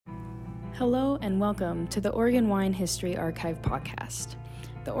Hello and welcome to the Oregon Wine History Archive podcast.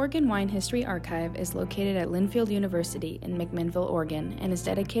 The Oregon Wine History Archive is located at Linfield University in McMinnville, Oregon, and is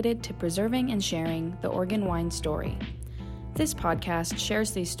dedicated to preserving and sharing the Oregon wine story. This podcast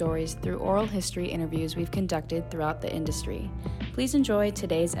shares these stories through oral history interviews we've conducted throughout the industry. Please enjoy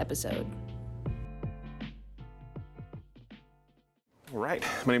today's episode. All right,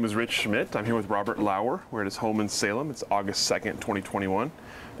 my name is Rich Schmidt. I'm here with Robert Lauer. We're at his home in Salem. It's August 2nd, 2021.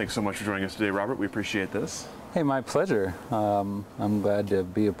 Thanks so much for joining us today, Robert. We appreciate this. Hey, my pleasure. I'm glad to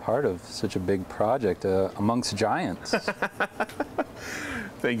be a part of such a big project amongst giants.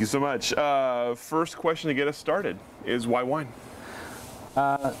 Thank you so much. First question to get us started is why wine?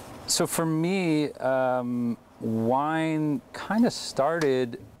 So for me, wine kind of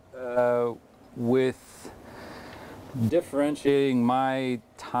started with differentiating my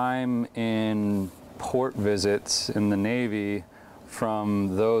time in port visits in the Navy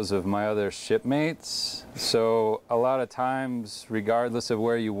from those of my other shipmates. So a lot of times, regardless of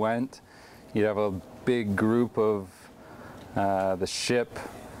where you went, you'd have a big group of the ship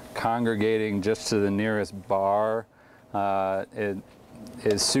congregating just to the nearest bar as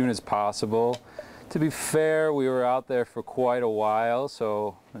soon as possible. To be fair, we were out there for quite a while,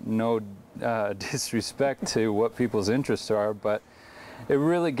 so no disrespect to what people's interests are, but it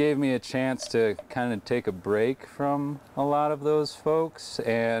really gave me a chance to kind of take a break from a lot of those folks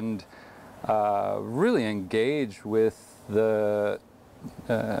and really engage with the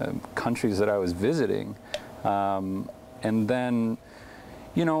countries that I was visiting. And then,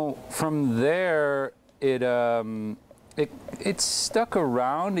 you know, from there, it stuck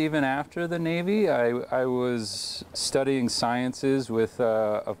around even after the Navy. I was studying sciences with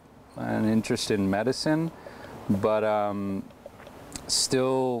an interest in medicine, but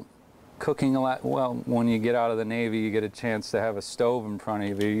still cooking a lot. Well, when you get out of the Navy, you get a chance to have a stove in front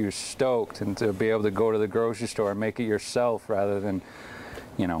of you. You're stoked, and to be able to go to the grocery store and make it yourself rather than,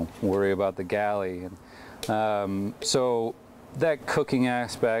 you know, worry about the galley. And so that cooking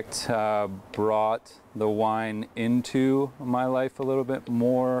aspect brought the wine into my life a little bit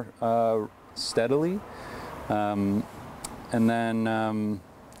more steadily. And then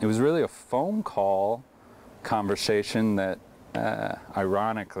it was really a phone call conversation that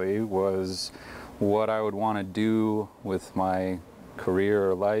ironically was what I would want to do with my career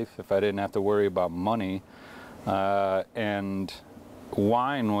or life if I didn't have to worry about money. And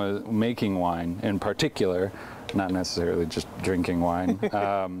wine was, making wine in particular, not necessarily just drinking wine,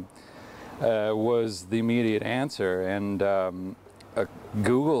 was the immediate answer. And a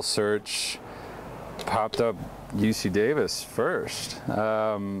Google search popped up UC Davis first.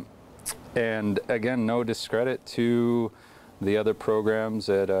 And again, no discredit to the other programs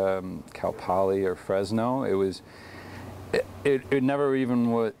at Cal Poly or Fresno. It never even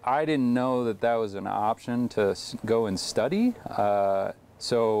was, I didn't know that that was an option to go and study.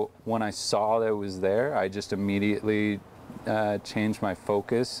 So when I saw that it was there, I just immediately changed my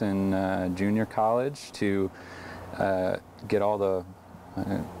focus in junior college to get all the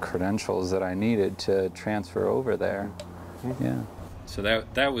credentials that I needed to transfer over there. Mm-hmm. Yeah. So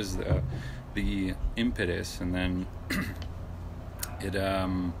that was the impetus, and then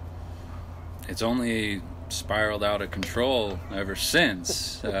it's only spiraled out of control ever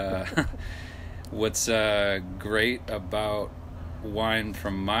since. What's great about wine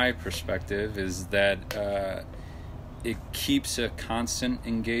from my perspective is that it keeps a constant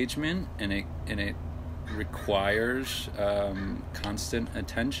engagement, and it requires constant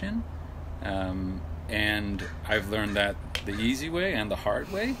attention, and I've learned that the easy way and the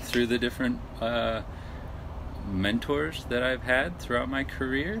hard way through the different mentors that I've had throughout my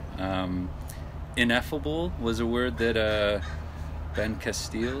career. Ineffable was a word that Ben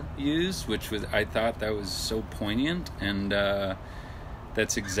Castile used, which was, I thought that was so poignant, and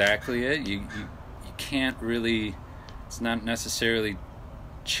that's exactly it. You can't really, it's not necessarily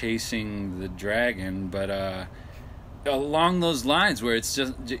chasing the dragon, but along those lines where it's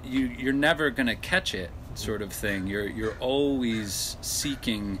just you're never gonna catch it, sort of thing. You're always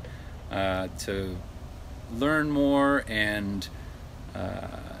seeking to learn more and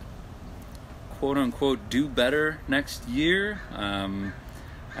quote unquote do better next year.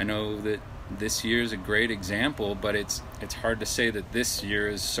 I know that this year is a great example, but it's hard to say that this year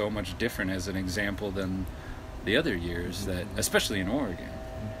is so much different as an example than the other years, that especially in Oregon.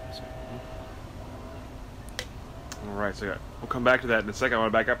 So. All right, so we'll come back to that in a second. I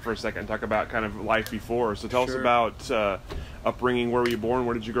want to back up for a second and talk about kind of life before. So tell us about upbringing. Where were you born?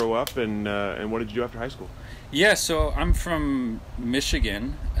 Where did you grow up? And what did you do after high school? Yeah, so I'm from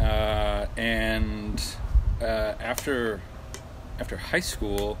Michigan, and after high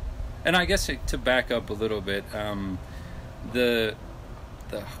school, And I guess to back up a little bit, the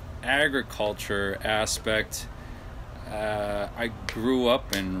agriculture aspect, I grew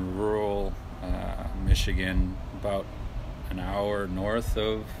up in rural Michigan, about an hour north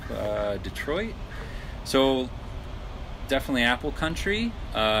of Detroit. So definitely apple country,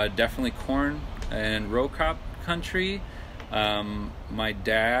 definitely corn and row crop country. My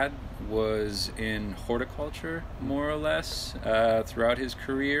dad was in horticulture, more or less, throughout his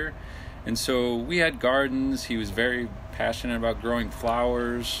career. And so we had gardens. He was very passionate about growing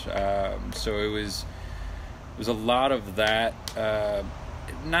flowers. So it was a lot of that.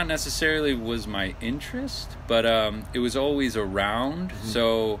 Not necessarily was my interest, but it was always around. Mm-hmm.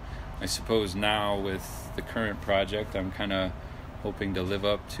 So I suppose now with the current project, I'm kind of hoping to live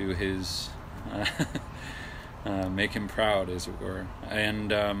up to his, make him proud, as it were.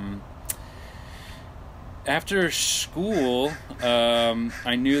 And after school,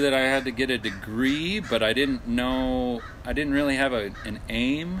 I knew that I had to get a degree, but I didn't really have an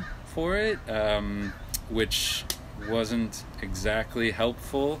aim for it, which wasn't exactly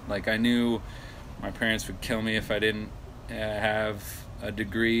helpful. Like, I knew my parents would kill me if I didn't have a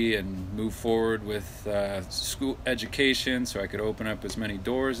degree and move forward with school education so I could open up as many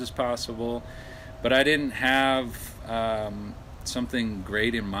doors as possible. But I didn't have something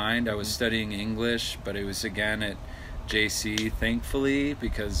great in mind. I was studying English, but it was again at JC, thankfully,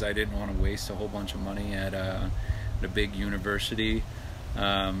 because I didn't want to waste a whole bunch of money at a big university.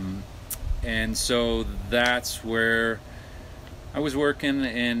 And so that's where I was working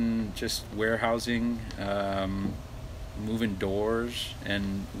in just warehousing, moving doors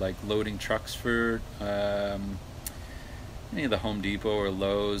and like loading trucks for any of the Home Depot or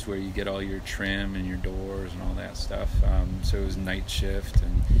Lowe's where you get all your trim and your doors and all that stuff. So it was night shift,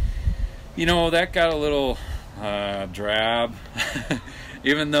 and that got a little drab.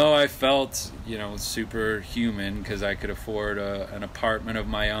 Even though I felt, super human because I could afford an apartment of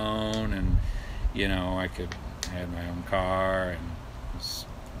my own, and, I had my own car, and it was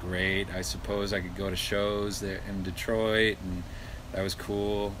great. I suppose I could go to shows there in Detroit, and that was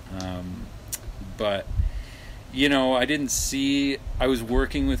cool. But, I was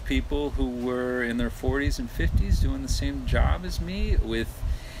working with people who were in their 40s and 50s doing the same job as me with,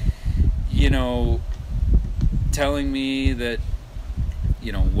 telling me that,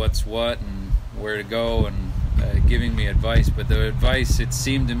 what's what and where to go, and giving me advice. But the advice, it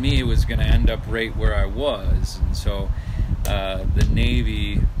seemed to me, was going to end up right where I was. And so the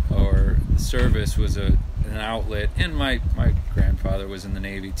Navy or the service was an outlet. And my grandfather was in the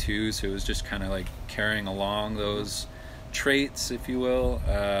Navy too, so it was just kind of like carrying along those traits, if you will.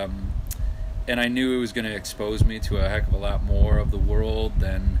 And I knew it was going to expose me to a heck of a lot more of the world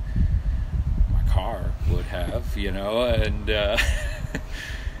than my car would have, and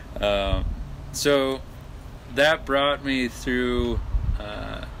so that brought me through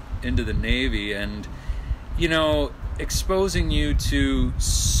into the Navy, and exposing you to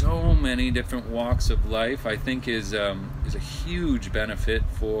so many different walks of life, I think is a huge benefit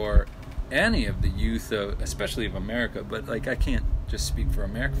for any of the youth, especially of America. But like, I can't just speak for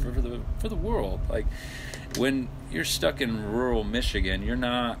America, for the world. Like, when you're stuck in rural Michigan, you're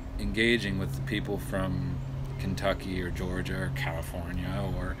not engaging with the people from Kentucky or Georgia or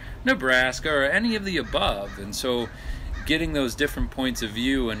California or Nebraska or any of the above. And so getting those different points of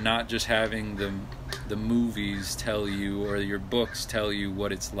view and not just having the movies tell you or your books tell you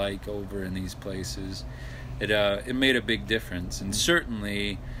what it's like over in these places, it made a big difference. And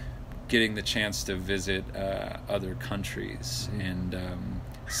certainly getting the chance to visit other countries and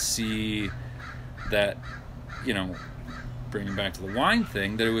see that, bringing back to the wine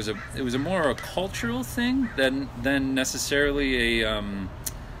thing, that it was a more a cultural thing than necessarily a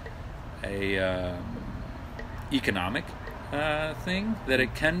economic thing that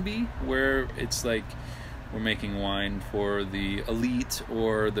it can be, where it's like we're making wine for the elite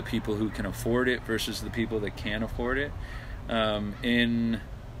or the people who can afford it versus the people that can't afford it. In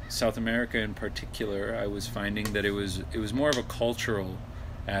South America in particular, I was finding that it was more of a cultural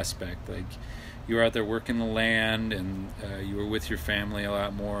aspect. Like, you were out there working the land, and you were with your family a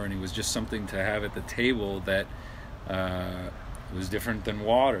lot more, and it was just something to have at the table that was different than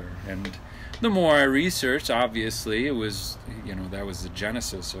water. And the more I researched, obviously, it was, that was the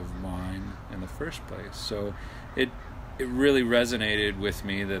genesis of wine in the first place. So it really resonated with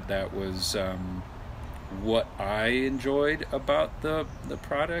me that was what I enjoyed about the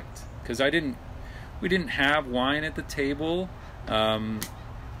product, because we didn't have wine at the table.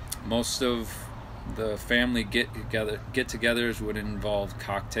 Most of the family get-togethers would involve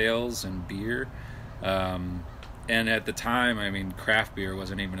cocktails and beer, And at the time, I mean, craft beer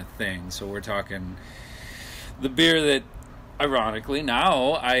wasn't even a thing. So we're talking the beer that, ironically,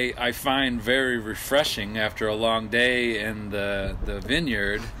 now I find very refreshing after a long day in the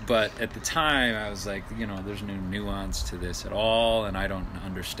vineyard. But at the time, I was like, there's no nuance to this at all, and I don't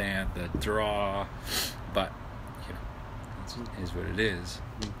understand the draw. But, it is what it is.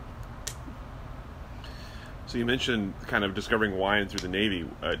 So you mentioned kind of discovering wine through the Navy.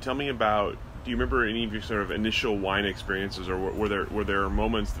 Tell me about, do you remember any of your sort of initial wine experiences, or were there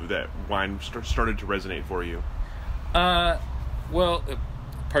moments that wine started to resonate for you? Well,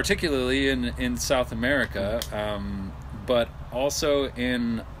 particularly in South America, but also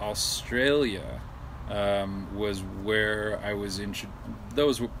in Australia was where I was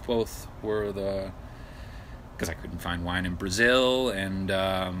those both were because I couldn't find wine in Brazil, and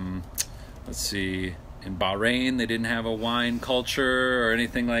let's see, in Bahrain they didn't have a wine culture or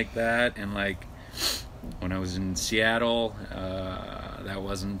anything like that, and like when I was in Seattle, that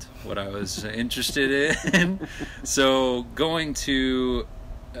wasn't what I was interested in. So going to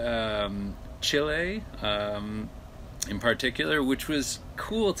Chile in particular, which was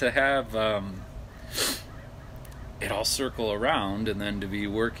cool to have it all circle around, and then to be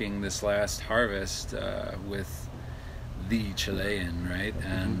working this last harvest with the Chilean, right?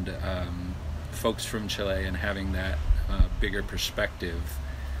 And folks from Chile, and having that bigger perspective.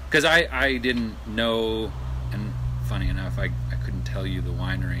 Because I didn't know, and funny enough, I couldn't tell you the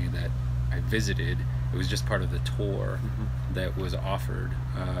winery that I visited. It was just part of the tour that was offered.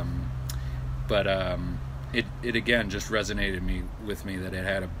 But it again just resonated with me that it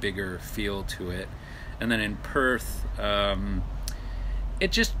had a bigger feel to it. And then in Perth,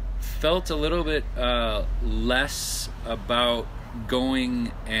 it just felt a little bit less about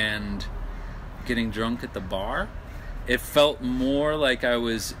going and getting drunk at the bar. It felt more like I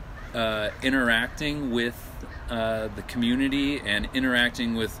was interacting with the community and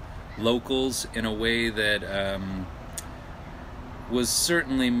interacting with locals in a way that was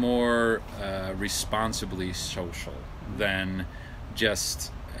certainly more responsibly social than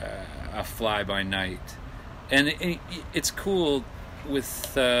just a fly-by-night. And it's cool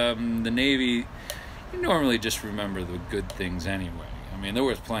with the Navy. You normally just remember the good things anyway. I mean, there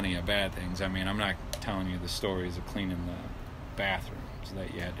was plenty of bad things. I mean, I'm not telling you the stories of cleaning the bathrooms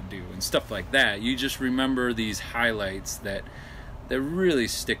that you had to do and stuff like that. You just remember these highlights that really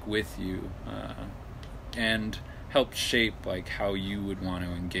stick with you and help shape like how you would want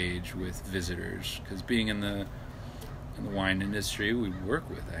to engage with visitors. Because being in the wine industry, we work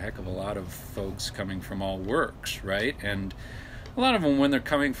with a heck of a lot of folks coming from all works, right? And a lot of them, when they're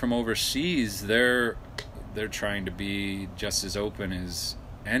coming from overseas, they're trying to be just as open as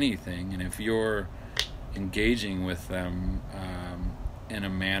anything, and if you're engaging with them in a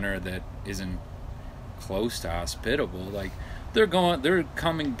manner that isn't close to hospitable, like they're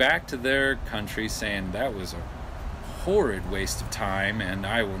coming back to their country saying that was a horrid waste of time, and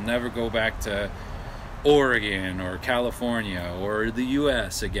I will never go back to Oregon or California or the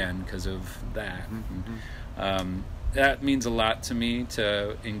U.S. again because of that. That means a lot to me,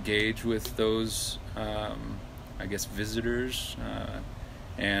 to engage with those I guess visitors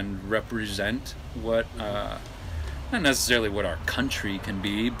and represent what not necessarily what our country can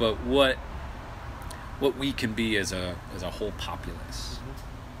be, but what we can be as a whole populace.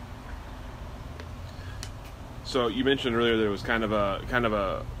 So you mentioned earlier there was kind of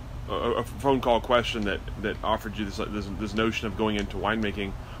a phone call question that offered you this notion of going into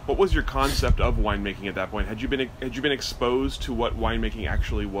winemaking. What was your concept of winemaking at that point? Had you been exposed to what winemaking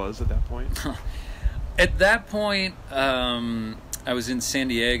actually was at that point? At that point, I was in San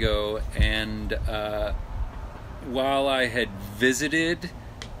Diego, and while I had visited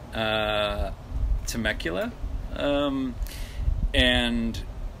Temecula and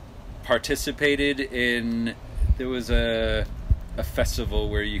participated in, there was a festival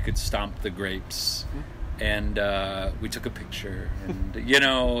where you could stomp the grapes, and we took a picture, and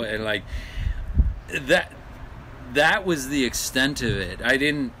and like that was the extent of it.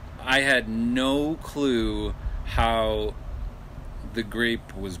 I had no clue how the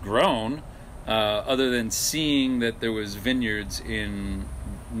grape was grown, other than seeing that there was vineyards in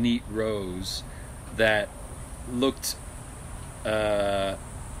neat rows that looked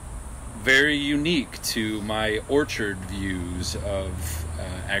very unique to my orchard views of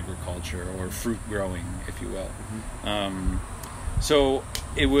agriculture, or fruit growing, if you will. So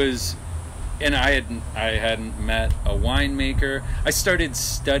it was, and I hadn't met a winemaker. I started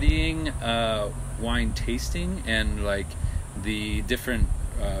studying wine tasting and like the different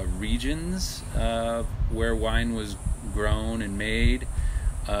regions where wine was grown and made,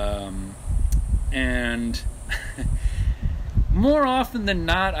 and more often than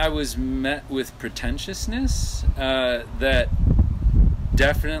not, I was met with pretentiousness that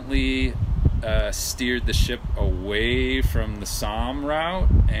definitely steered the ship away from the Somm route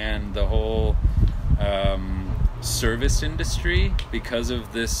and the whole service industry because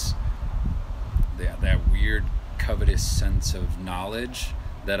of this that weird covetous sense of knowledge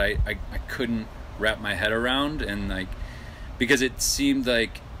that I couldn't wrap my head around, and like because it seemed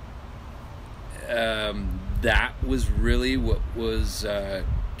like that was really what was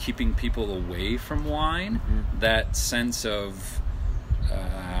keeping people away from wine. Mm-hmm. That sense of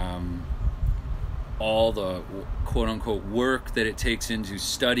all the quote-unquote work that it takes into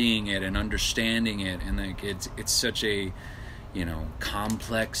studying it and understanding it, and like it's such a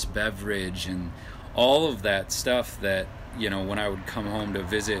complex beverage and all of that stuff that when I would come home to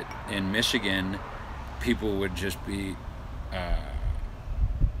visit in Michigan, people would just be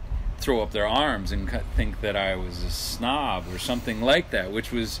throw up their arms and think that I was a snob or something like that,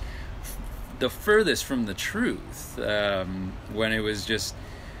 which was the furthest from the truth, when it was just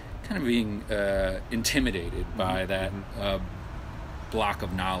kind of being intimidated by that block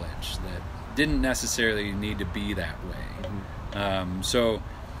of knowledge that didn't necessarily need to be that way. So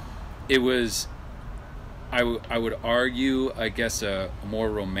it was, I would argue, I guess, a more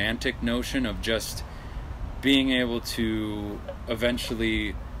romantic notion of just being able to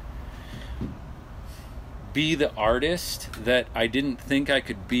eventually be the artist that I didn't think I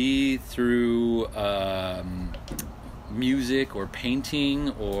could be through music or painting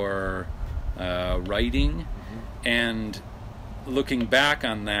or writing. And looking back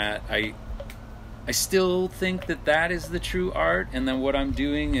on that, I still think that is the true art, and then what I'm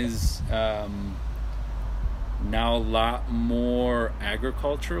doing is now a lot more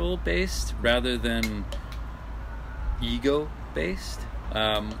agricultural based rather than ego based,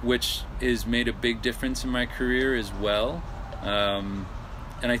 which has made a big difference in my career as well. And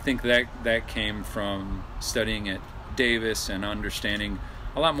I think that came from studying at Davis and understanding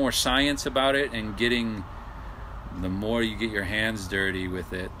a lot more science about it, and getting, the more you get your hands dirty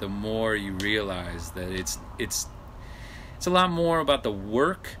with it, the more you realize that it's a lot more about the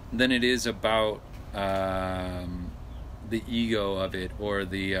work than it is about the ego of it, or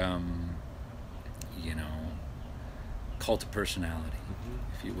the cult of personality,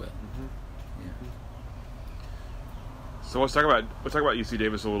 if you will. Yeah. So let's talk about UC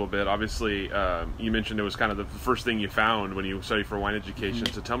Davis a little bit. Obviously, you mentioned it was kind of the first thing you found when you studied for wine education.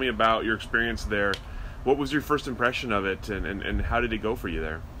 So tell me about your experience there. What was your first impression of it, and how did it go for you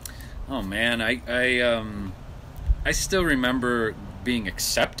there? Oh man, I still remember being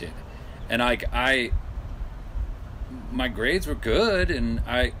accepted, and my grades were good, and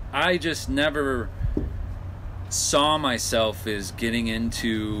I just never saw myself as getting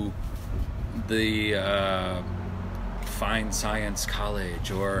into the fine science college,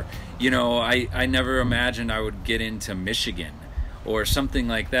 or I never imagined I would get into Michigan or something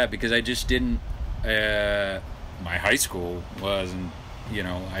like that, because I just didn't. My high school wasn't,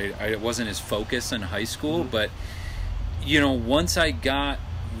 I wasn't as focused in high school, but once I got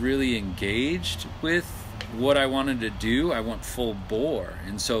really engaged with what I wanted to do, I went full bore,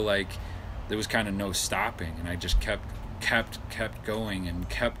 and so like there was kind of no stopping, and I just kept going and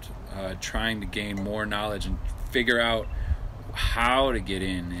kept trying to gain more knowledge and figure out how to get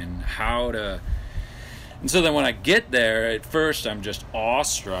in and how to. And so then when I get there, at first I'm just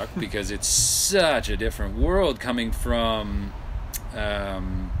awestruck because it's such a different world, coming from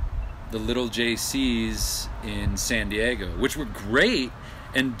the little JCs in San Diego, which were great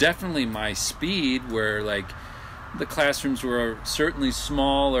and definitely my speed, where like the classrooms were certainly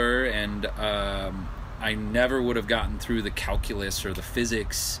smaller, and I never would have gotten through the calculus or the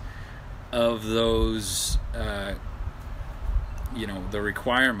physics of those the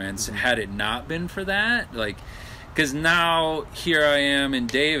requirements had it not been for that. Like, because now here I am in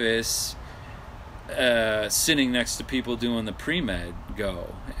Davis, sitting next to people doing the pre-med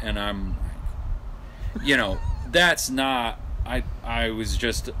go, and I'm that's not, I was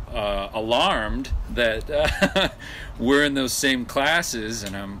just alarmed that we're in those same classes,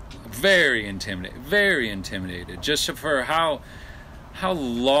 and I'm very intimidated just for how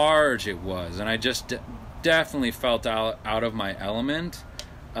large it was, and I just definitely felt out of my element.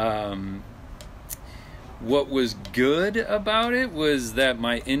 What was good about it was that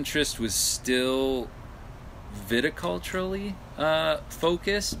my interest was still viticulturally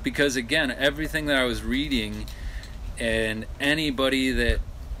focused, because again, everything that I was reading and anybody that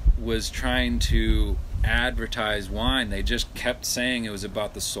was trying to advertise wine, they just kept saying it was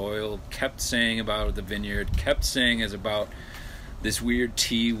about the soil, kept saying about the vineyard, kept saying it's about this weird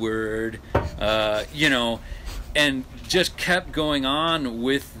T word, and just kept going on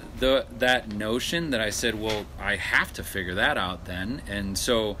with that notion that I said, well, I have to figure that out then. And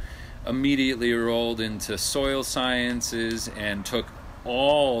so immediately rolled into soil sciences and took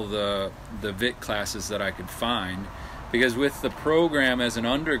all the vit classes that I could find, because with the program as an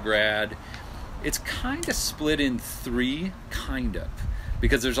undergrad, it's kind of split in three,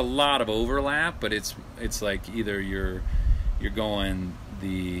 because there's a lot of overlap, but it's like either you're going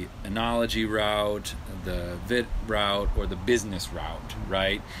the enology route, the vit route, or the business route,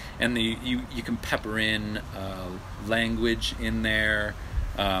 right? And you can pepper in language in there.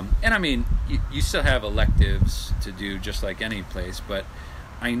 And I mean, you still have electives to do just like any place, but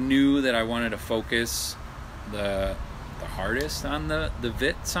I knew that I wanted to focus the hardest on the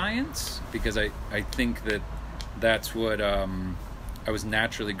vit science, because I think that's what I was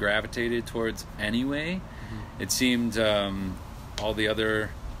naturally gravitated towards anyway. It seemed all the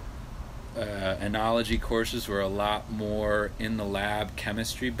other enology courses were a lot more in the lab,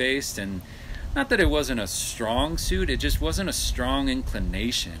 chemistry based, and not that it wasn't a strong suit, it just wasn't a strong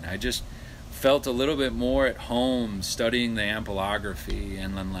inclination. I just felt a little bit more at home studying the ampelography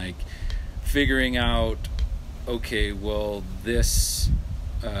and then like figuring out, okay, well, this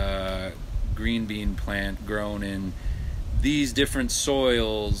green bean plant grown in these different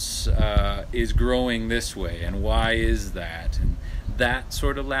soils is growing this way, and why is that? And that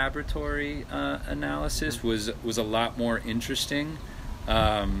sort of laboratory analysis was a lot more interesting.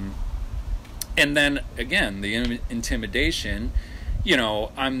 And then again, the intimidation,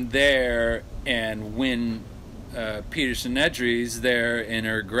 I'm there, and when Peterson Nedry's there in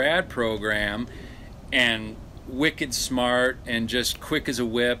her grad program, and wicked smart and just quick as a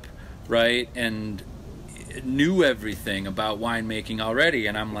whip, right? And knew everything about winemaking already,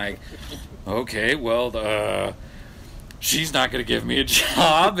 and I'm like, okay, well, she's not going to give me a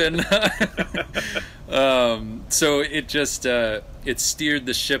job, and so it just it steered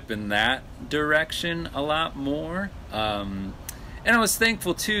the ship in that direction a lot more. And I was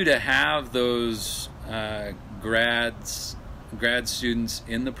thankful too to have those grad students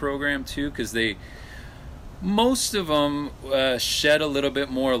in the program too, because most of them shed a little bit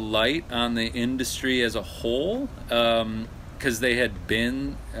more light on the industry as a whole, because they had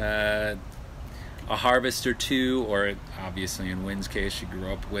been a harvest or two, or obviously in Wynn's case, she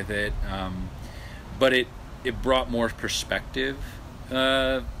grew up with it. But it brought more perspective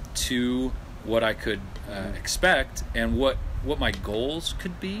to what I could expect and what my goals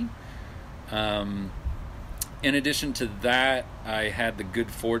could be. In addition to that, I had the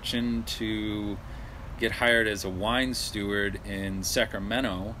good fortune to get hired as a wine steward in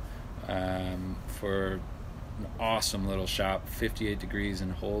Sacramento for an awesome little shop, 58 Degrees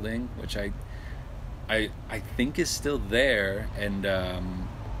in Holding, which I think is still there. And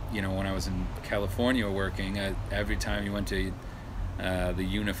when I was in California working, every time you went to the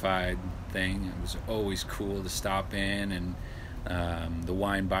Unified thing, it was always cool to stop in, and the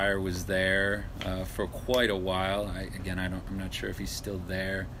wine buyer was there for quite a while. I'm not sure if he's still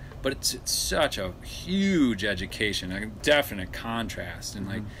there, but it's such a huge education, a definite contrast. And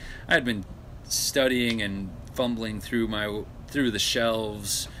like, I had been studying and fumbling through the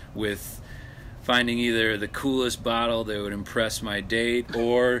shelves with finding either the coolest bottle that would impress my date,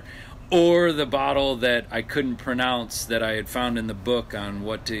 or the bottle that I couldn't pronounce that I had found in the book on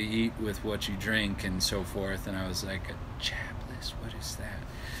what to eat with what you drink and so forth. And I was like, a Chaplis, what is that?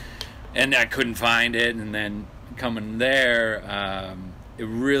 And I couldn't find it. And then coming there, it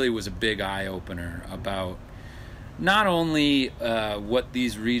really was a big eye-opener about not only what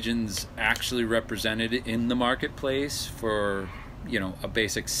these regions actually represented in the marketplace for a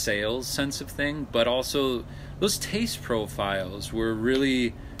basic sales sense of thing, but also those taste profiles were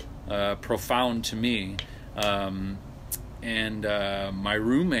really profound to me. And my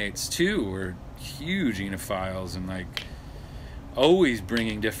roommates too were huge enophiles, and like always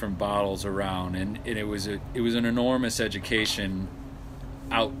bringing different bottles around, and it was an enormous education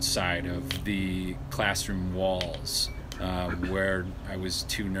outside of the classroom walls, where I was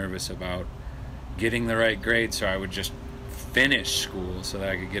too nervous about getting the right grade, so I would just finish school so that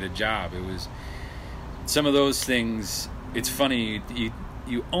I could get a job. It was some of those things. It's funny,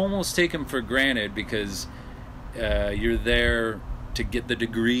 you almost take them for granted, because you're there to get the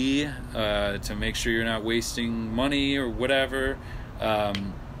degree, to make sure you're not wasting money or whatever.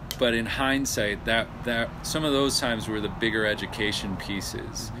 But in hindsight, that some of those times were the bigger education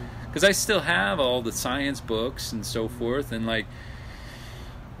pieces, because I still have all the science books and so forth, and like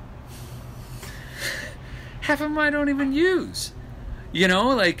half of them I don't even use.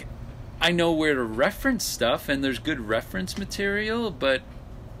 Like I know where to reference stuff, and there's good reference material, but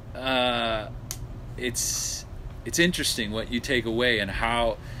it's it's interesting what you take away and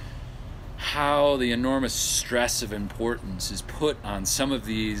how the enormous stress of importance is put on some of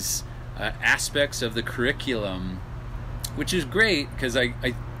these aspects of the curriculum, which is great because I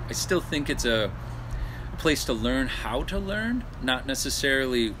still think it's a place to learn how to learn, not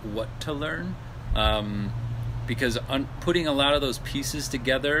necessarily what to learn, because putting a lot of those pieces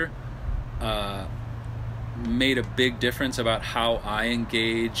together made a big difference about how I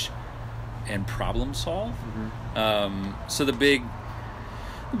engage and problem solve. So the big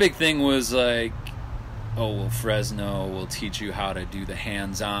thing was like, oh, well, Fresno will teach you how to do the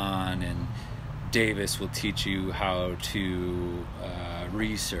hands-on, and Davis will teach you how to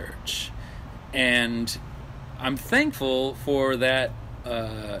research. And I'm thankful for that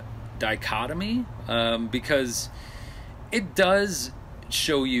dichotomy, because it does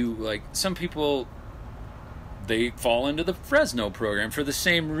show you, like, some people, they fall into the Fresno program for the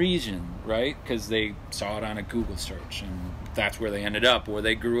same reason, right? Because they saw it on a Google search, and that's where they ended up, or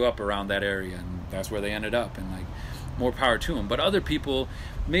they grew up around that area, and that's where they ended up, and like, more power to them. But other people,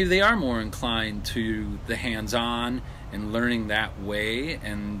 maybe they are more inclined to the hands-on and learning that way,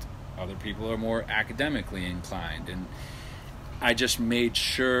 and other people are more academically inclined. And I just made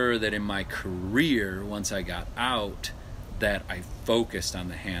sure that in my career, once I got out, that I focused on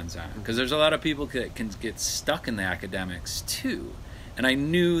the hands-on, because there's a lot of people that can get stuck in the academics too, and I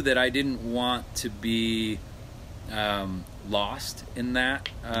knew that I didn't want to be lost in that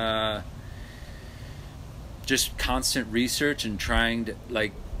just constant research and trying to,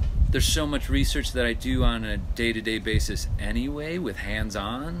 like, there's so much research that I do on a day-to-day basis anyway with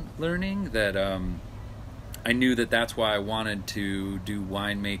hands-on learning that I knew that that's why I wanted to do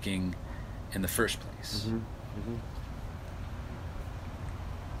winemaking in the first place.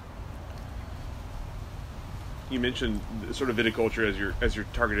 You mentioned sort of viticulture as your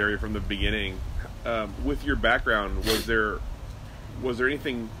target area from the beginning. With your background, was there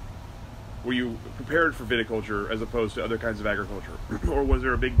anything? Were you prepared for viticulture as opposed to other kinds of agriculture, or was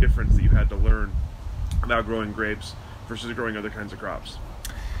there a big difference that you had to learn about growing grapes versus growing other kinds of crops?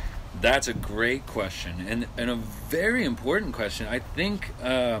 That's a great question, and a very important question. I think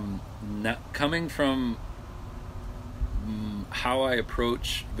coming from how I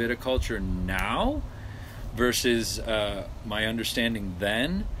approach viticulture now versus my understanding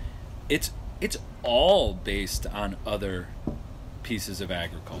then, it's all based on other pieces of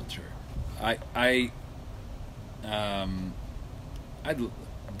agriculture. I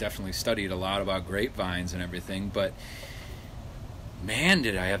definitely studied a lot about grapevines and everything, but man,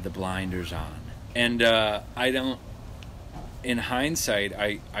 did I have the blinders on. And I don't, in hindsight,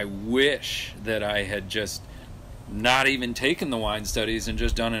 I wish that I had just not even taken the wine studies and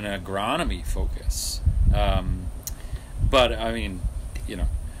just done an agronomy focus. But I mean, you know,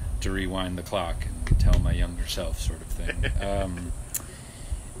 to rewind the clock and tell my younger self sort of thing.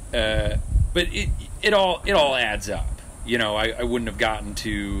 But it all adds up. You know, I wouldn't have gotten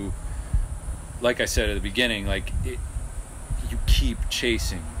to, like I said at the beginning, like you keep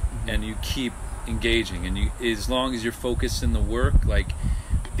chasing and you keep engaging, and you, as long as you're focused in the work, like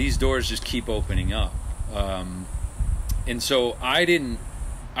these doors just keep opening up. And so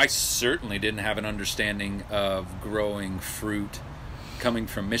I certainly didn't have an understanding of growing fruit coming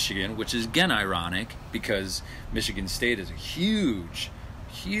from Michigan, which is again ironic because Michigan State is a huge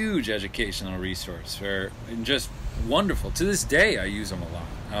educational resource, and just wonderful. To this day, I use them a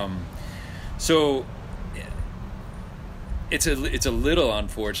lot. So it's a little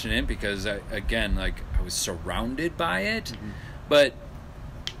unfortunate because I was surrounded by it, but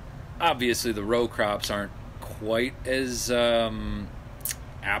obviously the row crops aren't quite as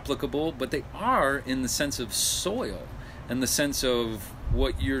applicable, but they are in the sense of soil and the sense of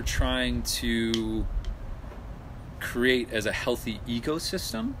what you're trying to create as a healthy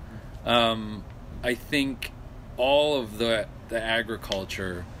ecosystem. I think all of the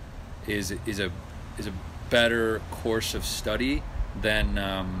agriculture is a better course of study than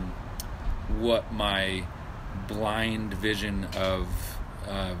what my blind vision of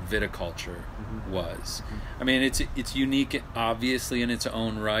viticulture was. I mean, it's unique, obviously, in its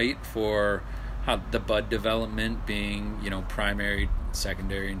own right for how the bud development being, you know, primary,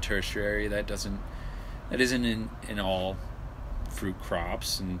 secondary, and tertiary. That isn't in all fruit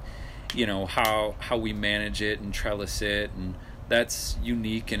crops, and you know how we manage it and trellis it, and that's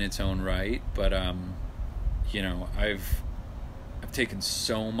unique in its own right. But you know, I've taken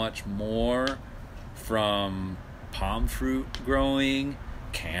so much more from palm fruit growing,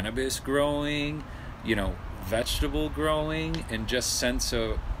 cannabis growing, you know, vegetable growing, and just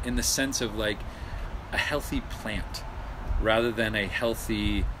in the sense of like a healthy plant rather than a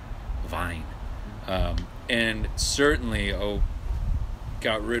healthy vine. and certainly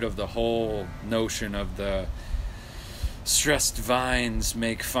got rid of the whole notion of the stressed vines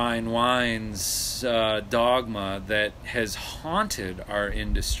make fine wines dogma that has haunted our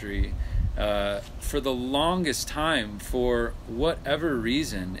industry for the longest time, for whatever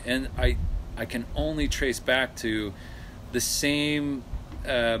reason. And I can only trace back to the same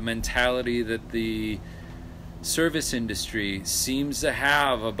mentality that the service industry seems to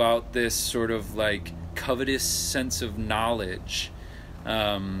have about this sort of like covetous sense of knowledge.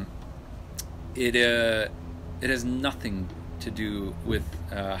 It has nothing to do with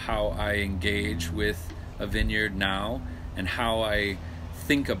how I engage with a vineyard now, and how I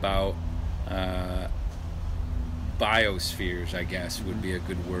think about biospheres, I guess would be a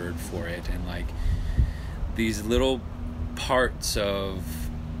good word for it, and like these little parts of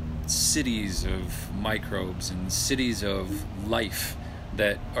cities of microbes and cities of life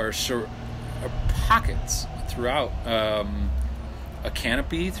that are pockets throughout a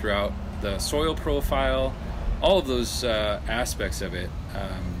canopy, throughout the soil profile, all of those aspects of it.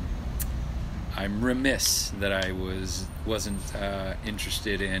 I'm remiss that I wasn't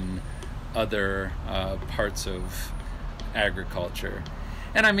interested in other parts of agriculture.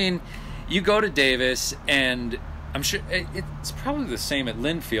 And I mean, you go to Davis, and I'm sure it's probably the same at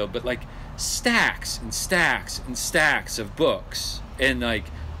Linfield, but like stacks and stacks and stacks of books, and like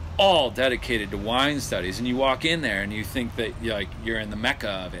all dedicated to wine studies, and you walk in there and you think that you're in the mecca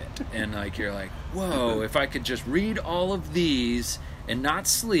of it, and like you're like, whoa, if I could just read all of these and not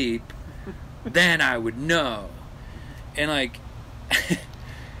sleep, then I would know. And like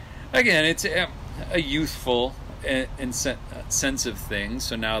again, it's a youthful sense of things.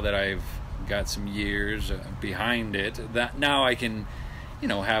 So now that I've got some years behind it, that now I can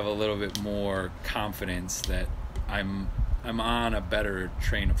have a little bit more confidence that I'm on a better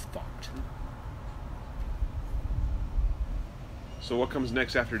train of thought. So what comes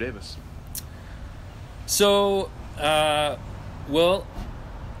next after Davis? So,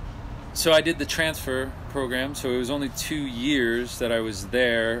 so I did the transfer program, so it was only 2 years that I was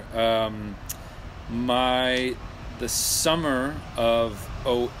there. The summer of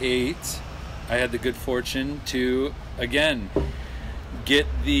 2008, I had the good fortune to, again, get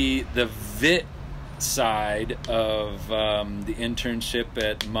the vit side of the internship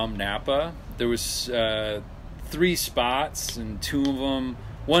at Mumm Napa. There was 3 spots, and 2 of them,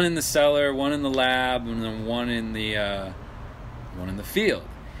 one in the cellar, one in the lab, and then one in the field.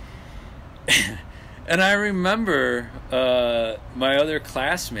 And I remember my other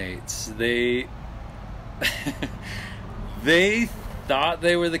classmates, they they thought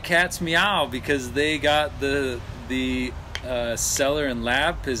they were the cat's meow because they got the cellar and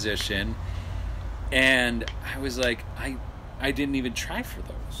lab position, and I was like, I didn't even try for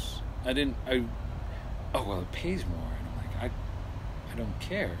those. Oh well, it pays more, and I'm like, I don't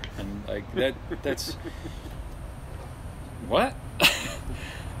care, and like that's what.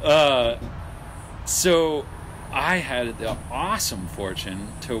 So I had the awesome fortune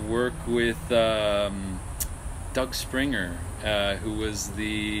to work with Doug Spinger, who was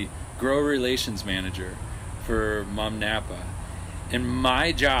the grower relations manager for Mumm Napa. And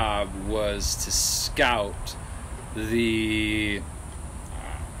my job was to scout the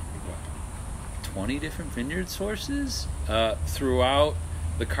 20 different vineyard sources throughout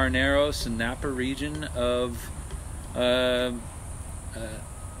the Carneros and Napa region of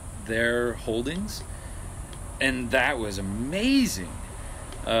their holdings. And that was amazing.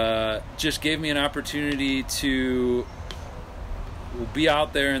 Just gave me an opportunity to be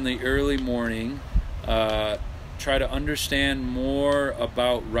out there in the early morning, try to understand more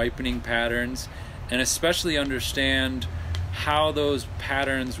about ripening patterns, and especially understand how those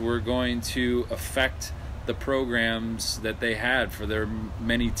patterns were going to affect the programs that they had for their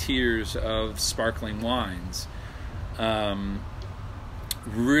many tiers of sparkling wines. I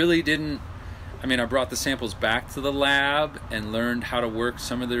brought the samples back to the lab and learned how to work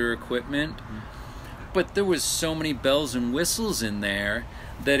some of their equipment, but there was so many bells and whistles in there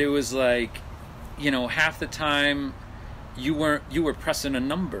that it was like, half the time you were pressing a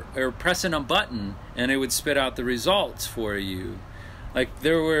number or pressing a button and it would spit out the results for you. Like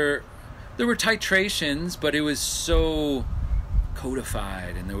there were titrations, but it was so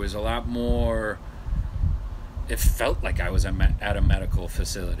codified, and there was a lot more. It felt like I was at a medical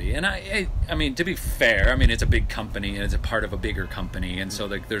facility. And I mean, to be fair, it's a big company and it's a part of a bigger company, and so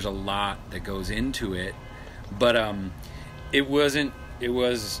there's a lot that goes into it. But it was an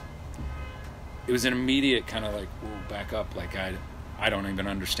immediate kind of like, whoa, back up. Like I don't even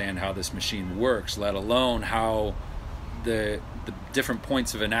understand how this machine works, let alone how the different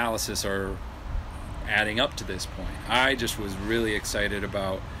points of analysis are adding up to this point. I just was really excited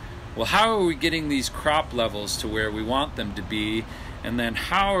about, well, how are we getting these crop levels to where we want them to be, and then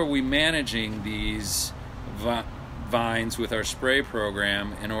how are we managing these vines with our spray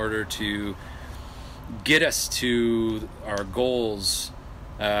program in order to get us to our goals.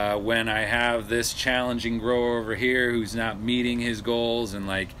 When I have this challenging grower over here who's not meeting his goals, and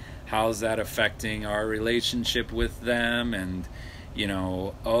like, how's that affecting our relationship with them? And, you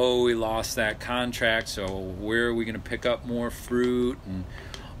know, oh, we lost that contract, so where are we going to pick up more fruit? And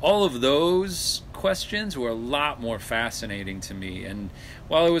all of those questions were a lot more fascinating to me. And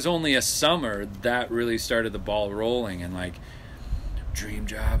while it was only a summer, that really started the ball rolling. And like, dream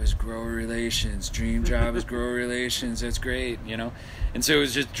job is grower relations, dream job is grower relations, that's great, you know. And so it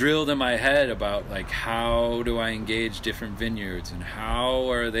was just drilled in my head about like, how do I engage different vineyards, and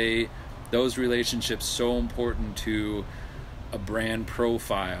how are those relationships so important to a brand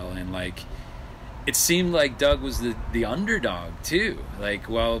profile. And like, it seemed like Doug was the underdog too. Like,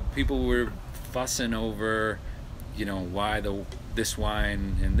 while people were fussing over, you know, why this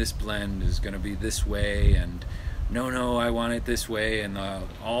wine and this blend is going to be this way, and no, I want it this way, and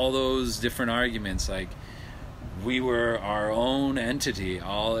all those different arguments, like, we were our own entity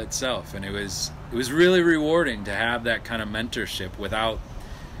all itself. And it was really rewarding to have that kind of mentorship without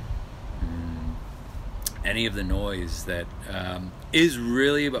any of the noise that is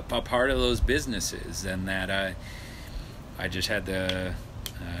really a part of those businesses, and that I just had the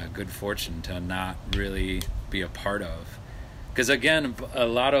good fortune to not really be a part of. Because again, a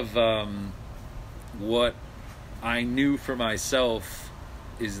lot of what I knew for myself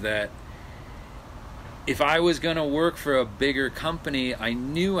is that if I was going to work for a bigger company, I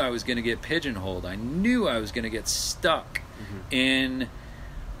knew I was going to get pigeonholed. I knew I was going to get stuck in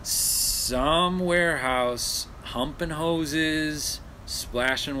some warehouse, humping hoses,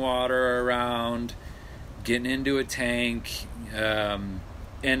 splashing water around, getting into a tank.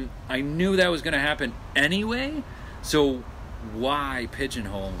 And I knew that was going to happen anyway. So why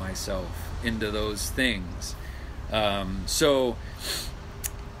pigeonhole myself into those things? So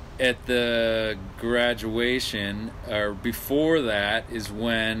at the graduation, or before that, is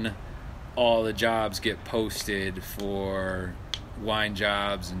when all the jobs get posted for wine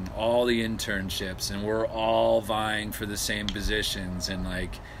jobs and all the internships, and we're all vying for the same positions and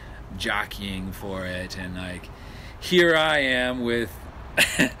like jockeying for it. And like, here I am with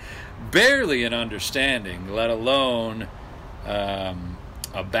barely an understanding, let alone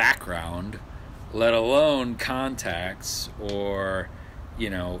a background, let alone contacts or, you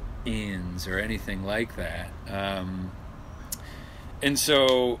know, ins or anything like that. And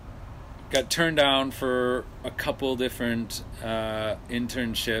so got turned down for a couple different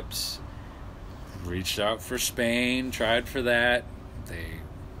internships, reached out for Spain, tried for that.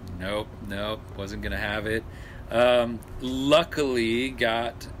 Nope, wasn't gonna have it. Luckily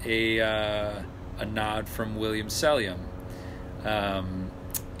got a nod from William Salem,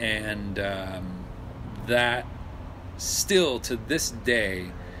 and that still to this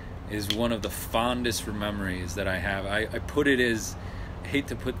day is one of the fondest memories that I have. I put it as, I hate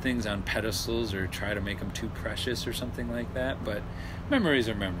to put things on pedestals or try to make them too precious or something like that, but memories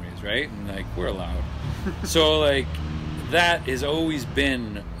are memories, right? And like, we're allowed. So like, that has always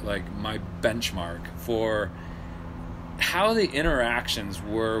been like my benchmark for how the interactions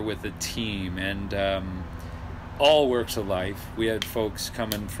were with the team, and all walks of life. We had folks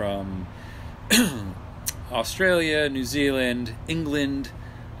coming from Australia, New Zealand, England.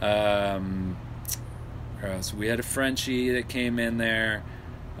 So we had a Frenchie that came in there.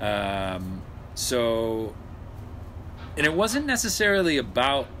 So, and it wasn't necessarily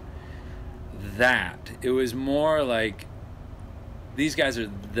about that. It was more like, these guys are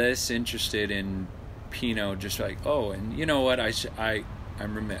this interested in Pinot, just like, oh, and you know what? I'm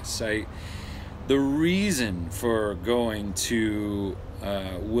remiss. The reason for going to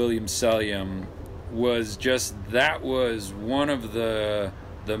William Salem was just, that was one of the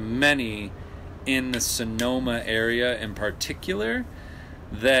many in the Sonoma area in particular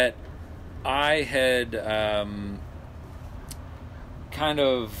that I had kind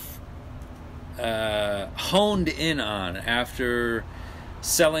of honed in on after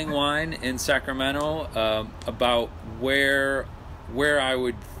selling wine in Sacramento, about where I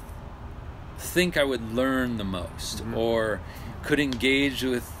would think I would learn the most, or could engage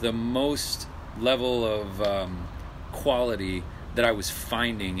with the most level of quality that I was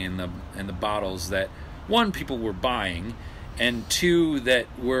finding in the bottles that, one, people were buying, and two, that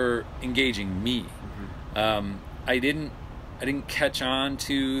were engaging me. I didn't catch on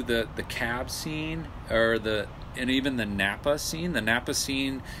to the cab scene and even the Napa scene. The Napa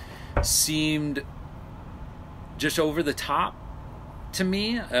scene seemed just over the top to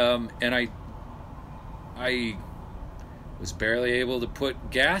me, and I was barely able to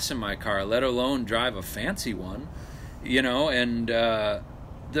put gas in my car, let alone drive a fancy one, and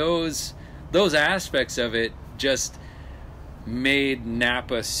those aspects of it just made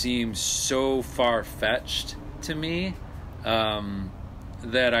Napa seem so far-fetched to me,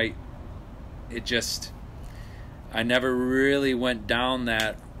 that I never really went down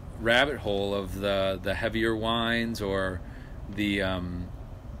that rabbit hole of the heavier wines or the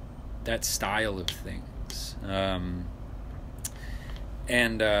that style of things.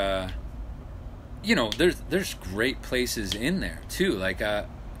 There's great places in there too. Like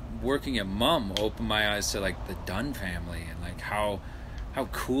working at Mumm opened my eyes to like the Dunn family and like how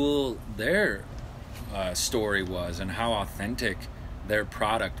cool their story was and how authentic their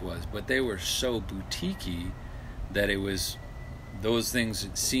product was. But they were so boutique-y that it was those things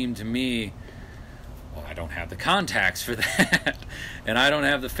seemed to me, well, I don't have the contacts for that and I don't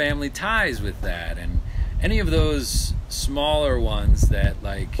have the family ties with that, and any of those smaller ones that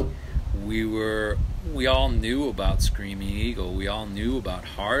like we all knew about Screaming Eagle, we all knew about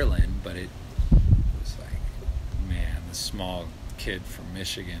Harlan, but it was like, man, the small kid from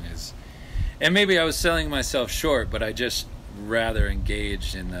Michigan is, and maybe I was selling myself short, but I just rather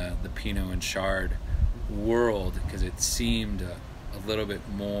engaged in the Pinot and Chard world because it seemed a little bit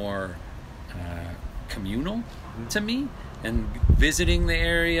more communal to me, and visiting the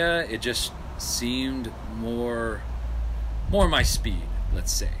area, it just seemed more my speed,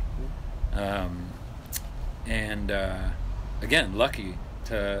 let's say. Again, lucky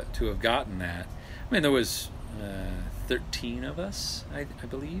to have gotten that. I mean, there was 13 of us, I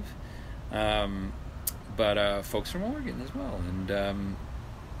believe, but folks from Oregon as well, and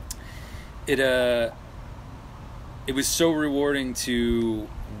it was so rewarding to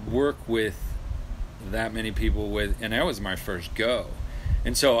work with that many people and that was my first go.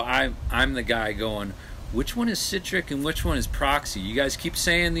 And so I'm the guy going, which one is citric and which one is proxy? You guys keep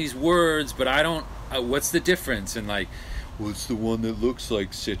saying these words, but I don't, what's the difference? And like, what's the one that looks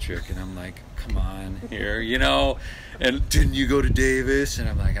like citric? And I'm like, come on here, and didn't you go to Davis? And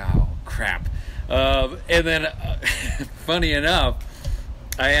I'm like, oh, crap. And then, funny enough,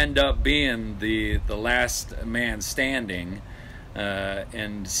 I end up being the last man standing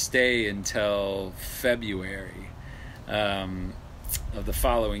and stay until February of the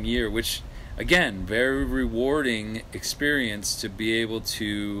following year, which, again, very rewarding experience to be able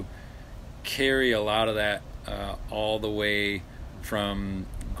to carry a lot of that all the way from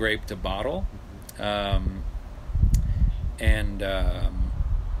grape to bottle, and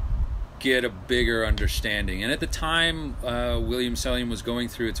get a bigger understanding. And at the time, Williams-Sonoma was going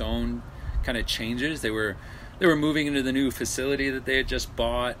through its own kind of changes. They were moving into the new facility that they had just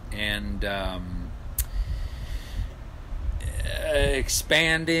bought, and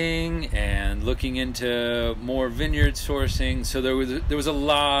expanding and looking into more vineyard sourcing. So there was a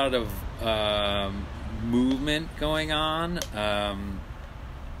lot of movement going on. I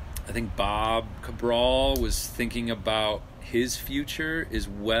think Bob Cabral was thinking about his future as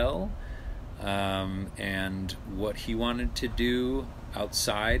well, and what he wanted to do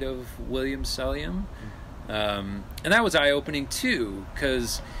outside of Williams-Sonoma. And that was eye-opening too,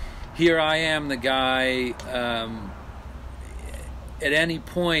 because here I am, the guy, at any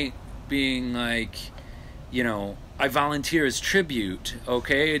point being like, I volunteer as tribute,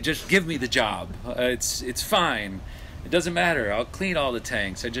 okay? Just give me the job. It's fine. It doesn't matter. I'll clean all the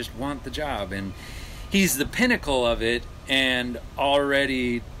tanks. I just want the job. And he's the pinnacle of it, and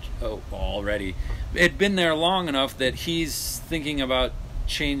already it had been there long enough that he's thinking about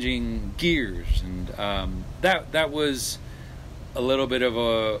changing gears, and that was a little bit of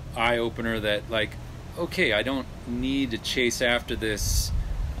a eye-opener that, like, okay, I don't need to chase after this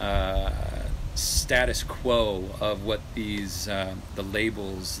status quo of what these the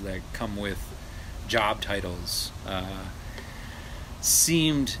labels that come with job titles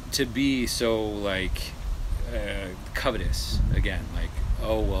seemed to be so, like, covetous again, like,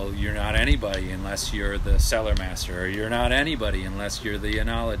 oh, well, you're not anybody unless you're the cellar master, or you're not anybody unless you're the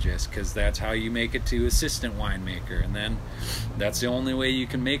enologist, because that's how you make it to assistant winemaker, and then that's the only way you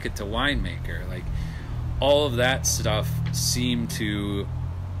can make it to winemaker. Like, all of that stuff seemed to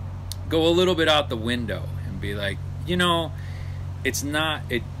go a little bit out the window and be like, it's not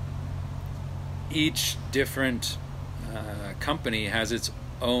it. Each different company has its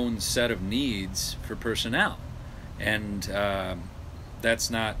own set of needs for personnel, and that's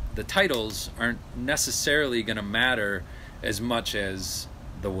not, the titles aren't necessarily going to matter as much as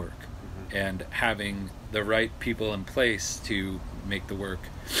the work, and having the right people in place to make the work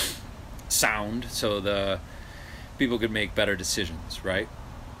sound. So people could make better decisions, right?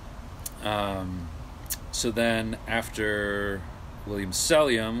 So then after William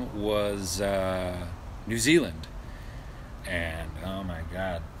Salem was New Zealand. And, oh my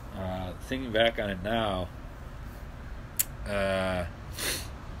God, thinking back on it now, I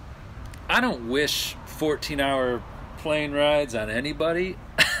don't wish 14-hour plane rides on anybody.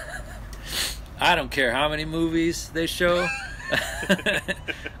 I don't care how many movies they show.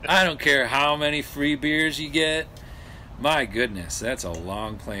 I don't care how many free beers you get. My goodness, that's a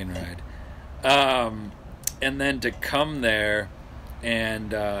long plane ride. And then to come there,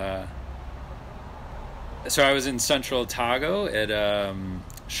 and so I was in Central Otago at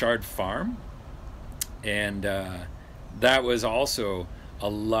Shard Farm, and that was also a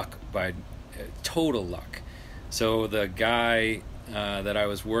total luck. So the guy that I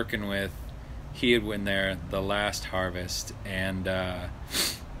was working with, he had been there the last harvest and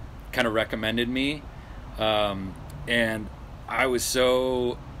kind of recommended me, and I was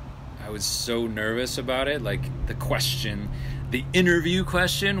so nervous about it. Like the interview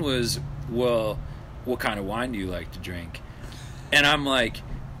question was, well, what kind of wine do you like to drink? And I'm like,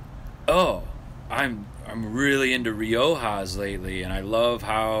 oh, I'm really into Riojas lately, and I love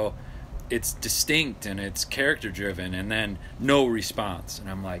how it's distinct and it's character driven. And then no response, and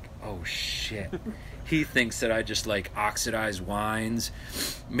I'm like, oh shit. He thinks that I just like oxidized wines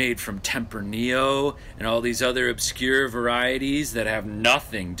made from Tempranillo and all these other obscure varieties that have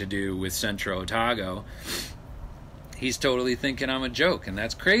nothing to do with Central Otago. He's totally thinking I'm a joke, and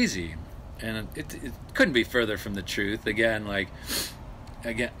that's crazy. And it couldn't be further from the truth. Again,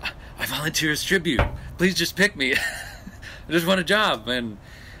 I volunteer as tribute. Please just pick me. I just want a job. And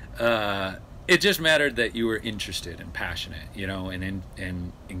it just mattered that you were interested and passionate, and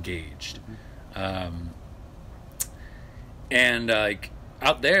engaged. And like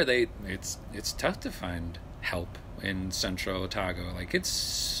out there, it's tough to find help in Central Otago. Like the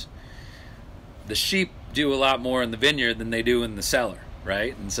sheep do a lot more in the vineyard than they do in the cellar,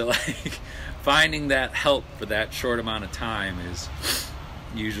 right? And so like finding that help for that short amount of time is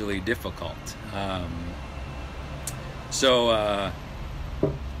usually difficult. So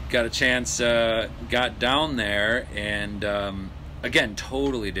got a chance, got down there, and again,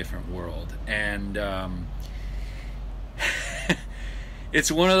 totally different world. And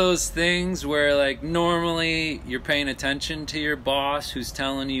it's one of those things where like normally you're paying attention to your boss who's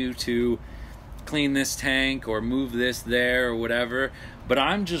telling you to clean this tank or move this there or whatever, but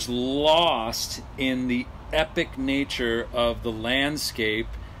I'm just lost in the epic nature of the landscape.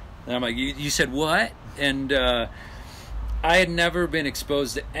 And I'm like, you said what? And I had never been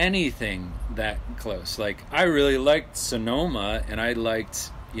exposed to anything that close. Like, I really liked Sonoma, and I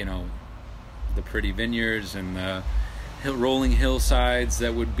liked, the pretty vineyards and the rolling hillsides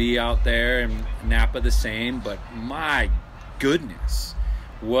that would be out there, and Napa the same. But my goodness,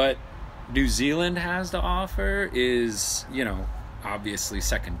 what New Zealand has to offer is, obviously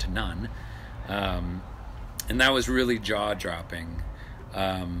second to none. And that was really jaw-dropping.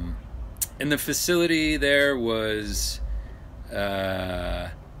 And the facility there was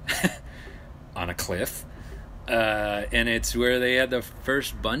on a cliff, and it's where they had the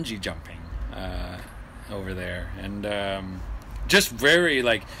first bungee jumping over there. And just very,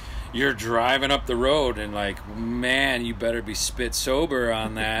 like, you're driving up the road and like, man, you better be spit sober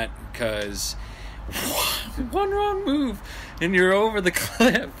on that, because one wrong move and you're over the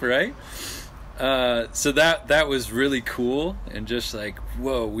cliff, right? So that was really cool, and just like,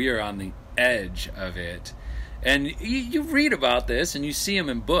 whoa, we are on the edge of it. And you read about this and you see them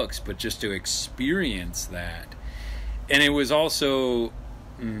in books, but just to experience that. And it was also,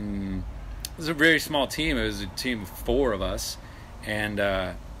 it was a very small team. It was a team of 4 of us. And,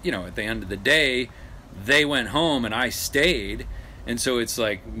 at the end of the day, they went home and I stayed. And so it's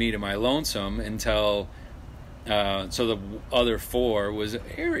like me to my lonesome until, so the other 4 was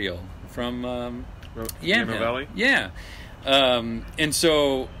Ariel from Yamhill Valley. Yeah. And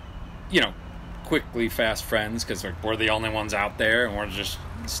so, quickly fast friends, because we're the only ones out there and we're just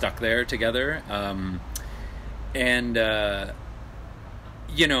stuck there together.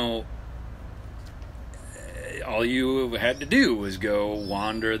 All you had to do was go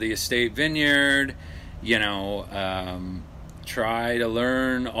wander the estate vineyard, try to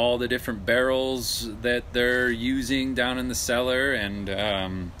learn all the different barrels that they're using down in the cellar.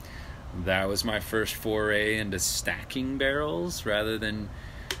 And that was my first foray into stacking barrels rather than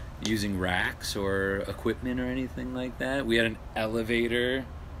using racks or equipment or anything like that. We had an elevator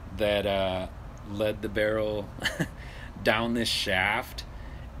that led the barrel down this shaft,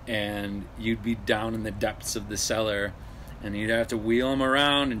 and you'd be down in the depths of the cellar, and you'd have to wheel them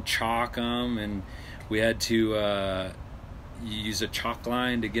around and chalk them. And we had to use a chalk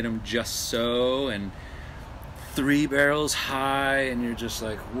line to get them just so, and 3 barrels high, and you're just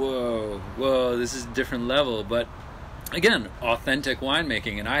like, whoa, this is a different level. But again, authentic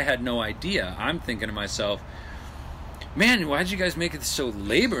winemaking, and I had no idea. I'm thinking to myself, man, why'd you guys make it so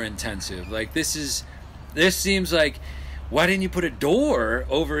labor intensive? Like, this seems like, why didn't you put a door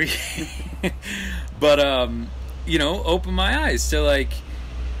over here? But open my eyes to like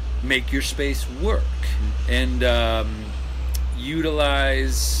make your space work and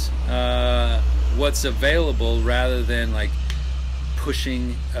utilize what's available rather than like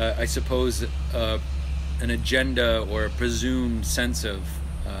pushing I suppose an agenda or a presumed sense of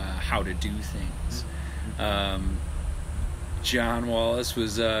how to do things. John Wallace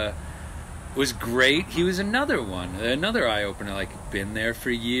was great. He was another eye-opener, like been there for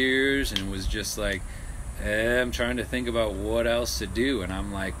years and was just like, I'm trying to think about what else to do. And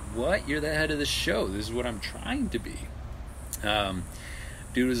I'm like, what? You're the head of the show. This is what I'm trying to be.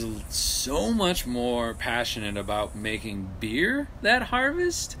 Dude was so much more passionate about making beer that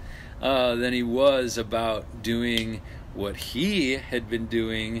harvest than he was about doing what he had been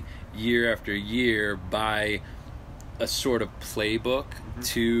doing year after year by a sort of playbook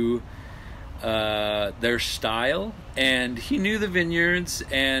to their style. And he knew the vineyards,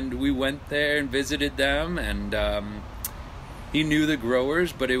 and we went there and visited them, and he knew the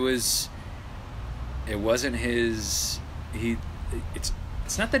growers, but it wasn't his. It's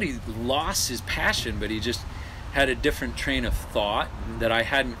not that he lost his passion, but he just had a different train of thought that I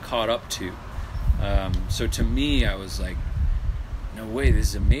hadn't caught up to. So to me, I was like, no way, this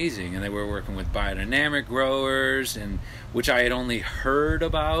is amazing. And they were working with biodynamic growers, and which I had only heard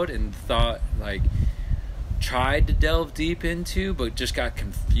about and thought, like, tried to delve deep into, but just got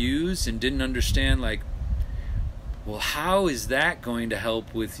confused and didn't understand, like, well, how is that going to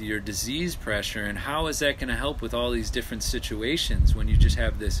help with your disease pressure, and how is that going to help with all these different situations when you just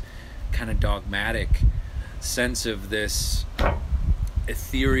have this kind of dogmatic sense of this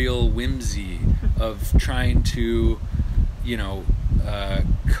ethereal whimsy of trying to,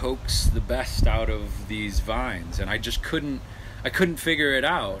 coax the best out of these vines. And I just couldn't figure it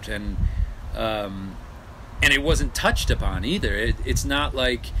out. And it wasn't touched upon either. It's not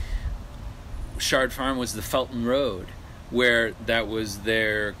like Shard Farm was the Felton Road, where that was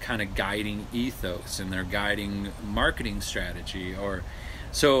their kind of guiding ethos and their guiding marketing strategy. Or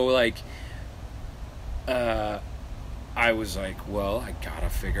so, like, I was like, well, I gotta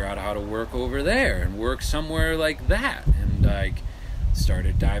figure out how to work over there and work somewhere like that. And like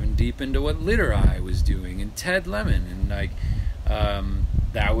started diving deep into what Litter Eye was doing and Ted Lemon, and like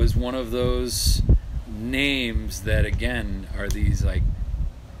that was one of those names that again are these like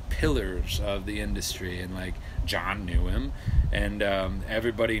pillars of the industry. And like John knew him, and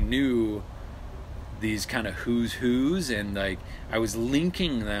everybody knew these kind of who's, and like I was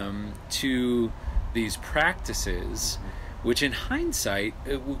linking them to these practices, which in hindsight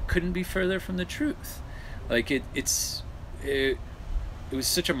it couldn't be further from the truth. Like it was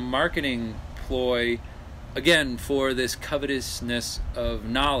such a marketing ploy, again, for this covetousness of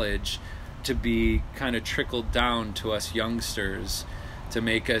knowledge to be kind of trickled down to us youngsters,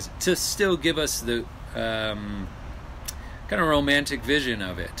 to still give us the kind of romantic vision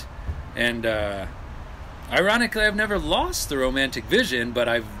of it. And ironically, I've never lost the romantic vision, but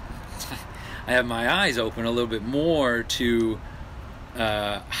I have my eyes open a little bit more to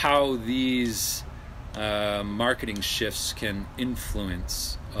how these marketing shifts can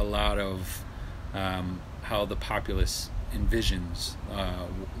influence a lot of how the populace envisions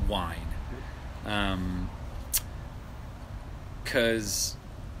wine. Because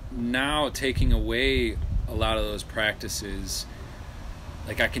now taking away a lot of those practices,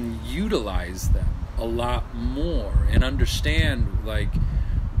 like I can utilize them a lot more and understand, like,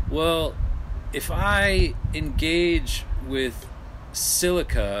 well, if I engage with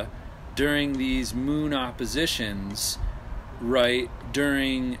silica during these moon oppositions, right,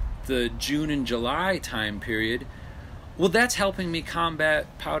 during the June and July time period, well, that's helping me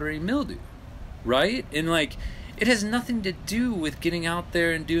combat powdery mildew, right? And like, it has nothing to do with getting out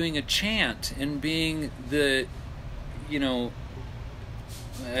there and doing a chant and being the,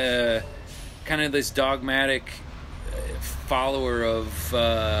 kind of this dogmatic follower of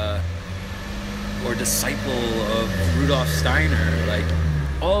or disciple of Rudolf Steiner. Like,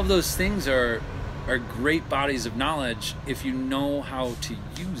 all of those things are great bodies of knowledge if you know how to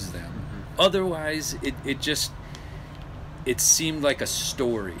use them. Otherwise, it seemed like a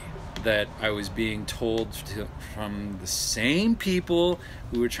story that I was being told from the same people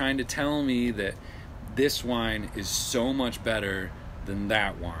who were trying to tell me that this wine is so much better than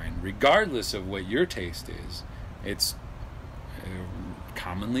that wine, regardless of what your taste is. It's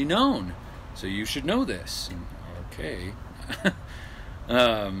commonly known, so you should know this. And, okay.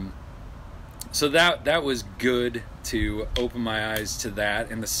 So that was good to open my eyes to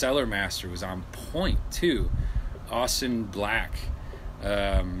that, and the cellar master was on point too. Austin Black,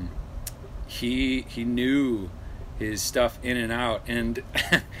 he knew his stuff in and out, and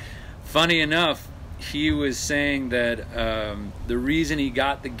funny enough, he was saying that the reason he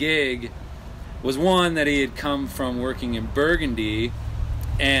got the gig was, one, that he had come from working in Burgundy,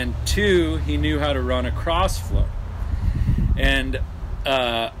 and two, he knew how to run a crossflow. And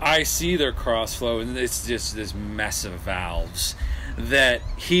I see their crossflow, and it's just this mess of valves that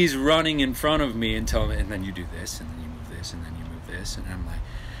he's running in front of me and telling me, and then you do this, and then you move this, and then you move this, and I'm like,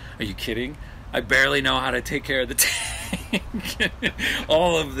 are you kidding? I barely know how to take care of the tank.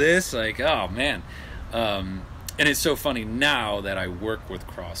 All of this, like, oh man. And it's so funny now that I work with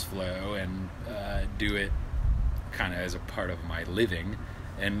crossflow and do it kind of as a part of my living,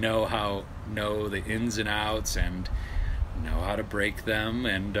 and know the ins and outs, and know how to break them,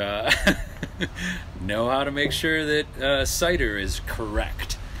 and know how to make sure that cider is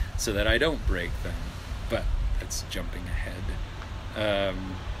correct so that I don't break them. But that's jumping ahead.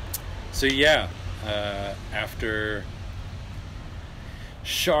 So yeah, after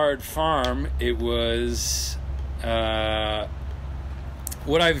Shard Farm, it was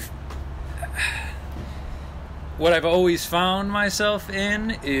what I've always found myself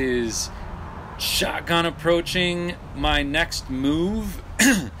in is shotgun approaching my next move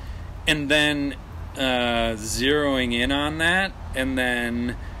and then zeroing in on that, and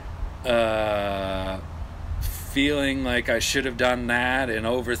then feeling like I should have done that and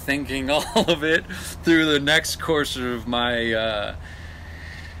overthinking all of it through the next course of my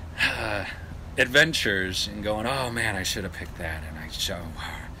adventures, and going, oh man, I should have picked that, and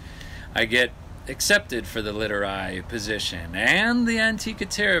I get accepted for the Literai position and the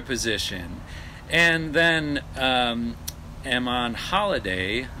Antiquaterra position, and then am on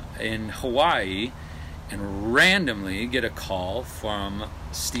holiday in Hawaii and randomly get a call from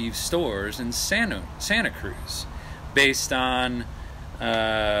Steve Storrs in Santa Cruz, based on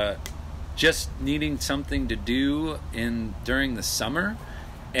just needing something to do during the summer,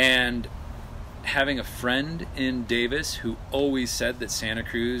 and having a friend in Davis who always said that Santa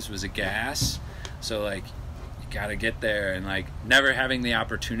Cruz was a gas, so like you gotta get there, and like never having the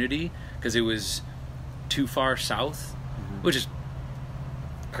opportunity because it was too far south, which is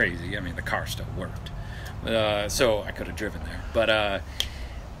crazy. I mean, the car still worked, so I could have driven there, but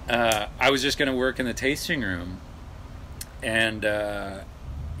I was just gonna work in the tasting room, and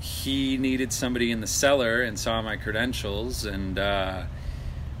he needed somebody in the cellar and saw my credentials, and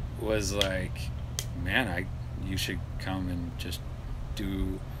was like, man, you should come and just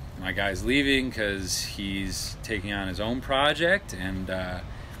do, my guy's leaving because he's taking on his own project, and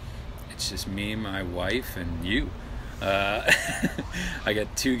it's just me, my wife, and you. I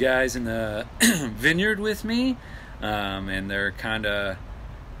got 2 guys in the vineyard with me, and they're kind of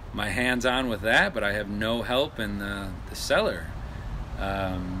my hands-on with that, but I have no help in the cellar.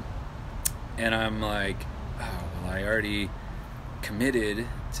 And I'm like, oh, well, I already committed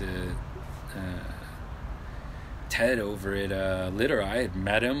to Ted over at Literai. I had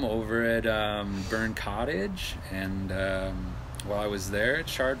met him over at Burn Cottage, and while I was there at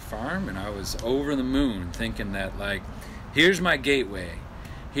Shard Farm, and I was over the moon thinking that, like, here's my gateway.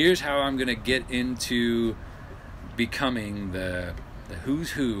 Here's how I'm going to get into becoming the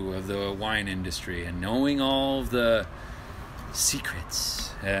who's who of the wine industry, and knowing all of the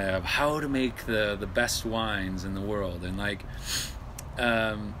secrets of how to make the best wines in the world. And like,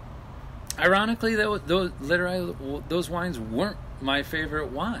 ironically, those wines weren't my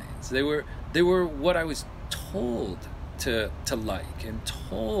favorite wines. They were what I was told to like, and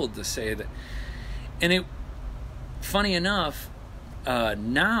told to say that. And it, funny enough,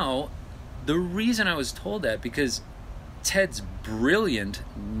 now the reason I was told that, because Ted's brilliant,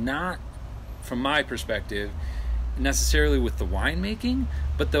 not from my perspective necessarily with the winemaking,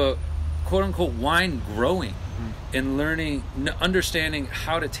 but the quote-unquote wine growing, and learning, understanding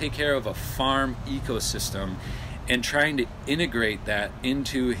how to take care of a farm ecosystem, and trying to integrate that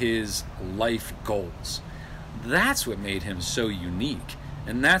into his life goals. That's what made him so unique,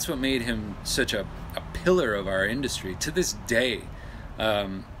 and that's what made him such a pillar of our industry to this day,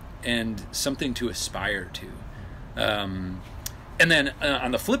 and something to aspire to. And then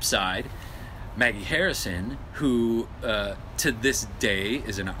on the flip side, Maggie Harrison, who to this day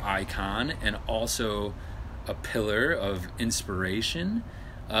is an icon and also a pillar of inspiration,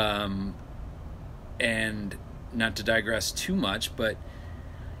 and not to digress too much, but,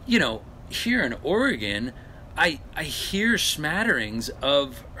 you know, here in Oregon, I hear smatterings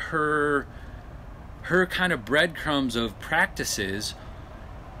of her kind of breadcrumbs of practices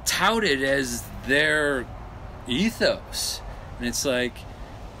touted as their ethos. And it's like,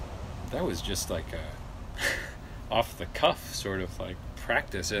 that was just like a off the cuff sort of like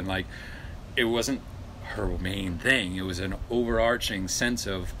practice, and like it wasn't her main thing. It was an overarching sense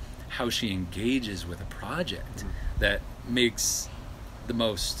of how she engages with a project that makes the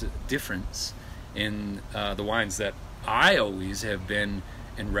most difference in the wines that I always have been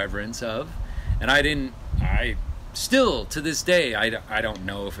in reverence of. And I still to this day, I don't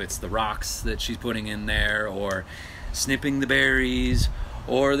know if it's the rocks that she's putting in there, or snipping the berries,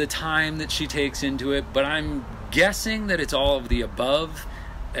 or the time that she takes into it, but I'm guessing that it's all of the above,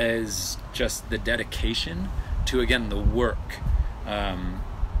 as just the dedication to, again, the work.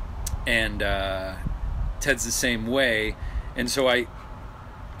 And Ted's the same way, and so I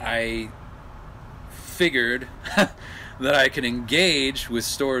figured that I could engage with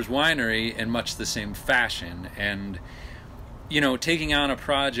Storrs Winery in much the same fashion. And, you know, taking on a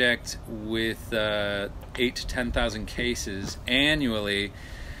project with 8,000 to 10,000 cases annually,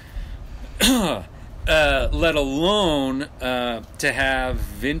 let alone to have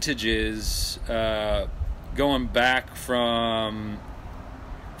vintages going back from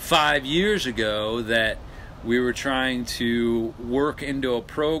 5 years ago that we were trying to work into a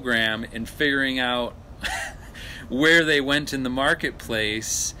program and figuring out where they went in the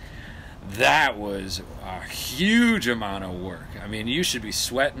marketplace. That was a huge amount of work. I mean, you should be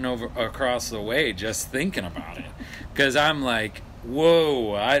sweating across the way just thinking about it, because I'm like,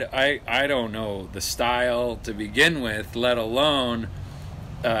 whoa, I don't know the style to begin with, let alone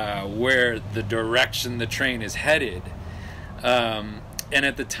where the direction the train is headed. And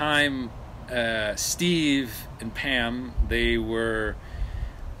at the time, Steve and Pam, they were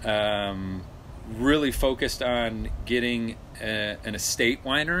really focused on getting an estate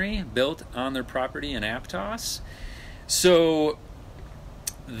winery built on their property in Aptos. So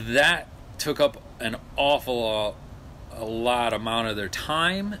that took up an awful lot amount of their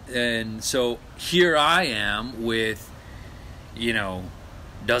time. And so here I am with, you know,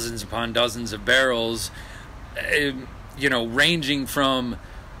 dozens upon dozens of barrels, you know, ranging from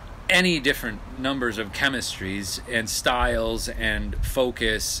any different numbers of chemistries and styles and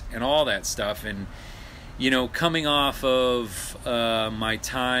focus and all that stuff. And, you know, coming off of my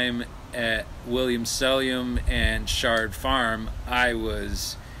time at Williams Salem and Shard Farm, I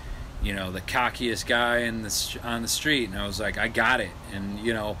was, you know, the cockiest guy on the street, and I was like, I got it, and,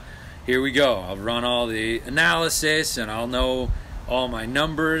 you know, here we go. I'll run all the analysis, and I'll know all my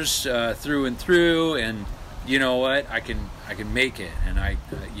numbers through and through, and you know what, I can make it. And I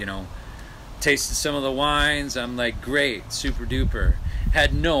you know, tasted some of the wines. I'm like, great, super duper.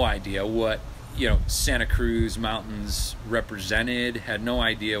 Had no idea what, you know, Santa Cruz Mountains represented. Had no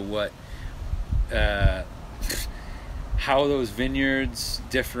idea what how those vineyards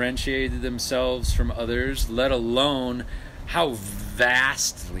differentiated themselves from others, let alone how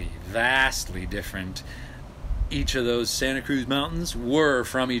vastly different each of those Santa Cruz Mountains were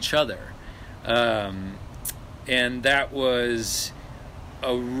from each other. And that was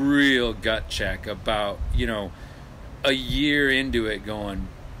a real gut check about, you know, a year into it going,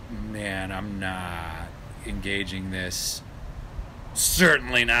 man, I'm not engaging this.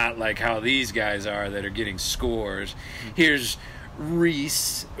 Certainly not like how these guys are that are getting scores. Here's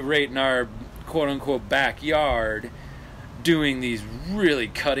Reese right in our quote-unquote backyard doing these really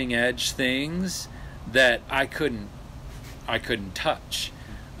cutting-edge things that I couldn't touch.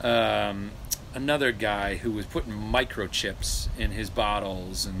 Another guy who was putting microchips in his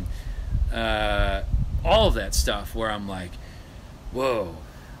bottles and all of that stuff, where I'm like, whoa,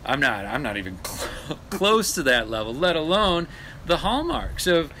 I'm not even close to that level, let alone the hallmarks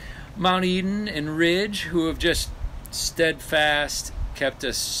of Mount Eden and Ridge, who have just steadfast kept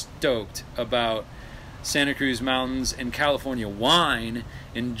us stoked about Santa Cruz Mountains and California wine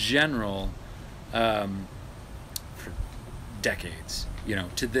in general for decades, you know,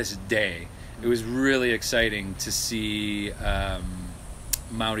 to this day. It was really exciting to see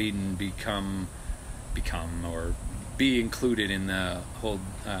Mount Eden become or be included in the whole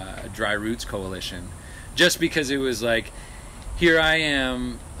Dry Roots Coalition, just because it was like, here I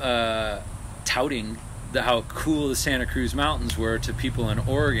am touting how cool the Santa Cruz Mountains were to people in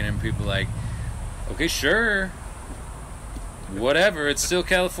Oregon, and people like, okay, sure, whatever, it's still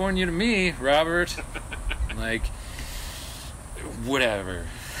California to me, Robert. Like, whatever.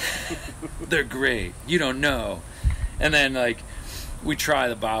 They're great. You don't know. And then, like, we try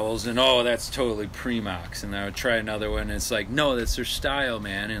the bowels, and that's totally Primox, and I would try another one, and it's like, no, that's their style,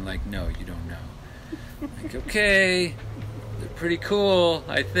 man, and like, no, you don't know. Like, okay, they're pretty cool,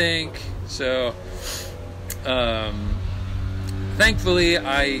 I think. So, thankfully,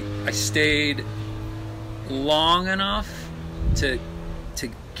 I stayed long enough to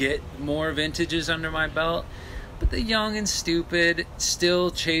get more vintages under my belt, but the young and stupid,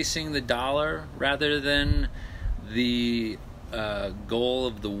 still chasing the dollar rather than the goal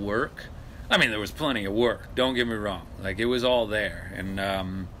of the work. I mean, there was plenty of work, don't get me wrong, like it was all there, and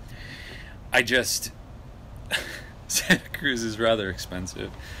I just Santa Cruz is rather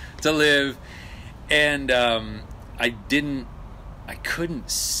expensive to live, and I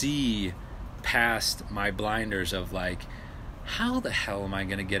couldn't see past my blinders of like, how the hell am I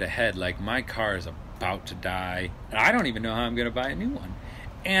going to get ahead? Like, my car is about to die, and I don't even know how I'm going to buy a new one,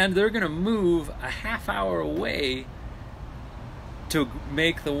 and they're going to move a half hour away to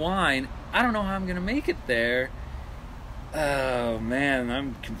make the wine. I don't know how I'm going to make it there. Oh, man,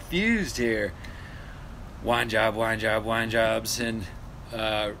 I'm confused here. Wine jobs, and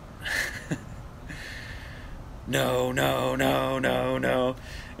no.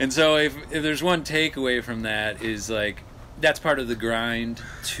 And so if there's one takeaway from that is, like, that's part of the grind,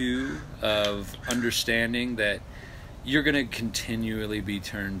 too, of understanding that you're going to continually be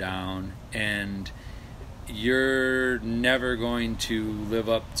turned down, and you're never going to live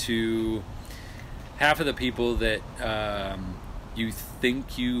up to half of the people that you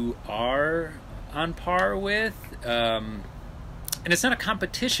think you are on par with. And it's not a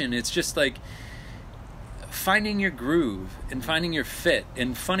competition. It's just like finding your groove and finding your fit.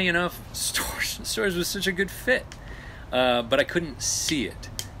 And funny enough, Stores was such a good fit. But I couldn't see it.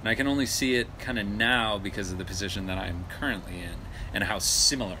 And I can only see it kind of now because of the position that I'm currently in and how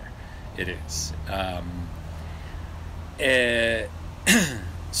similar it is.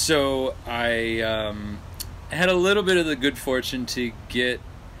 So I had a little bit of the good fortune to get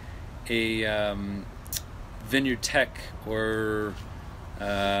a vineyard tech or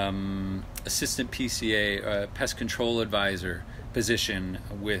assistant PCA, pest control advisor position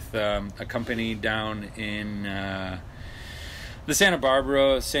with a company down in the Santa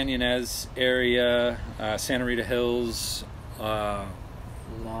Barbara, San Ynez area, Santa Rita Hills, Lompoc.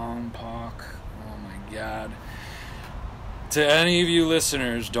 Oh my God. To any of you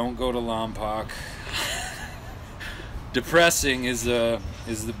listeners, don't go to Lompoc. Depressing is the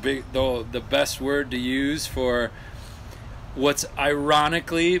best word to use for what's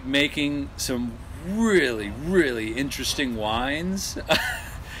ironically making some really, really interesting wines.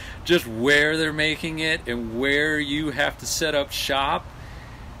 Just where they're making it and where you have to set up shop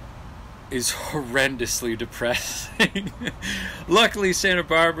is horrendously depressing. Luckily, Santa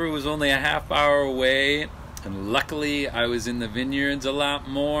Barbara was only a half hour away, and luckily I was in the vineyards a lot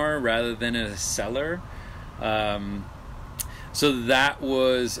more rather than in a cellar. So that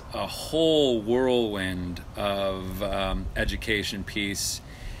was a whole whirlwind of education piece,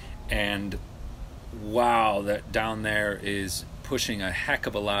 and wow, that down there is pushing a heck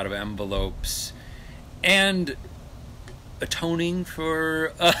of a lot of envelopes and atoning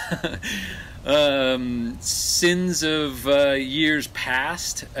for sins of years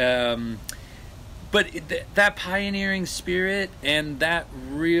past. But that pioneering spirit and that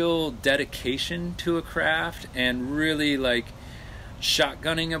real dedication to a craft and really like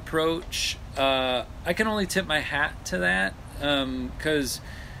shotgunning approach, I can only tip my hat to that, because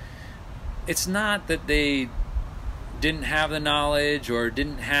it's not that they didn't have the knowledge or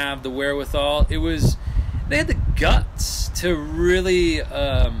didn't have the wherewithal. It was they had the guts to really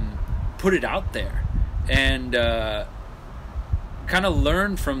put it out there and kind of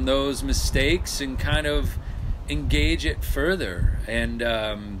learn from those mistakes and kind of engage it further. And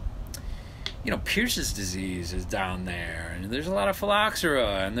Pierce's disease is down there, and there's a lot of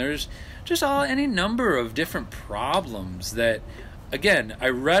phylloxera, and there's just any number of different problems that, again, I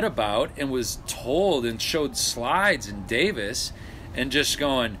read about and was told and showed slides in Davis, and just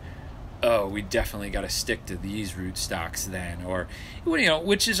going, oh, we definitely got to stick to these rootstocks then, or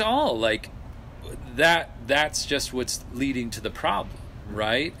which is all like that's just what's leading to the problem,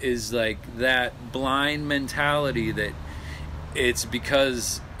 right? Is like that blind mentality that it's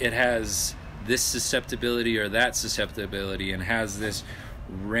because it has this susceptibility or that susceptibility and has this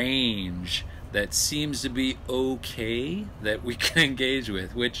range that seems to be okay that we can engage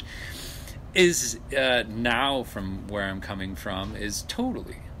with, which is now, from where I'm coming from, is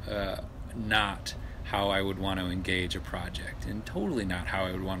totally not how I would want to engage a project, and totally not how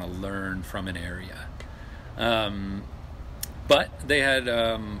I would want to learn from an area. But they had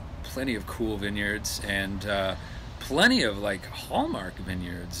plenty of cool vineyards and plenty of like hallmark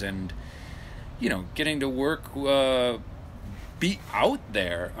vineyards, and getting to work, be out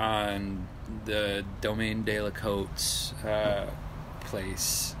there on the Domaine de la Côte's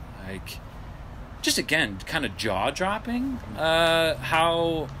place, like, just again kind of jaw-dropping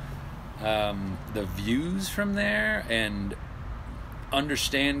how the views from there, and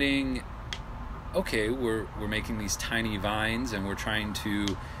understanding, okay, we're making these tiny vines and we're trying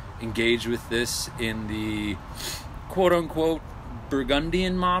to engage with this in the quote-unquote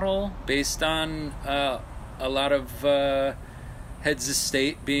Burgundian model, based on a lot of heads of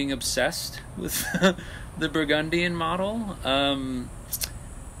state being obsessed with the Burgundian model, and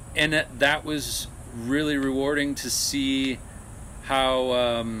that was really rewarding to see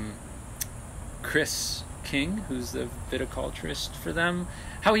how Chris King, who's the viticulturist for them,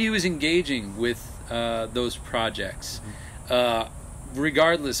 how he was engaging with those projects,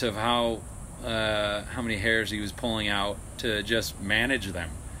 regardless of how many hairs he was pulling out to just manage them.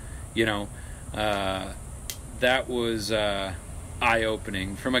 That was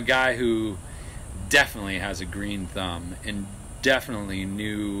eye-opening from a guy who definitely has a green thumb and definitely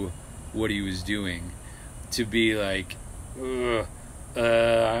knew what he was doing, to be like,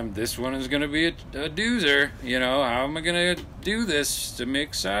 this one is going to be a doozer. How am I going to do this to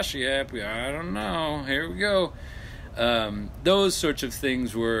make Sashi happy? I don't know. Here we go. Those sorts of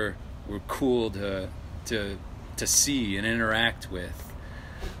things were cool to see and interact with.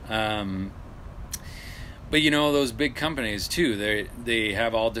 But those big companies too, they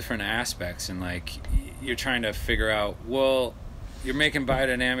have all different aspects, and like, you're trying to figure out, well, you're making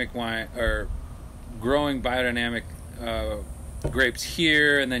biodynamic wine or growing biodynamic grapes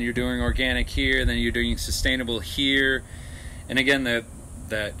here, and then you're doing organic here, and then you're doing sustainable here. And again, that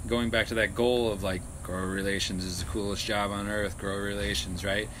going back to that goal of like, grower relations is the coolest job on earth, grower relations,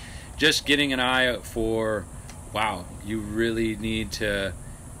 right? Just getting an eye out for, wow, you really need to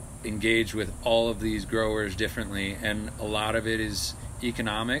engage with all of these growers differently, and a lot of it is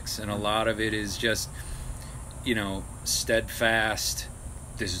economics, and a lot of it is just steadfast,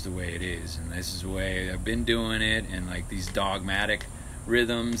 this is the way it is, and this is the way I've been doing it, and like these dogmatic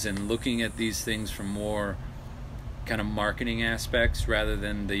rhythms, and looking at these things from more kind of marketing aspects rather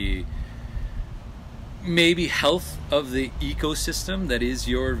than the maybe health of the ecosystem that is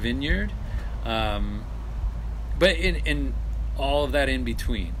your vineyard, but in all of that in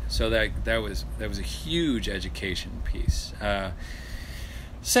between. So that was a huge education piece.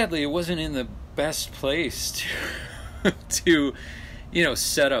 Sadly, it wasn't in the best place to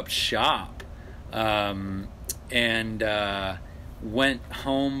set up shop, and went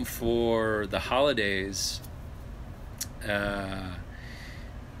home for the holidays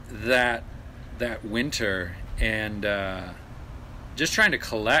that winter, and just trying to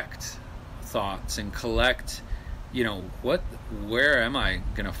collect thoughts and collect, where am I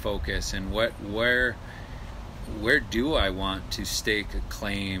going to focus, and where do I want to stake a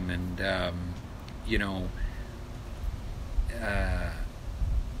claim, and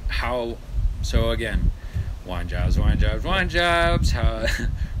how. So again, wine jobs, how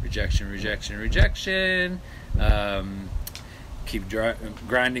rejection, keep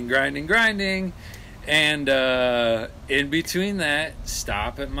grinding, and in between that,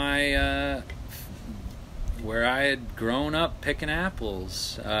 stop at my where I had grown up picking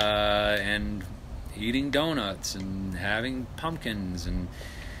apples, and eating donuts and having pumpkins, and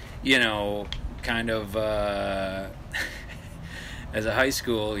kind of as a high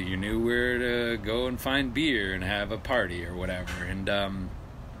school, you knew where to go and find beer and have a party or whatever. And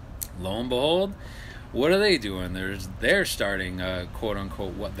lo and behold, what are they doing? They're starting a quote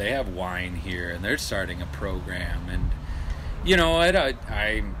unquote, what they have wine here, and they're starting a program. And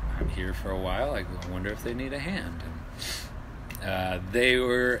I'm here for a while. I wonder if they need a hand. And they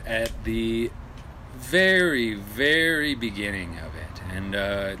were at the very, very beginning of it, and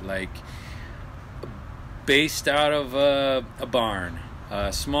based out of a barn,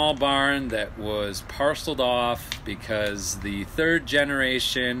 a small barn that was parceled off because the third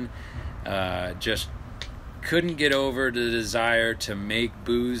generation just couldn't get over the desire to make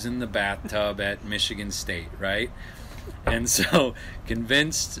booze in the bathtub at Michigan State, right? And so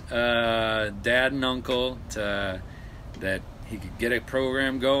convinced dad and uncle that he could get a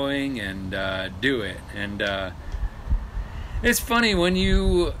program going and do it. And it's funny when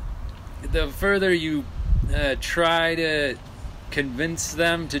the further you try to convince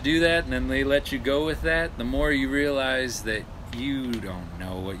them to do that, and then they let you go with that, the more you realize that you don't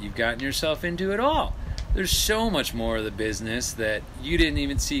know what you've gotten yourself into at all. There's so much more of the business that you didn't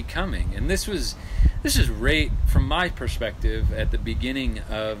even see coming. And this is right from my perspective at the beginning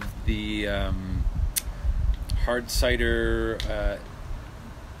of the hard cider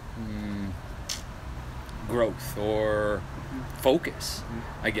growth or focus,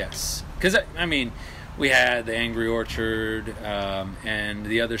 I guess. Because, I mean, we had the Angry Orchard and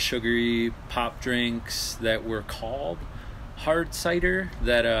the other sugary pop drinks that were called hard cider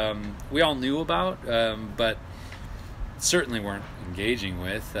that we all knew about, but certainly weren't engaging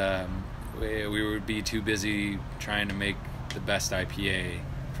with. We would be too busy trying to make the best IPA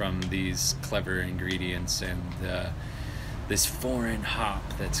from these clever ingredients and this foreign hop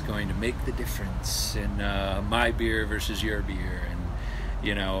that's going to make the difference in my beer versus your beer, and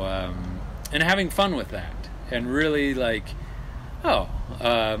and having fun with that, and really like,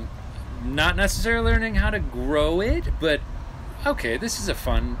 not necessarily learning how to grow it, but okay, this is a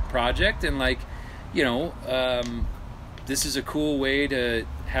fun project, and like, this is a cool way to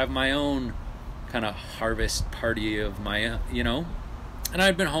have my own kind of harvest party of my, and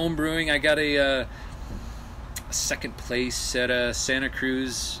I've been home brewing. I got a second place at a Santa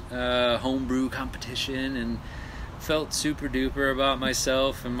Cruz homebrew competition, and felt super duper about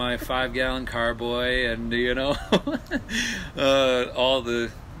myself and my 5-gallon carboy, and all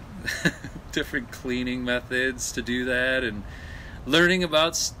the different cleaning methods to do that, and learning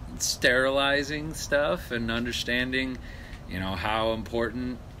about sterilizing stuff and understanding how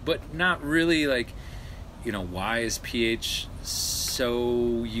important, but not really like why is pH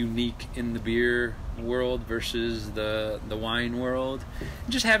so unique in the beer world versus the wine world.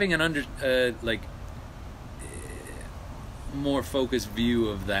 Just having an more focused view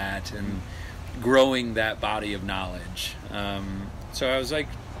of that and growing that body of knowledge. So I was like,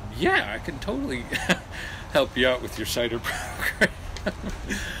 yeah, I can totally help you out with your cider program.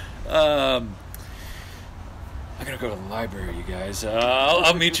 I'm gonna go to the library, you guys.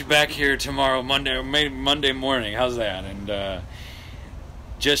 I'll meet you back here tomorrow, Monday morning. How's that? And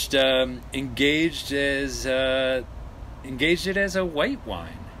just engaged it as a white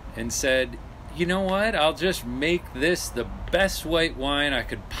wine, and said, you know what? I'll just make this the best white wine I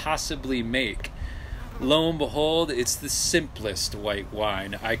could possibly make. Lo and behold, it's the simplest white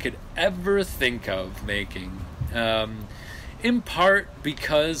wine I could ever think of making. In part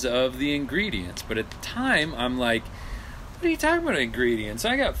because of the ingredients. But at the time, I'm like, what are you talking about ingredients?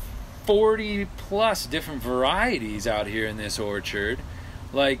 I got 40 plus different varieties out here in this orchard.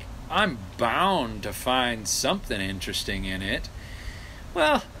 Like, I'm bound to find something interesting in it.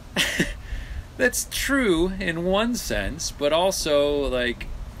 Well, that's true in one sense, but also, like,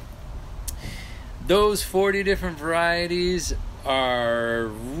 those 40 different varieties are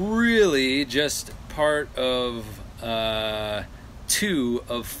really just part of 2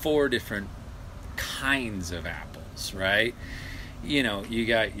 of 4 different kinds of apples, right? You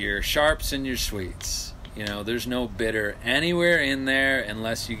got your sharps and your sweets. There's no bitter anywhere in there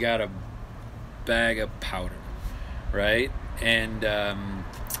unless you got a bag of powder, right? And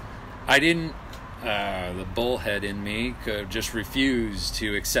I didn't, the bullhead in me could just refuse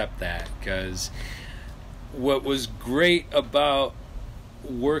to accept that, because what was great about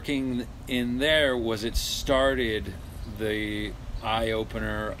working in there was it started the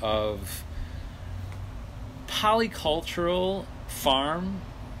eye-opener of polycultural farming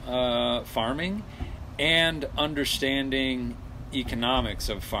and understanding economics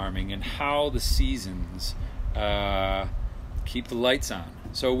of farming and how the seasons keep the lights on.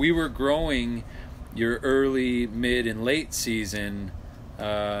 So we were growing your early, mid, and late season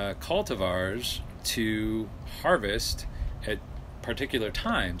cultivars to harvest at particular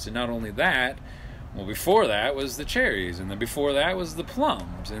times. And not only that, well, before that was the cherries, and then before that was the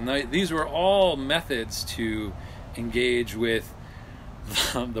plums, and these were all methods to engage with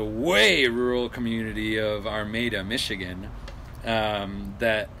the way rural community of Armada, Michigan,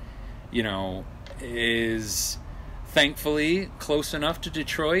 that is thankfully close enough to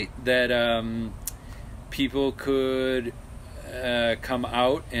Detroit that people could come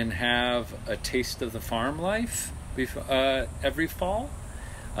out and have a taste of the farm life every fall,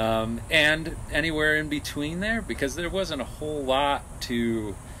 and anywhere in between there, because there wasn't a whole lot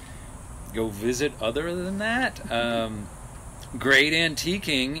to go visit other than that. Great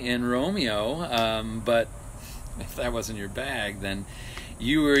antiquing in Romeo, but if that wasn't your bag, then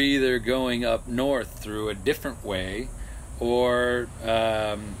you were either going up north through a different way, or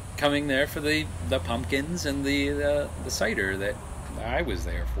coming there for the pumpkins and the cider that I was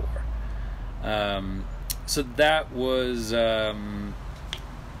there for. So that was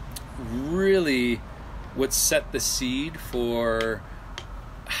really what set the seed for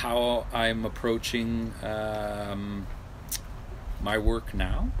how I'm approaching my work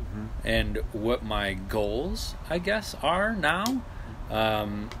now, and what my goals, I guess, are now.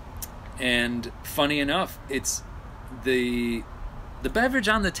 And funny enough, it's the beverage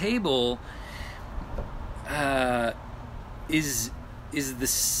on the table is the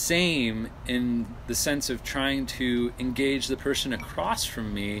same in the sense of trying to engage the person across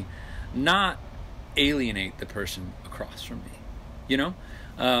from me, not alienate the person across from me, you know?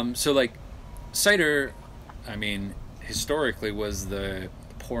 So like cider, I mean, historically was the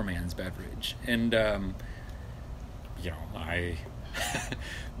poor man's beverage. And, you know, I,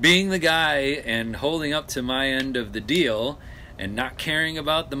 being the guy and holding up to my end of the deal and not caring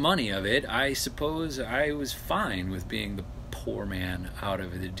about the money of it, I suppose I was fine with being the poor man out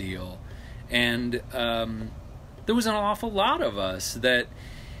of the deal. And there was an awful lot of us that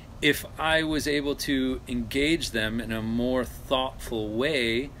if I was able to engage them in a more thoughtful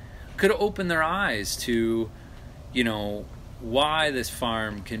way, could open their eyes to, you know, why this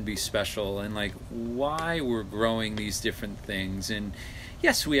farm can be special and like why we're growing these different things. And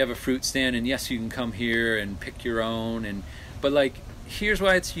yes, we have a fruit stand, and yes, you can come here and pick your own, and but like here's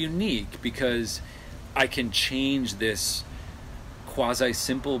why it's unique, because I can change this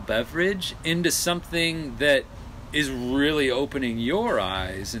quasi-simple beverage into something that is really opening your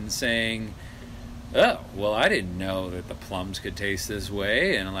eyes and saying, oh, well, I didn't know that the plums could taste this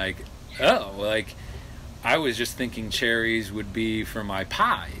way, and like, oh, like I was just thinking cherries would be for my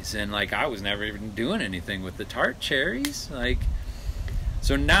pies, and like I was never even doing anything with the tart cherries. Like,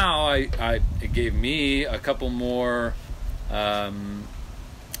 so now it gave me a couple more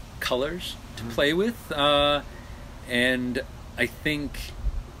colors to play with, and I think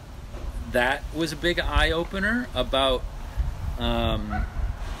that was a big eye-opener about,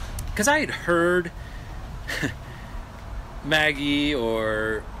 because I had heard Maggie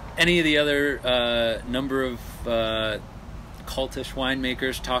or any of the other number of cultish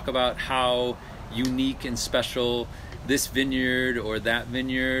winemakers talk about how unique and special this vineyard or that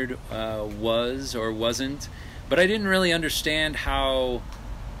vineyard was or wasn't, but I didn't really understand how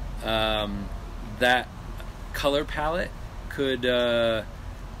that color palette could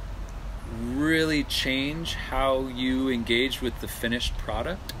really change how you engage with the finished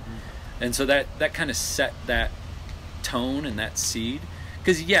product. And so that kind of set that tone and that seed.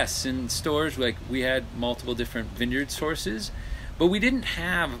 Because yes, in stores, like we had multiple different vineyard sources, but we didn't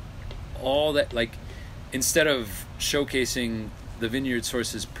have all that. Like, instead of showcasing the vineyard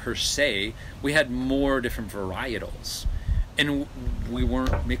sources per se, we had more different varietals, and we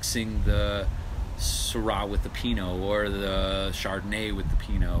weren't mixing the Syrah with the Pinot, or the Chardonnay with the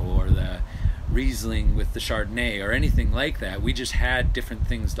Pinot, or the Riesling with the Chardonnay, or anything like that. We just had different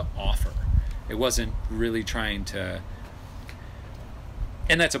things to offer. It wasn't really trying to,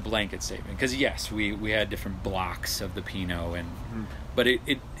 and that's a blanket statement, because yes, we had different blocks of the Pinot, and but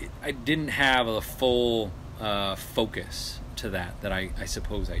I didn't have a full focus to that I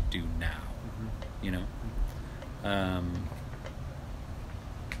suppose I do now, you know.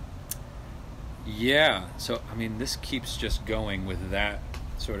 Yeah, so I mean, this keeps just going with that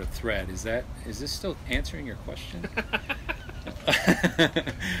sort of thread. Is this still answering your question?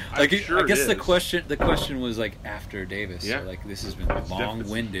 Like, sure I guess it the question was like after Davis. Yeah. So like this has been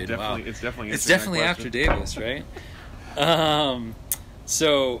long-winded. It's Wow. It's definitely after Davis, right?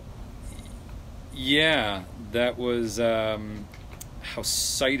 So yeah, that was how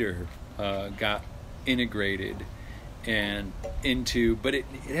cider got integrated and into, but it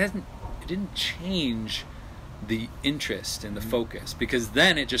didn't change the interest and the focus, because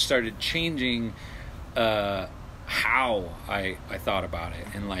then it just started changing how I thought about it,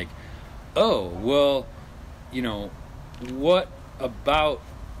 and like, oh, well, you know, what about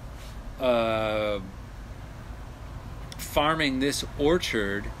farming this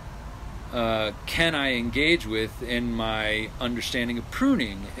orchard can I engage with in my understanding of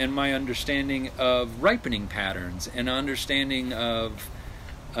pruning, and my understanding of ripening patterns, and understanding of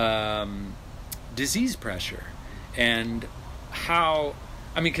disease pressure, and how,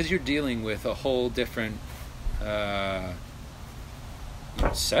 I mean, because you're dealing with a whole different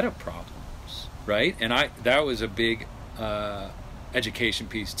set of problems, right? And that was a big education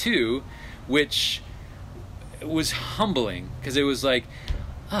piece too, which was humbling, because it was like,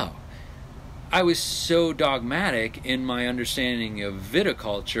 oh, I was so dogmatic in my understanding of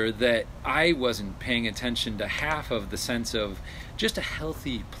viticulture that I wasn't paying attention to half of the sense of just a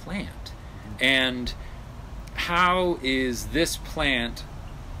healthy plant. And how is this plant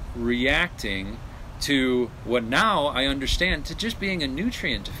reacting to what now I understand to just being a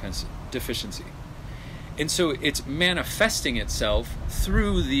nutrient deficiency? And so it's manifesting itself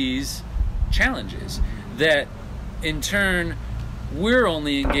through these challenges that in turn we're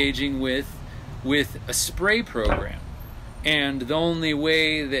only engaging with a spray program, And the only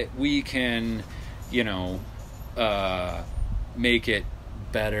way that we can, make it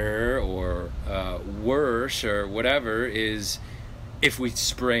better or worse or whatever is if we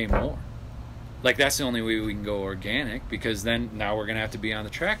spray more. Like, that's the only way we can go organic, because then now we're going to have to be on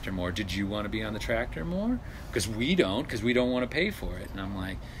the tractor more. Did you want to be on the tractor more? Because we don't want to pay for it. And I'm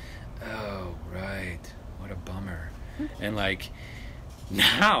like, oh, right. What a bummer. And like,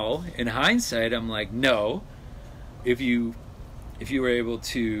 now, in hindsight, I'm like, no. If you were able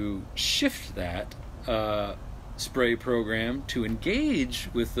to shift that spray program to engage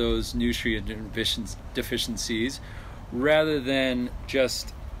with those nutrient deficiencies rather than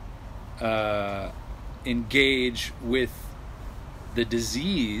just engage with the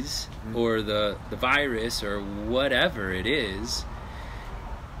disease or the virus or whatever it is,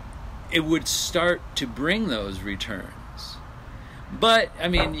 it would start to bring those returns. But, I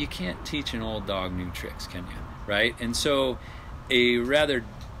mean, you can't teach an old dog new tricks, can you? Right? And so,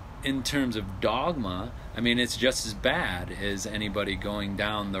 in terms of dogma, I mean, it's just as bad as anybody going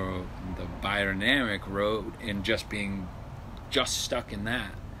down the biodynamic road and just being stuck in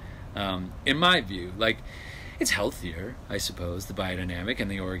that. In my view, like, it's healthier, I suppose, the biodynamic and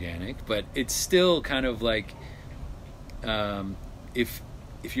the organic, but it's still kind of like, if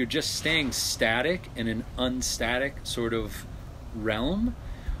you're just staying static in an unstatic sort of realm,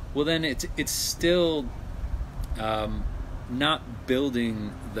 well, then it's still not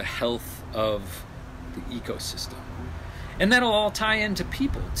building the health of the ecosystem. And that'll all tie into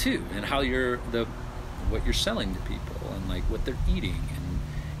people too, and how what you're selling to people, and like what they're eating,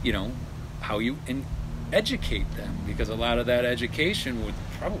 and how you educate them, because a lot of that education would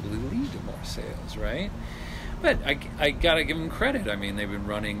probably lead to more sales, right? But I gotta give them credit. I mean, they've been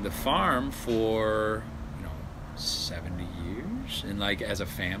running the farm for 70 years, and like as a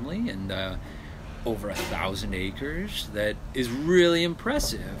family, and over 1,000 acres. That is really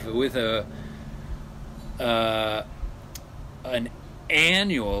impressive, with an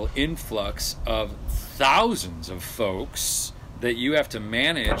annual influx of thousands of folks that you have to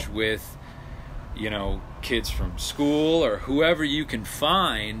manage with, kids from school or whoever you can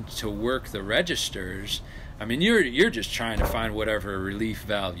find to work the registers. I mean, you're just trying to find whatever relief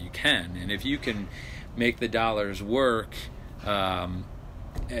valve you can, and if you can make the dollars work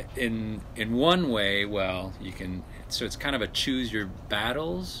in one way, well, you can. So it's kind of a choose your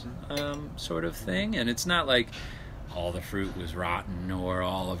battles sort of thing, and it's not like all the fruit was rotten or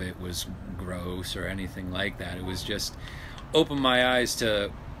all of it was gross or anything like that. It was just open my eyes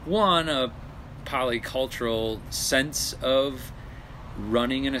to, one, a polycultural sense of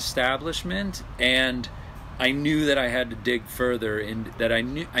running an establishment, and I knew that I had to dig further, in that I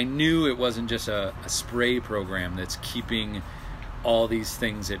knew it wasn't just a spray program that's keeping all these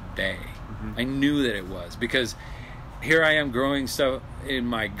things at bay. I knew that it was, because here I am growing stuff in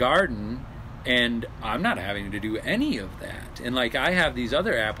my garden, and I'm not having to do any of that. And like, I have these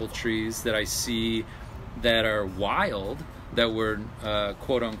other apple trees that I see that are wild, that were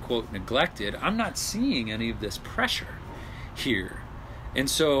quote unquote neglected. I'm not seeing any of this pressure here. And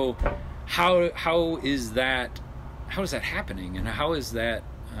so how is that happening? And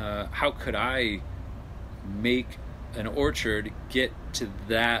how could I make an orchard get to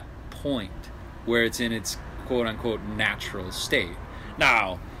that point where it's in its quote unquote natural state?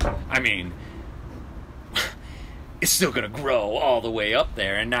 Now, I mean, it's still going to grow all the way up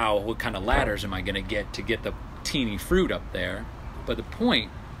there, and now what kind of ladders am I going to get the teeny fruit up there? But the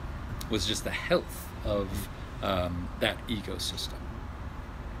point was just the health of that ecosystem.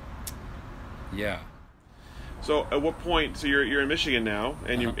 Yeah. So at what point? So you're in Michigan now,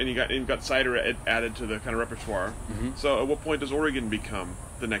 and you got cider added to the kind of repertoire. So at what point does Oregon become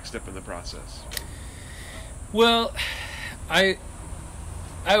the next step in the process? Well, I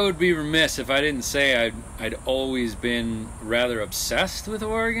would be remiss if I didn't say I'd always been rather obsessed with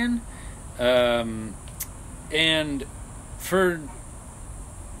Oregon, and for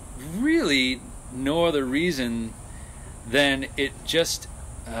really no other reason than it just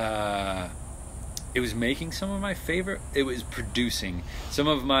it was making it was producing some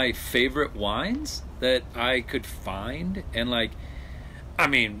of my favorite wines that I could find. And like, I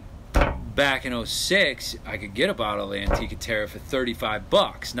mean, back in 2006, I could get a bottle of Antica Terra for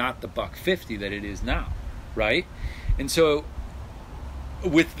 $35, not the $1.50 that it is now, right? And so,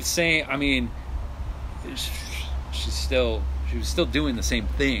 with the same, I mean, she was still doing the same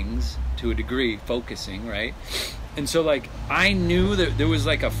things to a degree, focusing, right? And so, like, I knew that there was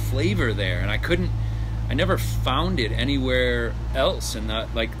like a flavor there, and I never found it anywhere else. And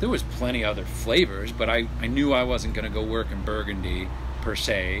like, there was plenty other flavors, but I knew I wasn't going to go work in Burgundy per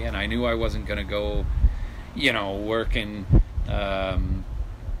se, and I knew I wasn't going to go, working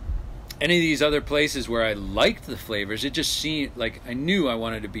any of these other places where I liked the flavors, it just seemed like I knew I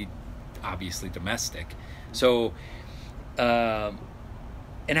wanted to be obviously domestic. So,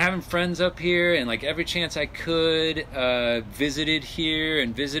 and having friends up here, and like every chance I could, visited here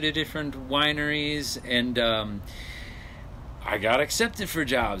and visited different wineries, and I got accepted for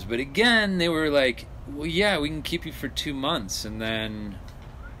jobs. But again, they were like, well, yeah, we can keep you for 2 months, and then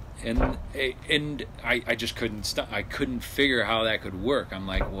and I just couldn't I couldn't figure how that could work. I'm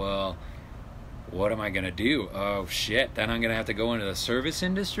like, well, what am I gonna do? Oh shit, then I'm gonna have to go into the service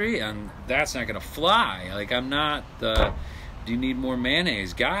industry, and that's not gonna fly. Like, I'm not the do you need more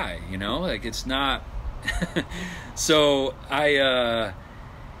mayonnaise guy, like, it's not. So I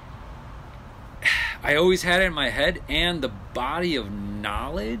always had it in my head, and the body of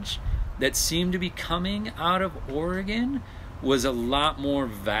knowledge that seemed to be coming out of Oregon was a lot more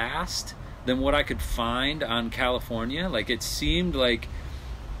vast than what I could find on California. Like, it seemed like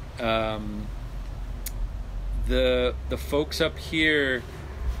the folks up here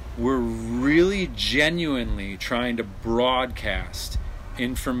were really genuinely trying to broadcast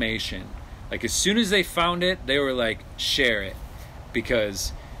information. Like, as soon as they found it, they were like, share it,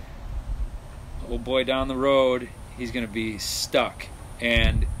 because old boy down the road, he's gonna be stuck,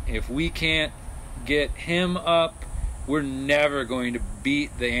 and if we can't get him up, we're never going to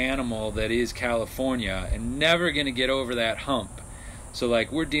beat the animal that is California, and never going to get over that hump. So,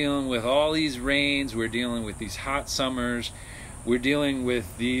 like, we're dealing with all these rains, we're dealing with these hot summers, we're dealing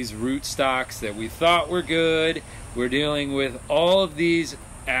with these root stocks that we thought were good, we're dealing with all of these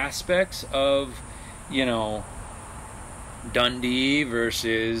aspects of, Dundee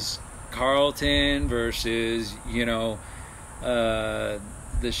versus Carlton versus, the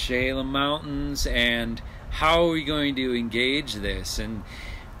Salem Mountains, and how are we going to engage this? And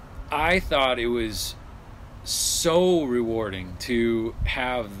I thought it was so rewarding to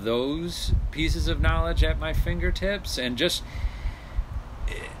have those pieces of knowledge at my fingertips, and just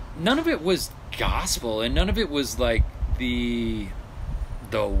none of it was gospel, and none of it was like the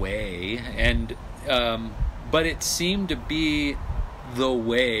way, and but it seemed to be the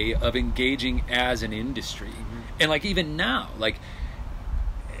way of engaging as an industry. Mm-hmm. And like, even now, like,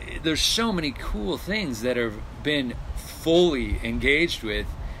 there's so many cool things that have been fully engaged with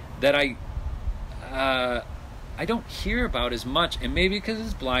that I don't hear about as much, and maybe because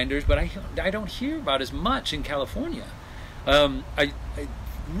it's blinders, but I don't hear about as much in California. I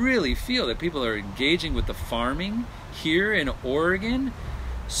really feel that people are engaging with the farming here in Oregon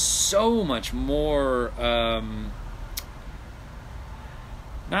so much more,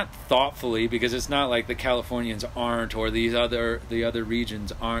 not thoughtfully, because it's not like the Californians aren't, or the other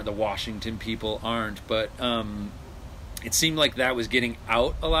regions aren't, the Washington people aren't, but it seemed like that was getting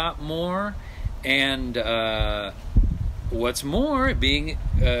out a lot more. And what's more, being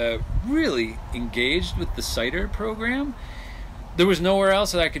really engaged with the cider program, there was nowhere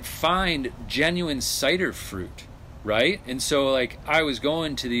else that I could find genuine cider fruit, right? And so, like, I was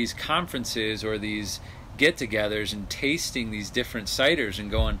going to these conferences or these get-togethers and tasting these different ciders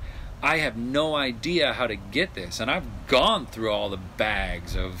and going, I have no idea how to get this. And I've gone through all the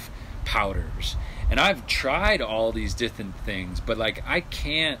bags of powders, and I've tried all these different things, but like, I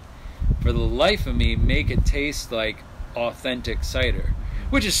can't for the life of me make it taste like authentic cider,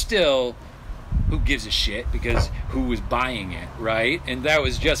 which is still, who gives a shit, because who was buying it, right? And that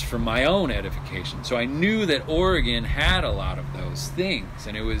was just for my own edification. So I knew that Oregon had a lot of those things,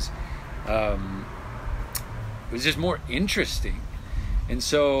 and it was just more interesting. And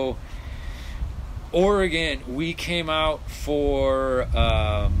so Oregon, we came out for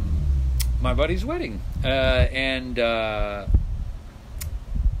my buddy's wedding, and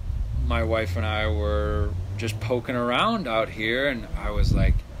my wife and I were just poking around out here, and I was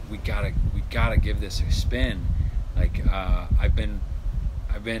like, we gotta give this a spin. Like, I've been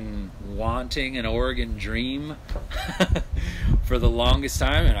wanting an Oregon dream for the longest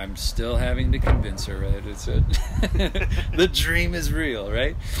time, and I'm still having to convince her, right? The dream is real,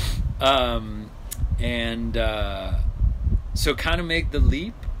 right? So kind of make the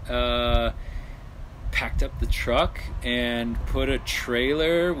leap, packed up the truck and put a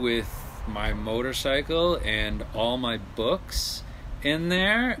trailer with my motorcycle and all my books in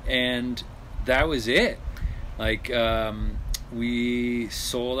there, and that was it. Like, we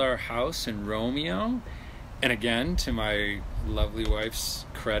sold our house in Romeo, and again, to my lovely wife's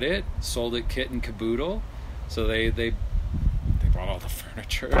credit, sold it kit and caboodle. So they bought all the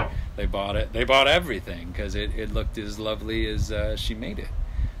furniture, they bought everything, because it looked as lovely as she made it.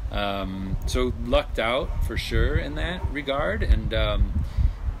 So lucked out for sure in that regard, and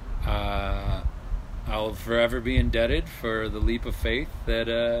I'll forever be indebted for the leap of faith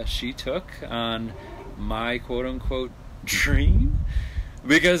that she took on my quote-unquote dream,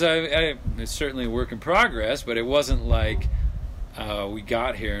 because it's certainly a work in progress, but it wasn't like we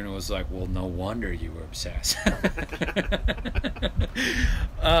got here and it was like, well, no wonder you were obsessed.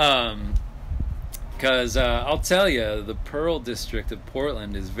 Because I'll tell you, the Pearl District of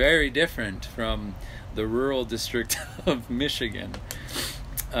Portland is very different from the rural district of Michigan.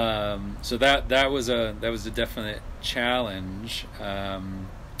 So that was a definite challenge.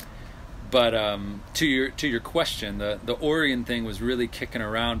 But to your question, the Oregon thing was really kicking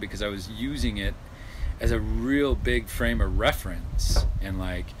around because I was using it as a real big frame of reference, and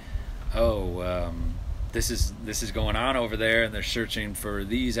like, this is going on over there, and they're searching for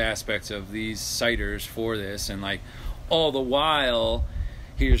these aspects of these ciders for this, and like all the while,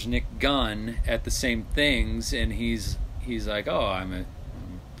 here's Nick Gunn at the same things, and he's like,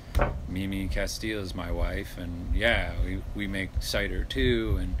 Mimi Castillo's my wife, and yeah, we make cider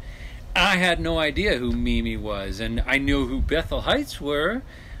too, and I had no idea who Mimi was, and I knew who Bethel Heights were,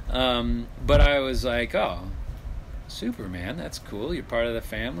 but I was like, oh, super, man, that's cool, you're part of the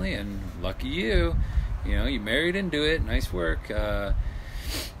family, and lucky you, you married into it, nice work, but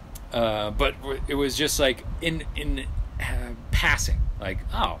it was just like in passing, like,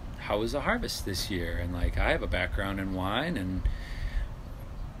 oh, how was the harvest this year, and like, I have a background in wine, and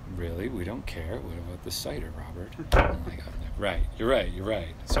really, we don't care. What about the cider, Robert? I'm like, right, you're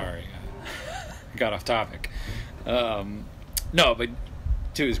right. Sorry, I got off topic. No, but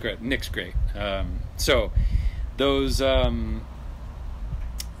two is great. Nick's great. So those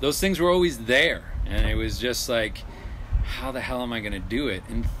things were always there, and it was just like, how the hell am I going to do it?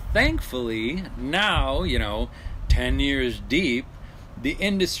 And thankfully, now 10 years deep, the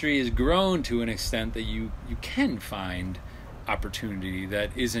industry has grown to an extent that you can find opportunity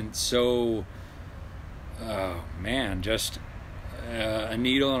that isn't so just a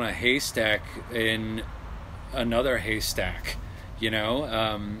needle in a haystack in another haystack,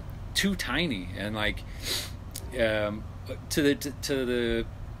 too tiny, and like to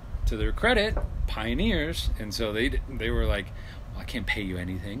their credit, pioneers, and so they were like, well, I can't pay you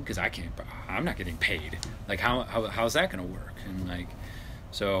anything because I'm not getting paid, like how's that gonna work? And like,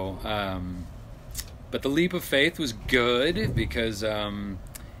 so but the leap of faith was good because I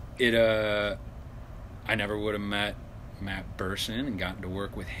never would have met Matt Burson and gotten to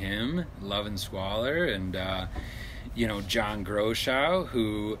work with him, Love and Squalor, and John Groschow,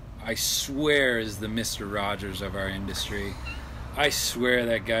 who I swear is the Mr. Rogers of our industry. I swear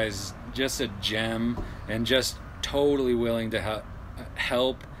that guy's just a gem and just totally willing to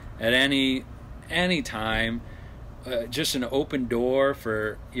help at any time. Just an open door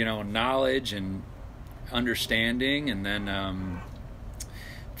for knowledge and understanding. And then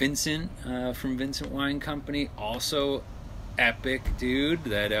Vincent from Vincent Wine Company, also epic dude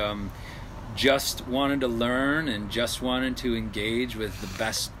that just wanted to learn and just wanted to engage with the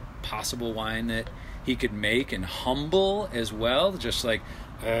best possible wine that he could make, and humble as well, just like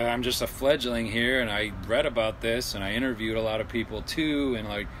I'm just a fledgling here, and I read about this and I interviewed a lot of people too, and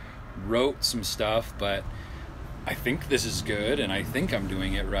like wrote some stuff, but I think this is good and I think I'm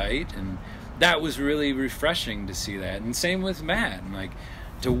doing it right. And that was really refreshing to see that. And same with Matt, and like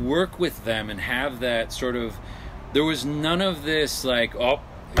to work with them and have that sort of, there was none of this like, oh,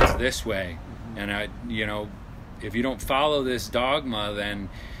 it's this way, and if you don't follow this dogma, then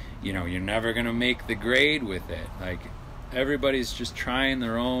you're never gonna make the grade with it. Like, everybody's just trying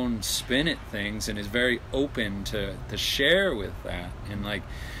their own spin at things and is very open to share with that. And like,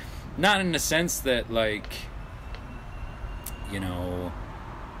 not in the sense that like,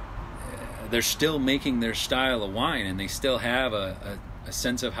 they're still making their style of wine and they still have a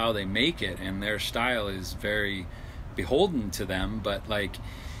sense of how they make it, and their style is very beholden to them. But like,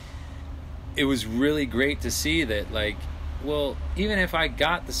 it was really great to see that, like, well, even if I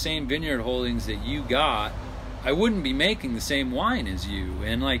got the same vineyard holdings that you got, I wouldn't be making the same wine as you.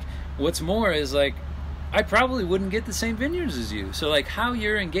 And like, what's more is like, I probably wouldn't get the same vineyards as you. So like, how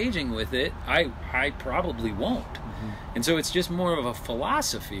you're engaging with it, I probably won't. Mm-hmm. And so it's just more of a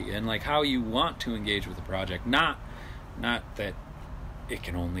philosophy and like how you want to engage with the project. Not that it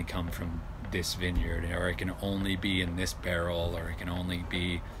can only come from this vineyard, or it can only be in this barrel, or it can only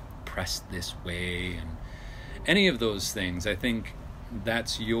be pressed this way, and any of those things. I think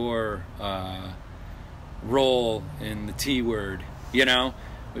that's your role in the T word,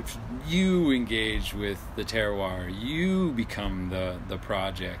 if you engage with the terroir, you become the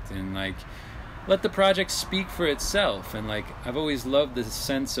project, and like, let the project speak for itself. And like, I've always loved the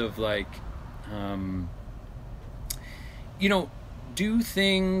sense of like, do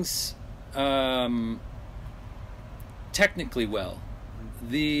things technically well.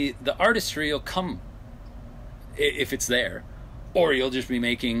 The artistry will come if it's there, or you'll just be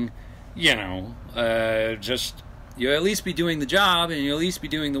making, you'll at least be doing the job, and you'll at least be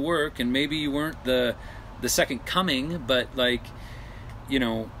doing the work, and maybe you weren't the second coming, but like,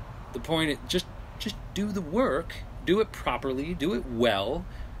 the point is just do the work, do it properly, do it well,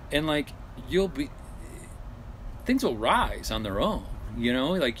 and like things will rise on their own.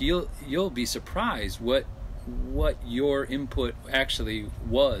 Like you'll be surprised what your input actually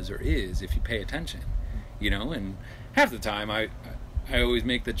was or is if you pay attention. And half the time I always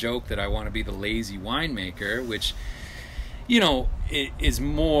make the joke that I want to be the lazy winemaker, which it is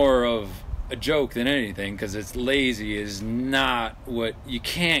more of a joke than anything, because it's lazy is not what you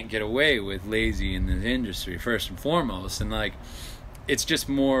can't get away with lazy in this industry, first and foremost, and like it's just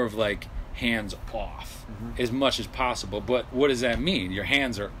more of like hands off as much as possible. But what does that mean? Your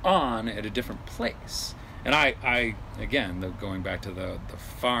hands are on at a different place. And I again, going back to the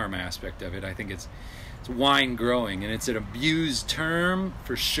farm aspect of it, I think it's wine growing, and it's an abused term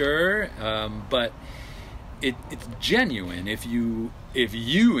for sure, but it's genuine if you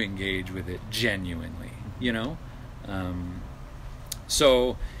engage with it genuinely,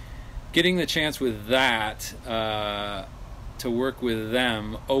 so getting the chance with that to work with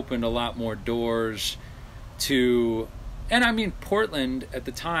them opened a lot more doors to, and I mean, Portland at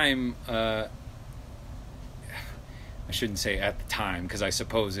the time, I shouldn't say at the time, because I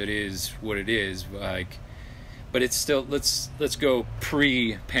suppose it is what it is, like, but it's still, let's go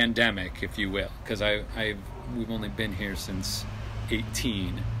pre-pandemic, if you will, because we've only been here since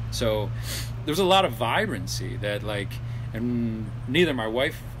 18, so there's a lot of vibrancy that, like, and neither my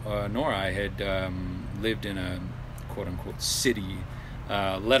wife nor I had lived in a quote-unquote city,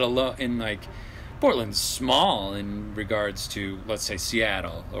 let alone in, like, Portland's small in regards to, let's say,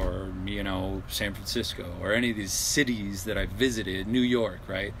 Seattle or, San Francisco or any of these cities that I visited, New York,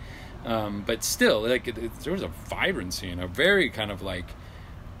 right? But still, like, there was a vibrancy and a very kind of like,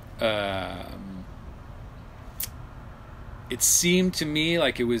 it seemed to me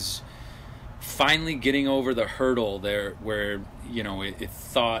like it was finally getting over the hurdle there where, it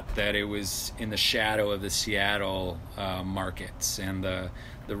thought that it was in the shadow of the Seattle markets and the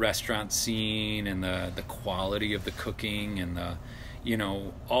restaurant scene and the quality of the cooking and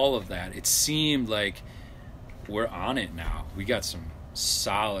all of that. It seemed like we're on it now. We got some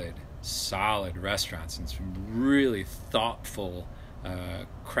solid restaurants and some really thoughtful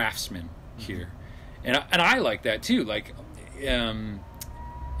craftsmen here. And I like that too. Like,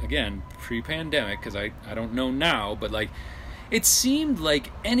 again, pre-pandemic, because I don't know now, but like, it seemed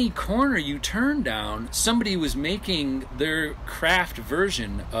like any corner you turned down, somebody was making their craft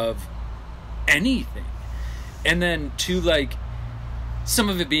version of anything. And then to, like, some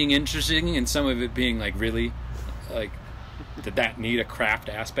of it being interesting and some of it being like, really, like, did that need a craft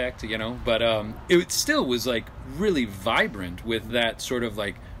aspect, But it still was like really vibrant with that sort of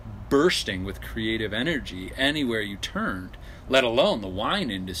like bursting with creative energy anywhere you turned, let alone the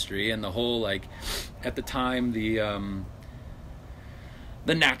wine industry and the whole, like, at the time, the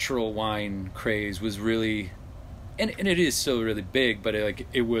natural wine craze was really, and it is still really big, but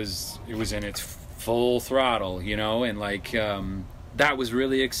it was in its full throttle, and like that was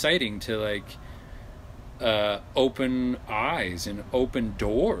really exciting to, like, open eyes and open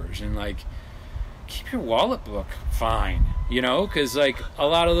doors and, like, keep your wallet book fine, because, like, a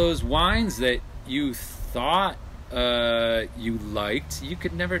lot of those wines that you thought you liked, you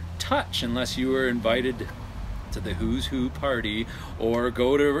could never touch unless you were invited to the Who's Who party or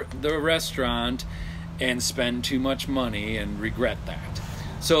go to the restaurant and spend too much money and regret that.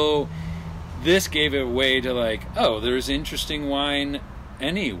 So this gave it a way to, like, oh, there's interesting wine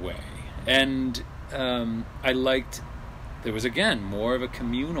anyway. And I liked, there was, again, more of a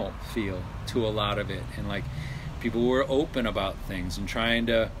communal feel to a lot of it, and, like, people were open about things and trying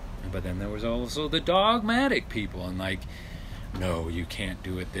to, but then there was also the dogmatic people and, like, no, you can't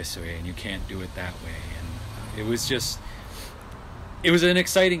do it this way and you can't do it that way. And it was an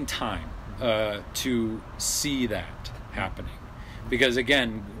exciting time to see that happening, because,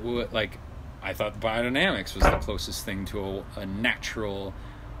 again, like, I thought biodynamics was the closest thing to a natural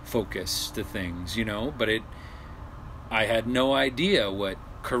focus to things, but I had no idea what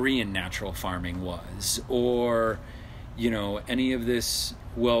Korean natural farming was, or, any of this.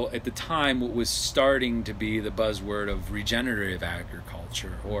 Well, at the time, what was starting to be the buzzword of regenerative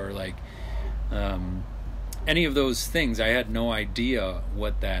agriculture, or, like, any of those things. I had no idea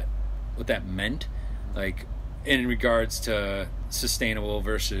what that meant, like, in regards to sustainable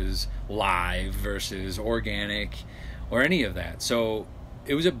versus live versus organic, or any of that. So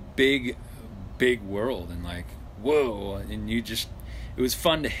it was a big world, and like, whoa, and it was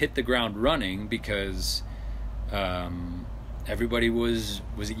fun to hit the ground running because everybody was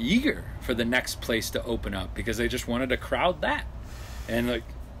eager for the next place to open up because they just wanted to crowd that. And like,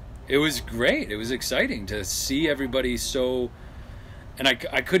 it was great. It was exciting to see everybody so, and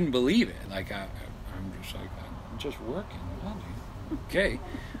I couldn't believe it. Like I'm just working. Okay.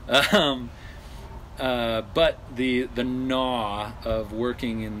 But the gnaw of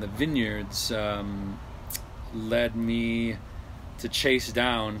working in the vineyards led me to chase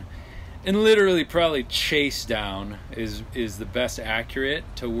down, and literally probably chase down is the best accurate,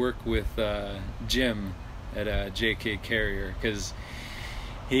 to work with Jim at JK Carrier, because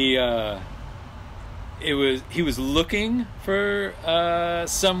he was looking for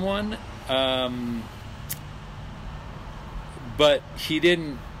someone, but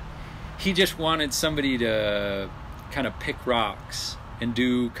he just wanted somebody to kind of pick rocks and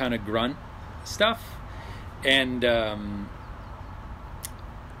do kind of grunt stuff. And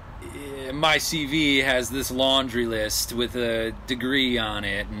my CV has this laundry list with a degree on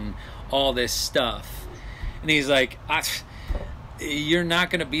it and all this stuff. And he's like, you're not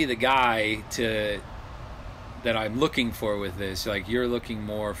going to be the guy that I'm looking for with this. Like, you're looking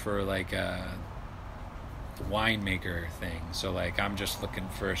more for like a winemaker thing. So like, I'm just looking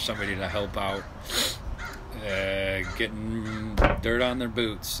for somebody to help out getting dirt on their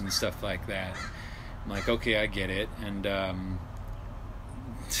boots and stuff like that. I'm like, okay, I get it. And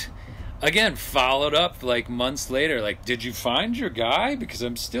again, followed up like months later, like, did you find your guy? Because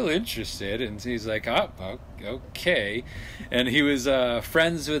I'm still interested. And he's like, oh, okay. And he is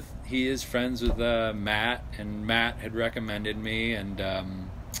friends with Matt, and Matt had recommended me, and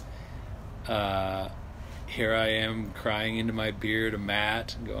here I am crying into my beer to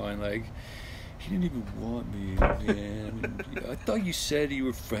Matt, going like, he didn't even want me, man. I thought you said you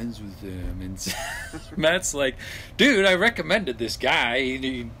were friends with him. And Matt's like, dude, I recommended this guy.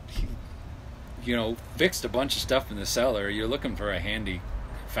 He fixed a bunch of stuff in the cellar. You're looking for a handy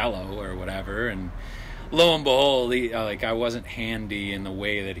fellow or whatever. And lo and behold, I wasn't handy in the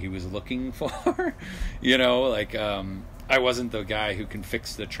way that he was looking for. I wasn't the guy who can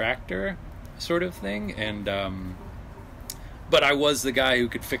fix the tractor sort of thing. And but I was the guy who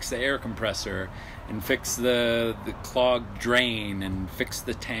could fix the air compressor and fix the clogged drain and fix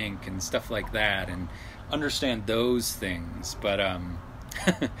the tank and stuff like that, and understand those things. But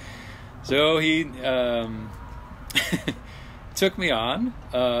so he took me on,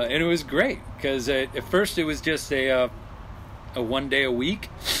 and it was great, because at first it was just a 1 day a week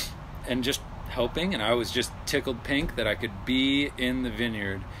and just helping, and I was just tickled pink that I could be in the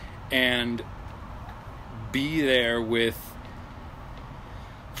vineyard and be there with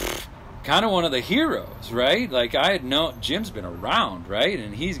kind of one of the heroes, right? Like, I had known Jim's been around, right?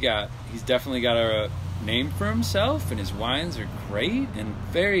 And he's definitely got a name for himself, and his wines are great and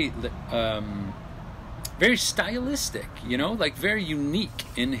very very stylistic, like very unique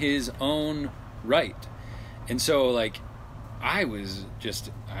in his own right. And so like I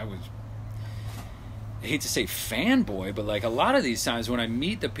hate to say fanboy, but like a lot of these times when I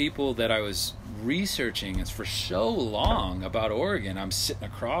meet the people that I was researching, it's for so long about Oregon, I'm sitting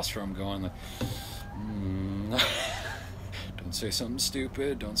across from going like, don't say something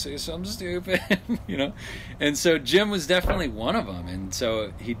stupid, And so Jim was definitely one of them. And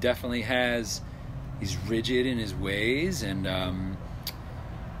so he definitely he's rigid in his ways, and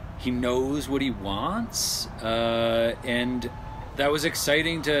he knows what he wants. And that was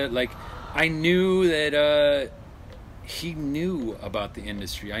exciting to, like, I knew that he knew about the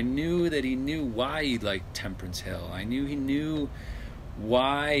industry. I knew that he knew why he liked Temperance Hill. I knew he knew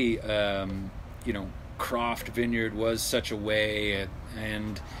why, Croft Vineyard was such a way.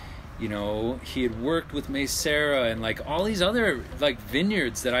 And, he had worked with Macera and, like, all these other, like,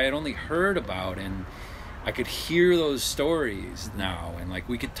 vineyards that I had only heard about. And I could hear those stories now. And, like,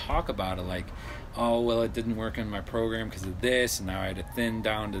 we could talk about it, like, oh, well, it didn't work in my program because of this, and now I had to thin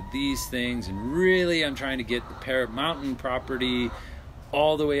down to these things, and really I'm trying to get the Parrot Mountain property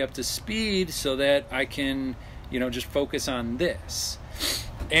all the way up to speed so that I can, just focus on this.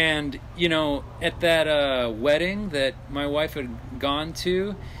 And, at that wedding that my wife had gone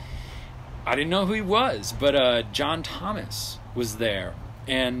to, I didn't know who he was, but John Thomas was there,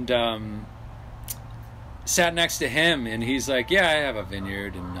 and sat next to him, and he's like, yeah, I have a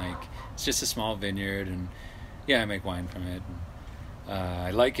vineyard, and like, it's just a small vineyard, and yeah, I make wine from it. And,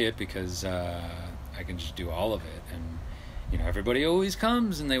 I like it because I can just do all of it. And everybody always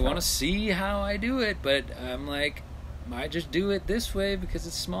comes and they want to see how I do it, but I'm like, I just do it this way because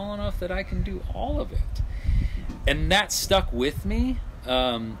it's small enough that I can do all of it. And that stuck with me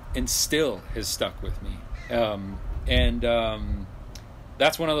and still has stuck with me.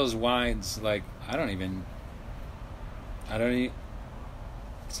 That's one of those wines, like,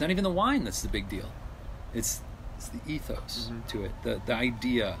 it's not even the wine that's the big deal. It's the ethos to it, the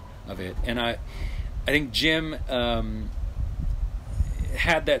idea of it. And I think Jim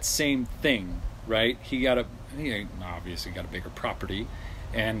had that same thing, right? He obviously got a bigger property,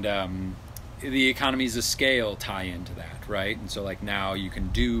 and the economies of scale tie into that, right? And so, like, now you can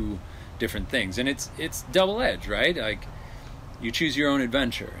do different things, and it's double-edged, right? Like, you choose your own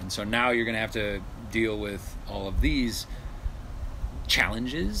adventure, and so now you're going to have to deal with all of these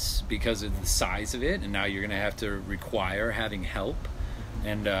challenges because of the size of it, and now you're going to have to require having help,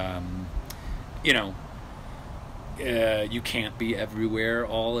 and you can't be everywhere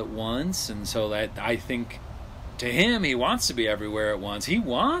all at once. And so that, I think, to him, he wants to be everywhere at once. He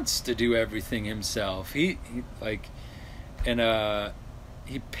wants to do everything himself. He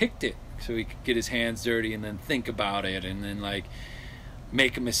picked it so he could get his hands dirty and then think about it, and then, like,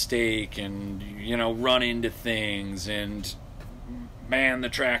 make a mistake and, run into things and man the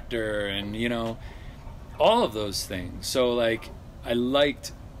tractor and, all of those things. So, like, I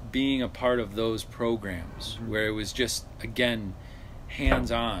liked being a part of those programs where it was just, again,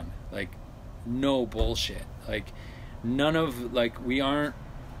 hands-on, like, no bullshit, like, none of, like, we aren't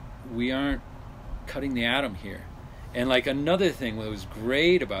cutting the atom here. And, like, another thing that was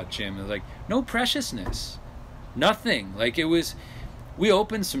great about Jim is, like, no preciousness, nothing. Like, it was, we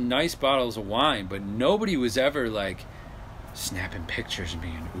opened some nice bottles of wine, but nobody was ever, like, snapping pictures and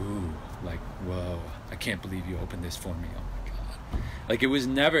being, ooh, like, whoa, I can't believe you opened this for me, oh my God. Like, it was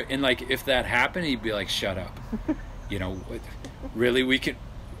never, and, like, if that happened, he'd be like, shut up. Really, we can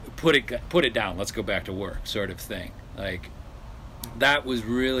put it down, let's go back to work, sort of thing. Like, that was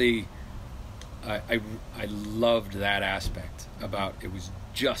really, I loved that aspect about, it was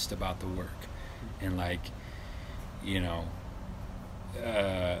just about the work. And, like,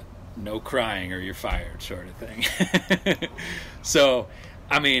 no crying or you're fired, sort of thing. So,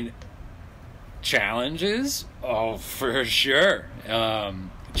 I mean, challenges, oh, for sure.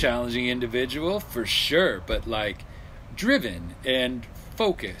 Challenging individual, for sure. But, like, driven and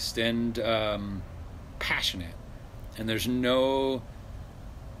focused and passionate. And there's no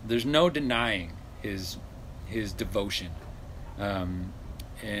denying his devotion. And,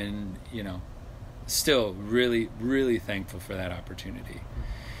 still really, really thankful for that opportunity.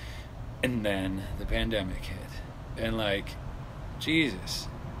 And then the pandemic hit. And, like, Jesus,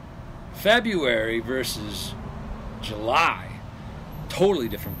 February versus July, totally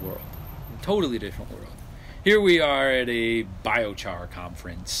different world. Here we are at a biochar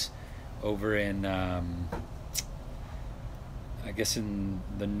conference over in, I guess, in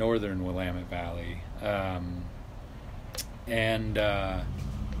the northern Willamette Valley. And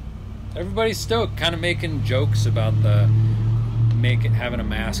everybody's stoked, kind of making jokes about having a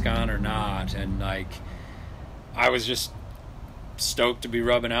mask on or not. And, like, I was just stoked to be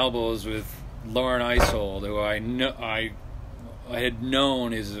rubbing elbows with Lauren Isold, who I had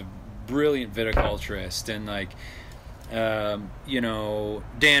known is a brilliant viticulturist, and, like, Dan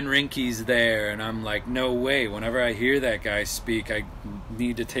Rinke's there, and I'm like, no way, whenever I hear that guy speak, I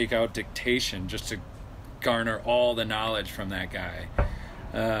need to take out dictation just to garner all the knowledge from that guy.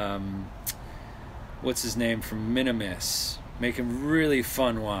 What's his name from Minimus, making really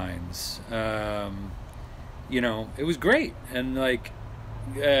fun wines. It was great. And, like,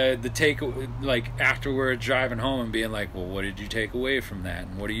 afterward, driving home and being like, well, what did you take away from that?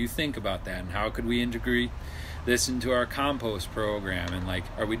 And what do you think about that? And how could we integrate this into our compost program? And, like,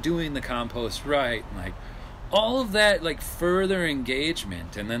 are we doing the compost right? And, like, all of that, like, further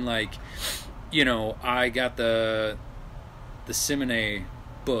engagement. And then, like, I got the Simonet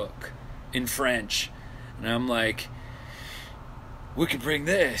book in French, and I'm like, we could bring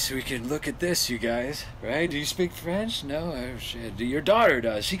this, we can look at this, you guys, right? Do you speak French? No? Oh, shit. Your daughter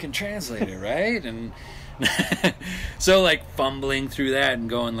does, she can translate it, right? And so, like, fumbling through that and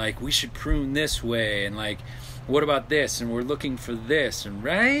going, like, we should prune this way, and, like, what about this, and we're looking for this, and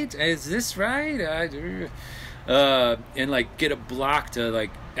right, is this right? And, like, get a block to,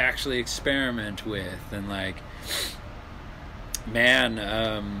 like, actually experiment with. And, like, man,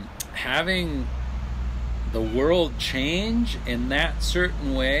 having the world change in that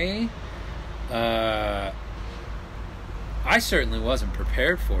certain way, I certainly wasn't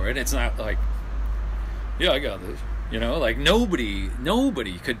prepared for it. It's not like, yeah, I got this, like, nobody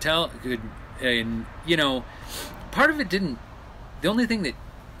could and, part of it didn't, the only thing that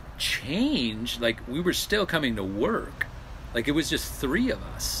changed, like, we were still coming to work, like, it was just 3 of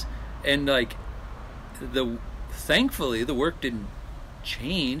us, and, like, thankfully the work didn't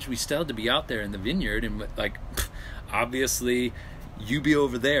change. We still had to be out there in the vineyard, and like, obviously, you be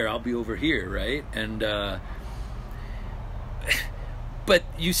over there, I'll be over here, right? And but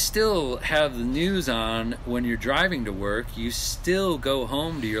you still have the news on when you're driving to work. You still go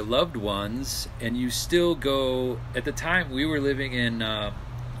home to your loved ones, and you still go. At the time, we were living in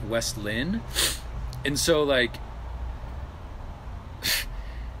West Lynn, and so like,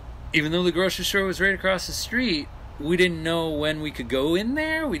 even though the grocery store was right across the street, we didn't know when we could go in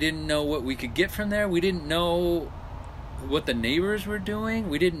there. We didn't know what we could get from there. We didn't know what the neighbors were doing.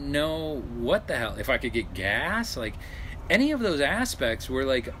 We didn't know what the hell, if I could get gas. Like, any of those aspects were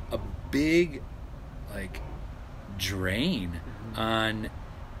like a big, like, drain on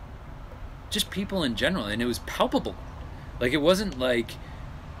just people in general. And it was palpable. Like, it wasn't like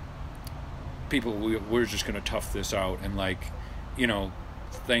people, we're just going to tough this out. And like, you know,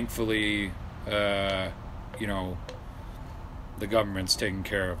 thankfully, you know, the government's taking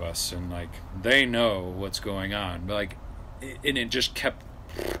care of us, and like, they know what's going on. But like, and it just kept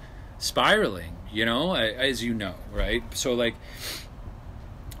spiraling, you know, as you know, right? So like,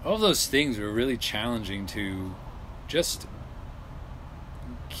 all those things were really challenging to just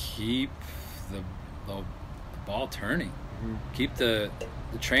keep the ball turning, keep the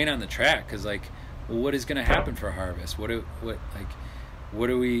train on the track. Because like, well, what is going to happen for harvest?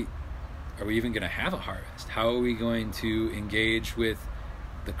 Are we even going to have a harvest? How are we going to engage with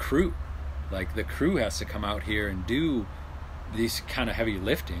the crew? Like, the crew has to come out here and do these kind of heavy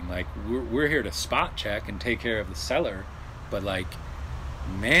lifting. Like, we're here to spot check and take care of the cellar, but like,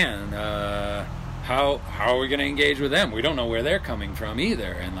 man, how are we going to engage with them? We don't know where they're coming from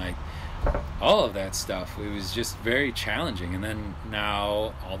either. And like, all of that stuff, it was just very challenging. And then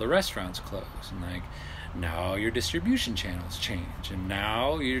now all the restaurants close, and like, now your distribution channels change, and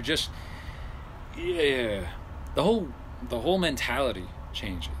now you're just, the whole mentality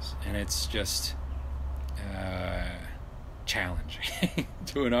changes, and it's just challenging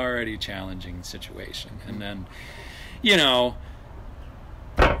to an already challenging situation. And then, you know,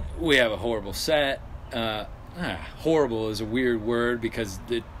 we have a horrible set. Horrible is a weird word, because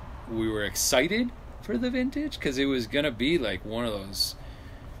we were excited for the vintage, because it was gonna be like one of those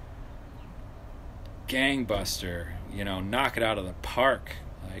gangbuster, you know, knock it out of the park.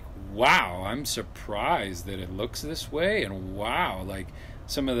 Like, wow, I'm surprised that it looks this way, and wow, like,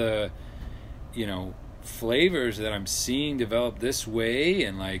 some of the, you know, flavors that I'm seeing develop this way.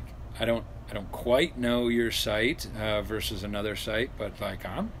 And like, I don't quite know your site versus another site, but like,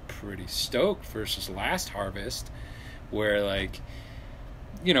 I'm pretty stoked versus last harvest, where like,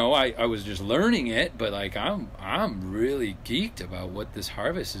 you know, I was just learning it, but like, I'm really geeked about what this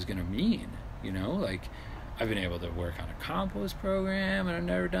harvest is gonna mean. You know, like, I've been able to work on a compost program, and I've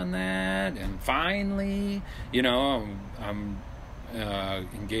never done that. And finally, you know, I'm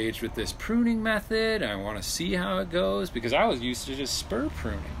engaged with this pruning method. I want to see how it goes, because I was used to just spur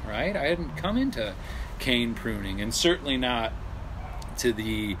pruning, right? I hadn't come into cane pruning, and certainly not to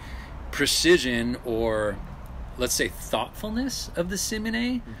the precision or, let's say, thoughtfulness of the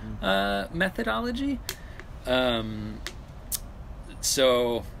Simone methodology.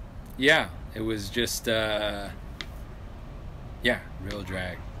 So, yeah. It was just, real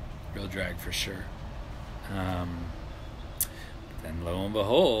drag for sure. Then lo and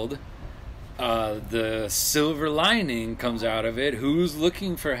behold, the silver lining comes out of it. Who's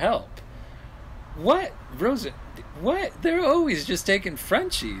looking for help? What? Rosa, what? They're always just taking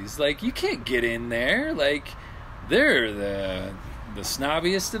Frenchies. Like, you can't get in there. Like, they're the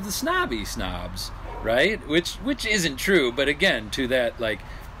snobbiest of the snobby snobs, right? Which isn't true, but again, to that, like,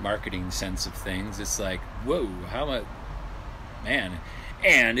 marketing sense of things, it's like, whoa, how much, man.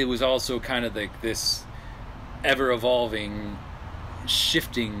 And it was also kind of like this ever-evolving,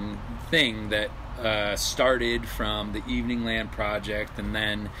 shifting thing that started from the Evening Land project, and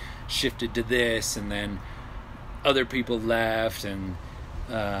then shifted to this, and then other people left, and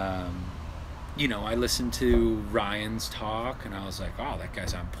you know, I listened to Ryan's talk, and I was like, oh, that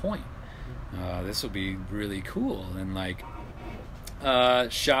guy's on point. This will be really cool. And like,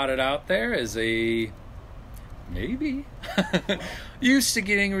 shot it out there as a maybe. Used to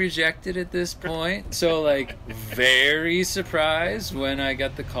getting rejected at this point, so like, very surprised when I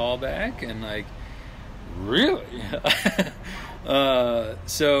got the call back, and like, really.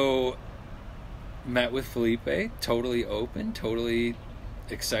 So met with Felipe, totally open, totally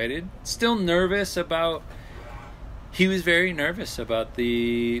excited, still nervous about, he was very nervous about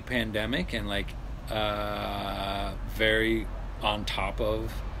the pandemic, and like, very on top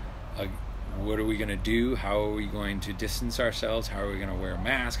of what are we going to do, how are we going to distance ourselves, how are we going to wear a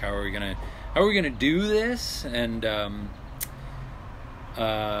mask, how are we going to do this. And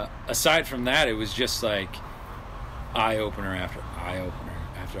aside from that, it was just like eye opener after eye opener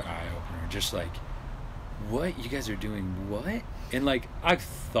after eye opener. Just like, what? You guys are doing what? And like, I've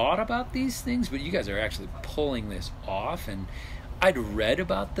thought about these things, but you guys are actually pulling this off. And I'd read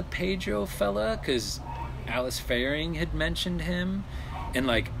about the Pedro fella because Alice Faring had mentioned him, and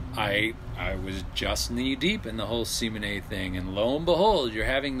like I was just knee deep in the whole Simone thing, and lo and behold, you're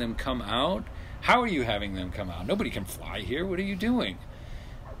having them come out. How are you having them come out? Nobody can fly here. What are you doing?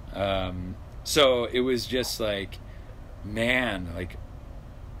 So it was just like, man, like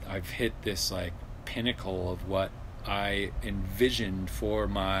I've hit this like pinnacle of what I envisioned for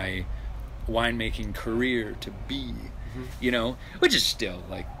my winemaking career to be, you know, which is still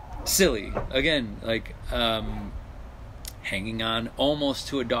like silly. Again, like hanging on almost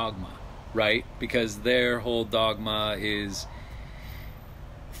to a dogma, right? Because their whole dogma is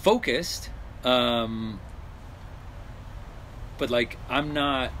focused, but like I'm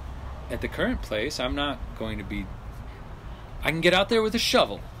not at the current place. I'm not going to be. I can get out there with a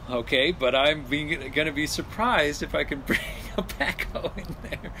shovel, okay, but I'm going to be surprised if I can bring a backhoe in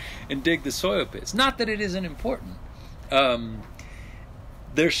there and dig the soil pits. Not that it isn't important.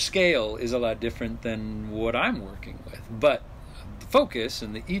 Their scale is a lot different than what I'm working with, but the focus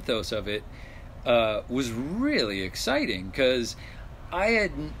and the ethos of it was really exciting because I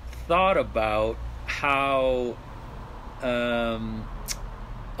hadn't thought about how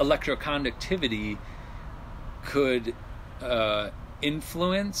electroconductivity could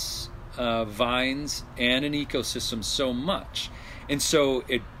influence vines and an ecosystem so much. And so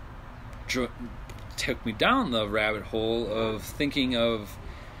it took me down the rabbit hole of thinking of,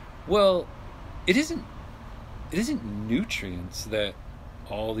 well, it isn't nutrients that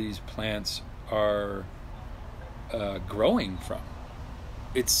all these plants are growing from.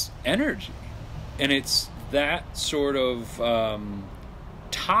 It's energy. And it's that sort of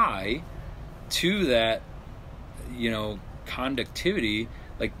tie to that, you know, conductivity.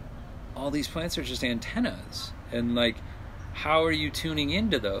 Like all these plants are just antennas, and like how are you tuning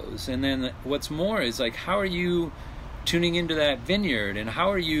into those? And then what's more is like how are you tuning into that vineyard, and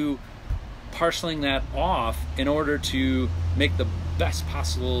how are you parceling that off in order to make the best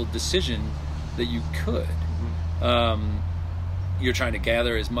possible decision that you could. You're trying to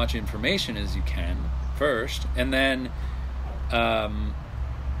gather as much information as you can first, and then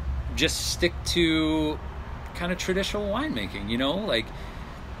just stick to kind of traditional winemaking, you know, like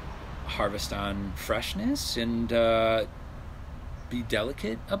harvest on freshness and be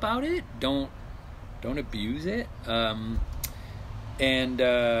delicate about it. Don't abuse it. I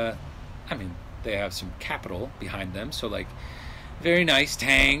mean, they have some capital behind them, so like very nice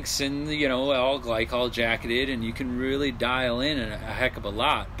tanks and, you know, all glycol jacketed, and you can really dial in a heck of a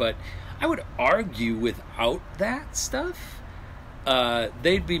lot. But I would argue without that stuff,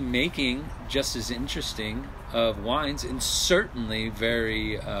 they'd be making just as interesting of wines, and certainly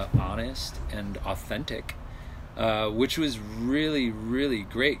very honest and authentic, which was really, really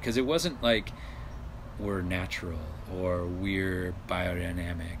great, because it wasn't like we're natural or we're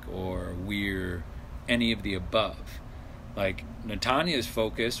biodynamic or we're any of the above. Like Natania's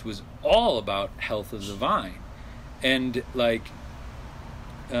focus was all about health of the vine and like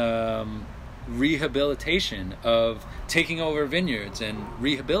rehabilitation of taking over vineyards and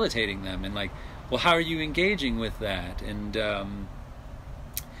rehabilitating them, and like, well, how are you engaging with that? And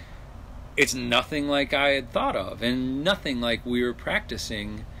it's nothing like I had thought of, and nothing like we were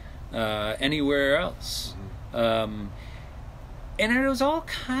practicing anywhere else. And it was all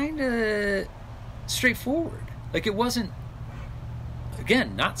kind of straightforward. Like it wasn't,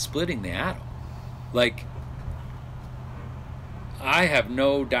 again, not splitting the atom. Like I have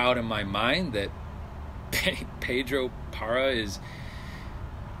no doubt in my mind that Pedro Parra is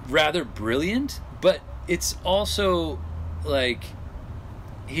rather brilliant, but it's also like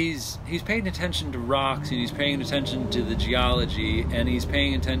he's paying attention to rocks, and he's paying attention to the geology, and he's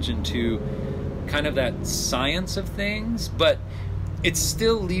paying attention to kind of that science of things, but it's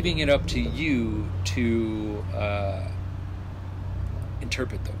still leaving it up to you to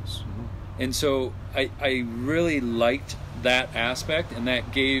interpret those. And so I really liked that aspect, and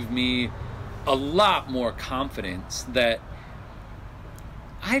that gave me a lot more confidence that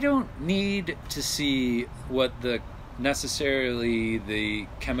I don't need to see what necessarily the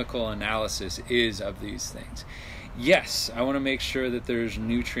chemical analysis is of these things. Yes, I want to make sure that there's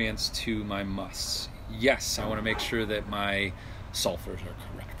nutrients to my musts. Yes, I want to make sure that my sulfurs are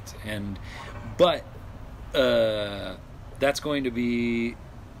correct. But that's going to be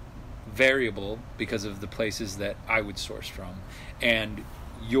variable because of the places that I would source from, and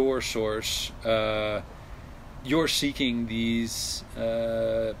your source you're seeking these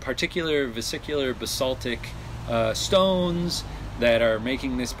particular vesicular basaltic stones that are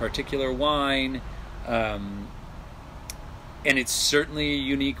making this particular wine, and it's certainly a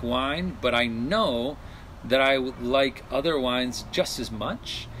unique wine, but I know that I would like other wines just as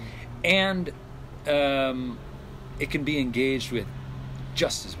much, and it can be engaged with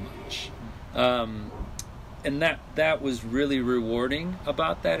just as much, and that was really rewarding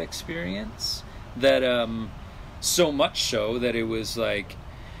about that experience. That so much so that it was like,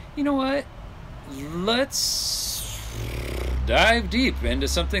 you know what, let's dive deep into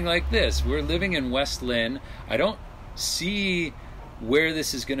something like this. We're living in West Lynn. I don't see where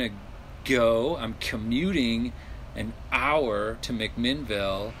this is going to go. I'm commuting an hour to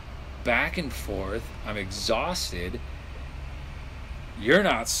McMinnville, back and forth. I'm exhausted. You're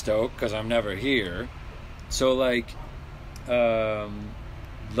not stoked because I'm never here. So like,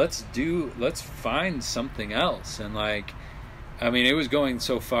 let's find something else. And like, I mean, it was going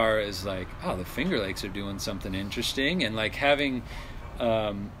so far as like, oh, the Finger Lakes are doing something interesting, and like having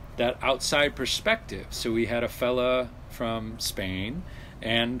that outside perspective. So we had a fella from Spain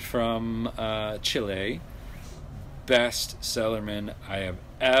and from Chile, best cellarman I have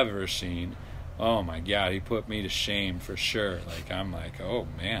ever seen. Oh my God, he put me to shame for sure. Like, I'm like, oh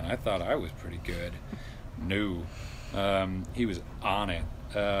man, I thought I was pretty good. No, he was on it.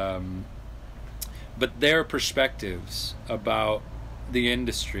 But their perspectives about the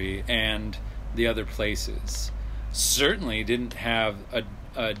industry and the other places certainly didn't have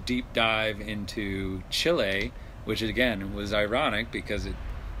a deep dive into Chile, which again was ironic because it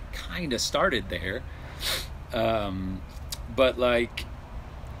kind of started there. But like,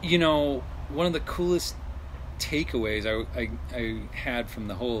 you know, one of the coolest takeaways I had from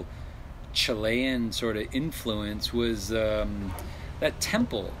the whole Chilean sort of influence was that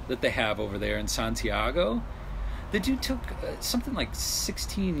temple that they have over there in Santiago. The dude took something like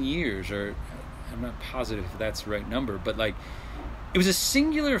 16 years, or I'm not positive if that's the right number, but like it was a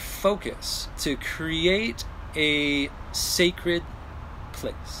singular focus to create a sacred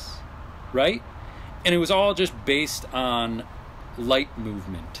place, right? And it was all just based on light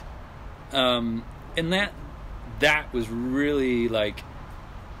movement. And that was really like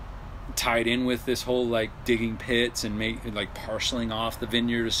tied in with this whole like digging pits and like parceling off the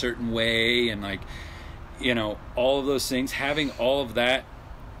vineyard a certain way, and like, you know, all of those things, having all of that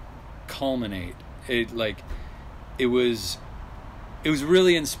culminate, it was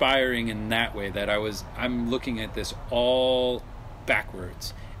really inspiring in that way, that I'm looking at this all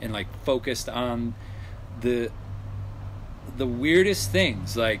backwards and like focused on the weirdest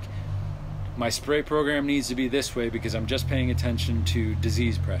things. Like, my spray program needs to be this way because I'm just paying attention to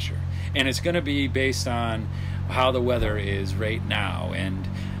disease pressure, and it's going to be based on how the weather is right now, and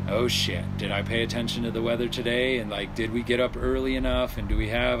oh shit, did I pay attention to the weather today, and like, did we get up early enough, and do we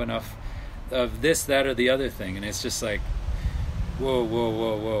have enough of this, that, or the other thing? And it's just like,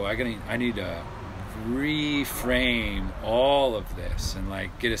 whoa, I need to reframe all of this and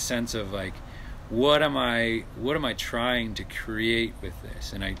like get a sense of like, what am I trying to create with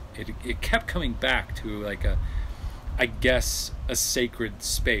this? And it kept coming back to like I guess a sacred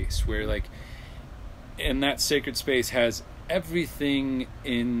space where like, and that sacred space has everything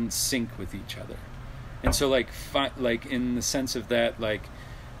in sync with each other. And so like in the sense of that, like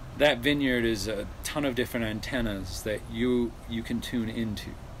that vineyard is a ton of different antennas that you can tune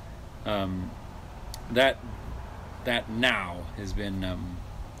into. That now has been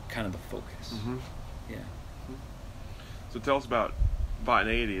kind of the focus. Mm-hmm. Yeah. So tell us about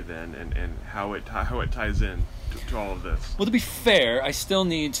Botaniety then, and how it ties in to all of this. Well, to be fair, I still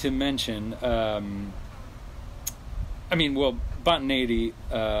need to mention. Botaniety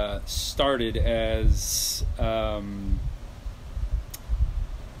started as.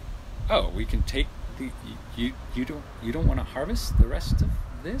 We can take you don't want to harvest the rest of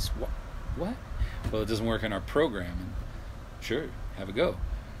this? What? Well, it doesn't work in our program. And sure, have a go.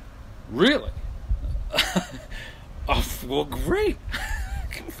 Really? Oh, well, great.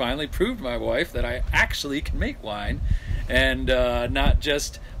 Finally proved my wife that I actually can make wine, and not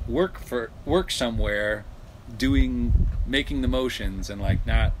just work somewhere making the motions, and like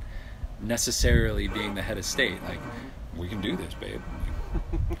not necessarily being the head of state. Like, we can do this, babe.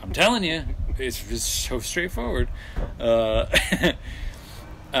 I'm telling you, it's so straightforward.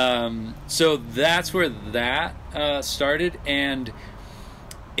 So that's where that started, and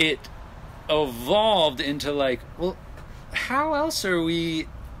it evolved into like, well, how else are we?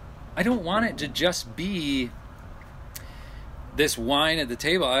 I don't want it to just be this wine at the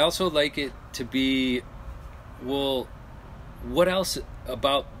table. I also like it to be, well, what else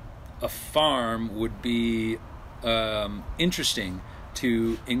about a farm would be interesting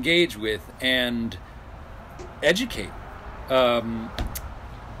to engage with and educate.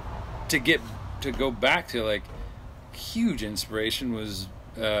 To go back to, like, huge inspiration was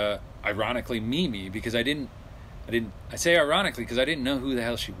ironically Mimi, because I say ironically because I didn't know who the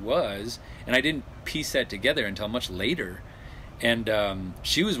hell she was, and I didn't piece that together until much later. And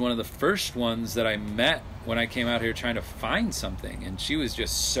she was one of the first ones that I met when I came out here trying to find something, and she was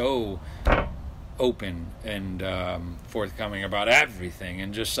just so open and forthcoming about everything,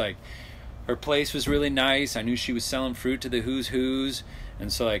 and just like, her place was really nice. I knew she was selling fruit to the who's who's,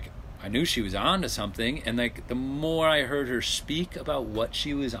 and so, like, I knew she was on to something. And, like, the more I heard her speak about what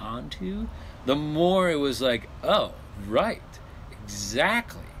she was on to, the more it was like, oh, right,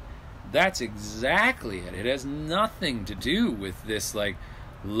 exactly. That's exactly it. It has nothing to do with this, like,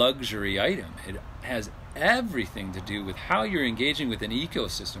 luxury item. It has everything to do with how you're engaging with an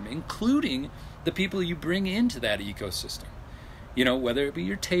ecosystem, including the people you bring into that ecosystem. You know, whether it be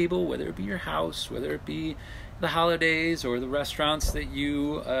your table, whether it be your house, whether it be the holidays or the restaurants that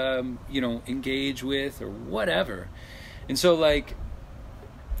you, engage with, or whatever. And so, like,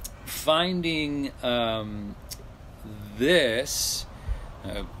 finding this,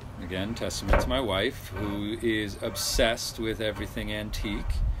 again, testament to my wife, who is obsessed with everything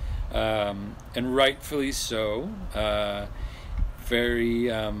antique, and rightfully so, very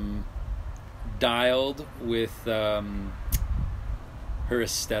dialed with her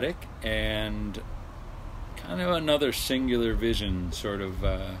aesthetic, and kind of another singular vision sort of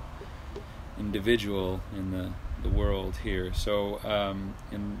individual in the world here. So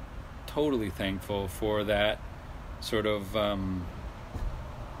I'm totally thankful for that sort of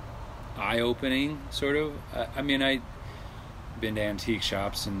eye-opening sort of. I mean, I've been to antique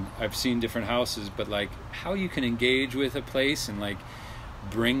shops and I've seen different houses, but, like, how you can engage with a place and, like,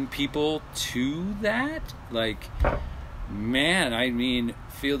 bring people to that, like, man, I mean,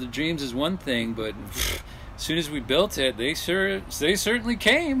 Field of Dreams is one thing, but as soon as we built it, they certainly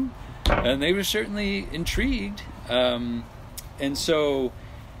came, and they were certainly intrigued. And so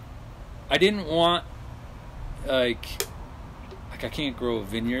I didn't want, like I can't grow a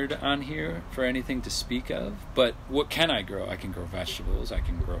vineyard on here for anything to speak of, but what can I grow? I can grow vegetables, I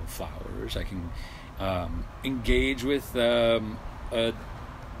can grow flowers, I can engage with a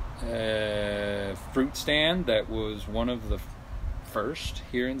fruit stand that was one of the first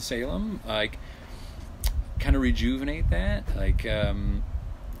here in Salem, like, kind of rejuvenate that. Like,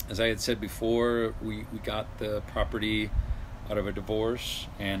 as I had said before, we got the property out of a divorce,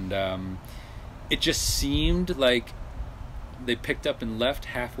 and it just seemed like they picked up and left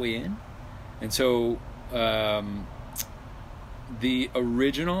halfway in. And so the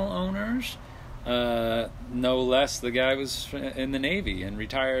original owners, no less, the guy was in the Navy and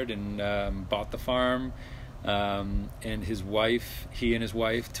retired and bought the farm, and he and his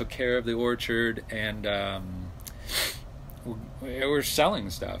wife took care of the orchard, and were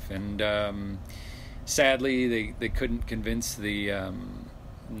selling stuff. And sadly, they couldn't convince the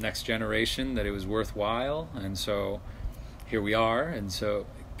next generation that it was worthwhile, and so here we are. And so,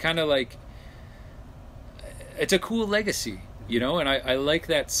 kind of like, it's a cool legacy, you know, and I like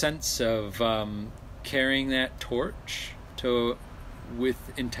that sense of carrying that torch with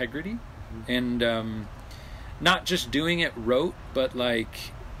integrity, and not just doing it rote, but,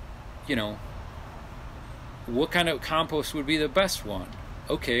 like, you know, what kind of compost would be the best one?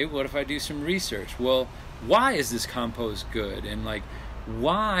 Okay, what if I do some research? Well, why is this compost good? And, like,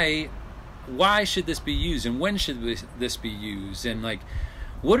 why should this be used, and when should this be used? And, like,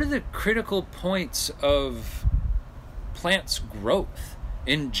 what are the critical points of plants' growth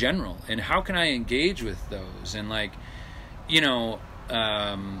in general, and how can I engage with those? And, like, you know,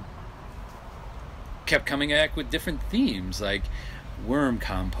 kept coming back with different themes, like worm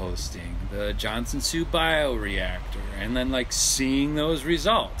composting, the Johnson Sioux bioreactor, and then, like, seeing those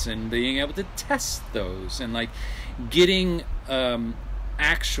results and being able to test those, and, like, getting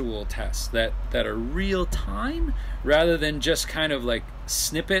actual tests that are real time, rather than just kind of like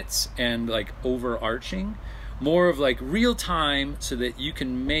snippets and, like, overarching. More of, like, real time, so that you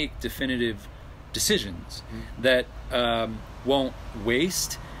can make definitive decisions that won't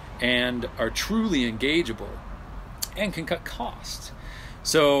waste and are truly engageable and can cut costs.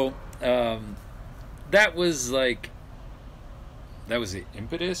 So that was the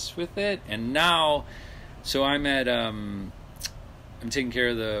impetus with it. And now, so I'm at I'm taking care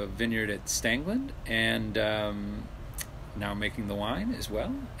of the vineyard at Stangland, and now making the wine as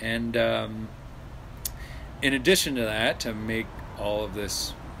well. And in addition to that, to make all of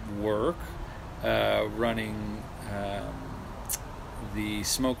this work, running the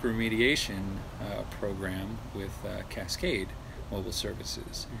smoke remediation program with Cascade Mobile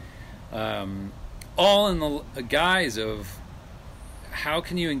Services. All in the guise of how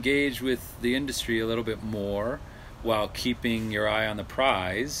can you engage with the industry a little bit more while keeping your eye on the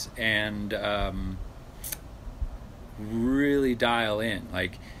prize and really dial in.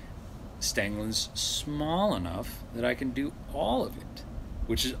 Like, Stanglin's small enough that I can do all of it,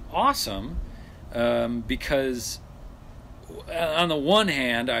 which is awesome, because on the one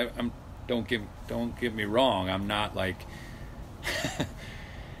hand, I'm don't get me wrong, I'm not like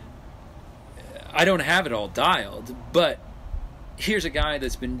I don't have it all dialed, but here's a guy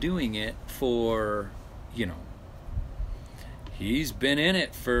that's been doing it for, he's been in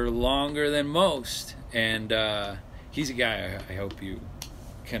it for longer than most, and he's a guy I hope you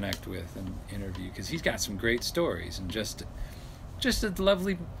connect with and interview, because he's got some great stories and just a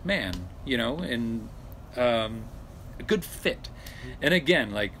lovely man, and a good fit. And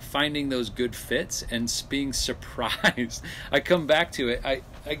again, like, finding those good fits and being surprised. I come back to it. I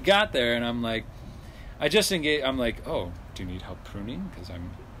got there and I'm like, I just engaged. I'm like, oh, do you need help pruning? Because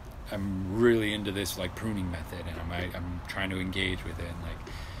I'm really into this like pruning method, and I'm trying to engage with it. And like,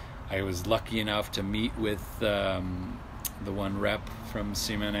 I was lucky enough to meet with the one rep from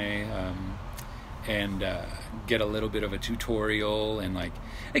Sommelier, and get a little bit of a tutorial. And like,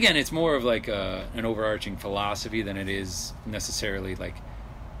 again, it's more of like an overarching philosophy than it is necessarily like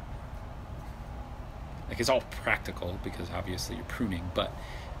it's all practical, because obviously you're pruning, but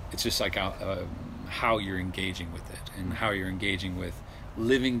it's just like how you're engaging with it and how you're engaging with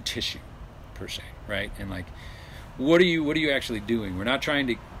living tissue per se, right? And like, what are you actually doing? We're not trying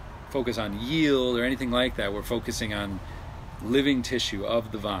to focus on yield or anything like that. We're focusing on living tissue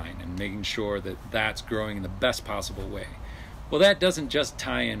of the vine and making sure that that's growing in the best possible way. Well, that doesn't just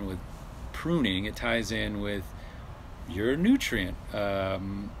tie in with pruning, it ties in with your nutrient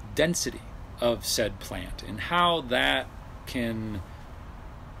density of said plant and how that can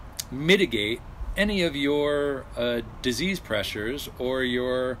mitigate any of your disease pressures or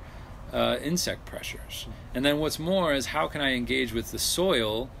your insect pressures. And then what's more is, how can I engage with the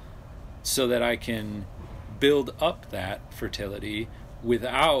soil so that I can build up that fertility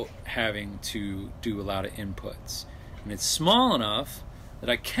without having to do a lot of inputs. And it's small enough that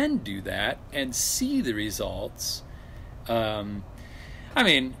I can do that and see the results.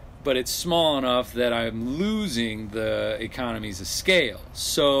 But it's small enough that I'm losing the economies of scale.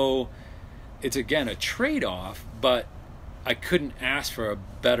 So it's, again, a trade-off, but I couldn't ask for a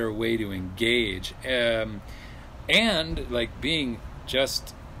better way to engage. And like, being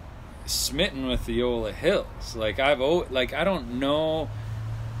just smitten with the Eola Hills. Like, I don't know,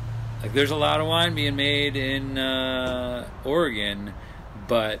 like, there's a lot of wine being made in Oregon,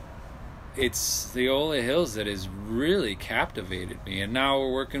 but it's the Eola Hills that has really captivated me. And now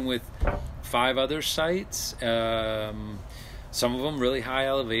we're working with 5 other sites, some of them really high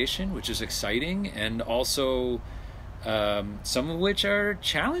elevation, which is exciting, and also some of which are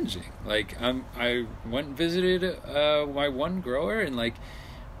challenging. Like, I went and visited my one grower, and like,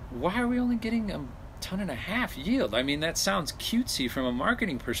 why are we only getting 1.5 tons yield? I mean, that sounds cutesy from a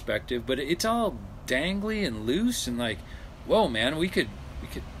marketing perspective, but it's all dangly and loose, and like, whoa, man, we could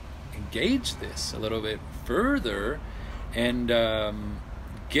engage this a little bit further and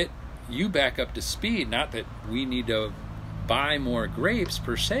get you back up to speed. Not that we need to buy more grapes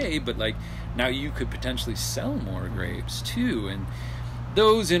per se, but like, now you could potentially sell more grapes too. And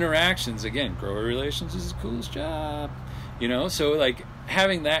those interactions, again, grower relations is the coolest job, so like,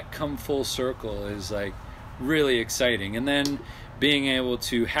 having that come full circle is like really exciting. And then being able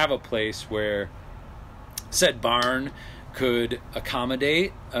to have a place where said barn could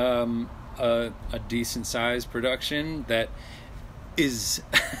accommodate a decent sized production that is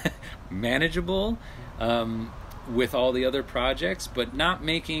manageable with all the other projects, but not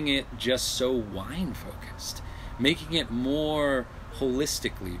making it just so wine focused, making it more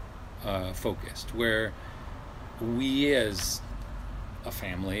holistically focused, where we as a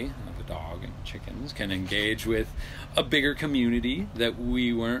family of a dog and chickens can engage with a bigger community that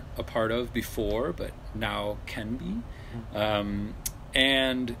we weren't a part of before, but now can be,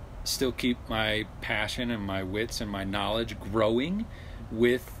 and still keep my passion and my wits and my knowledge growing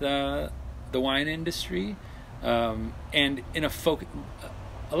with the wine industry, and in a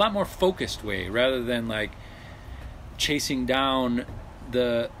lot more focused way, rather than like chasing down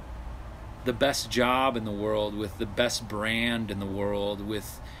the best job in the world with the best brand in the world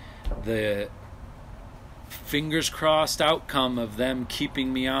with the fingers crossed outcome of them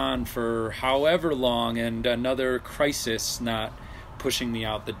keeping me on for however long and another crisis not pushing me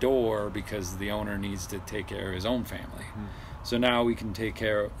out the door because the owner needs to take care of his own family. So now we can take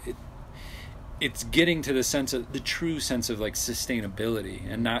care of it. It's getting to the true sense of like sustainability,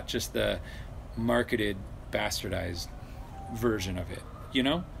 and not just the marketed, bastardized version of it. You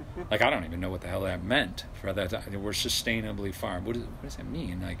know, like I don't even know what the hell that meant for that time. We're sustainably farmed. What does that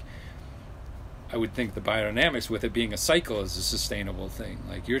mean? Like, I would think the biodynamics with it being a cycle is a sustainable thing.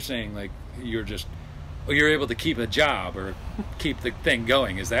 Like you're saying, like you're able to keep a job or keep the thing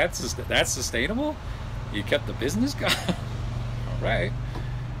going. Is that's sustainable? You kept the business going. All right.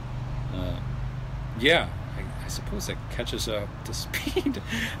 Yeah, I suppose that catches up to speed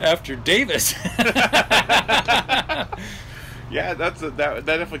after Davis. Yeah, that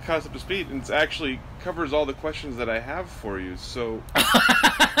definitely caught us up to speed, and it actually covers all the questions that I have for you. So,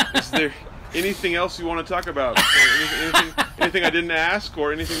 is there anything else you want to talk about? Anything I didn't ask,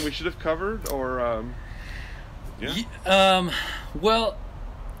 or anything we should have covered, or yeah? Well,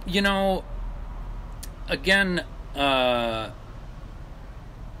 you know, again,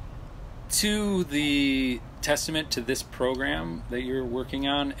 to the testament to this program that you're working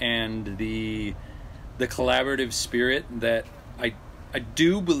on and the collaborative spirit that I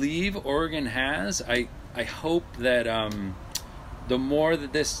do believe Oregon has. I hope that the more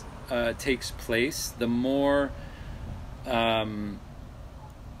that this takes place, the more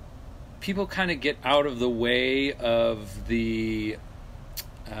people kind of get out of the way of the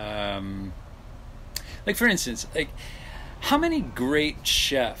like, for instance, like how many great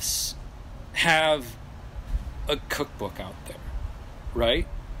chefs have a cookbook out there, right,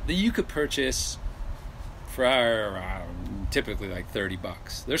 that you could purchase for typically like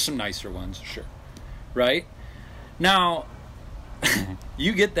 $30. There's some nicer ones, sure, right? Now,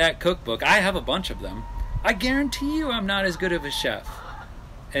 you get that cookbook. I have a bunch of them. I guarantee you I'm not as good of a chef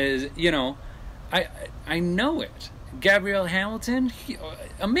as, you know, I know it. Gabrielle Hamilton,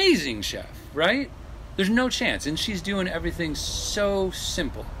 amazing chef, right? There's no chance. And she's doing everything so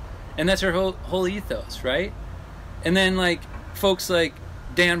simple. And that's her whole ethos, right? And then like folks like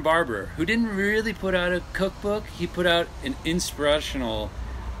Dan Barber, who didn't really put out a cookbook, he put out an inspirational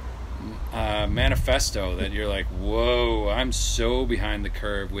manifesto that you're like, whoa, I'm so behind the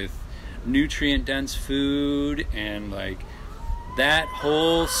curve with nutrient-dense food and like that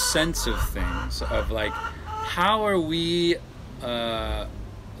whole sense of things of like, how are we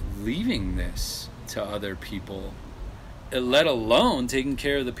leaving this to other people, let alone taking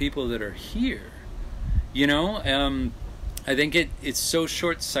care of the people that are here, you know? I think it's so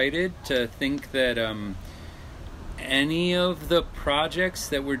short-sighted to think that any of the projects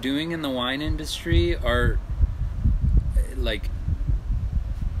that we're doing in the wine industry are like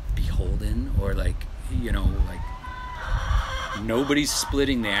beholden or like, you know, like nobody's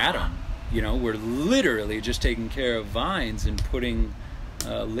splitting the atom. You know, we're literally just taking care of vines and putting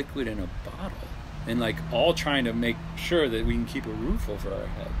liquid in a bottle and like all trying to make sure that we can keep a roof over our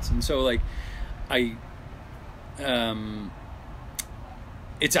heads. And so like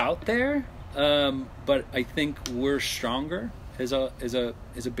it's out there, but I think we're stronger as a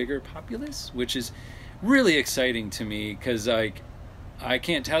bigger populace, which is really exciting to me because like I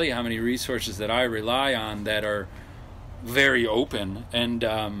can't tell you how many resources that I rely on that are very open and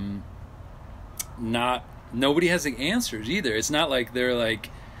nobody has the answers either. It's not like they're like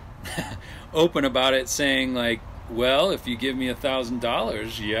open about it saying like, well, if you give me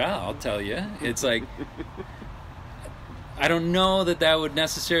 $1,000, yeah, I'll tell you. It's like I don't know that would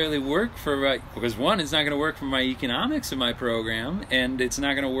necessarily work for, because one, it's not going to work for my economics of my program, and it's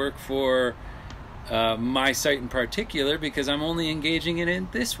not going to work for my site in particular because I'm only engaging in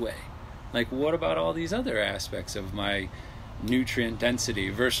it this way. Like, what about all these other aspects of my nutrient density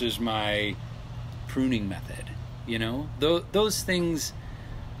versus my pruning method? You know, those things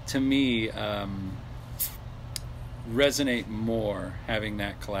to me resonate more, having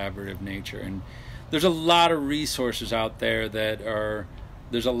that collaborative nature. And there's a lot of resources out there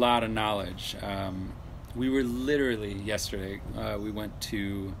there's a lot of knowledge. We were literally yesterday, we went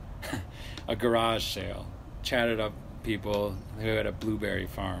to a garage sale, chatted up people who had a blueberry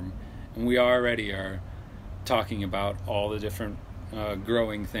farm, and we already are talking about all the different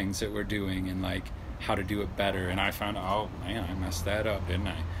growing things that we're doing and like how to do it better. And I found, oh man, I messed that up, didn't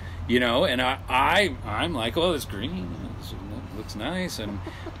I? You know, and I'm like, oh, it's green, it looks nice,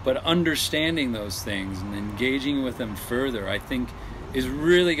 but understanding those things and engaging with them further, I think, is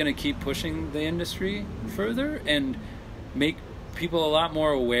really going to keep pushing the industry further and make people a lot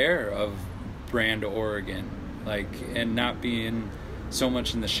more aware of brand Oregon, like, and not being so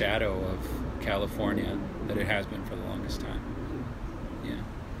much in the shadow of California that it has been for the longest time. Yeah,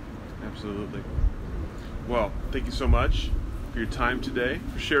 absolutely. Well, thank you so much for your time today,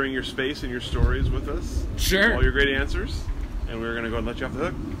 for sharing your space and your stories with us. Sure. All your great answers. and we're going to go and let you off the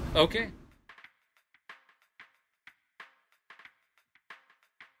hook. Okay.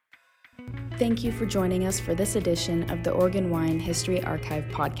 Thank you for joining us for this edition of the Oregon Wine History Archive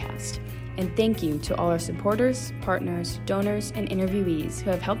podcast. And thank you to all our supporters, partners, donors, and interviewees who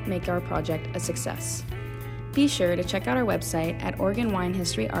have helped make our project a success. Be sure to check out our website at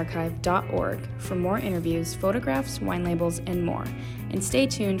OregonWineHistoryArchive.org for more interviews, photographs, wine labels, and more. And stay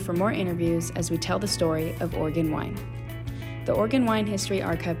tuned for more interviews as we tell the story of Oregon wine. The Oregon Wine History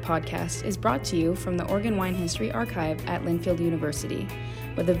Archive podcast is brought to you from the Oregon Wine History Archive at Linfield University,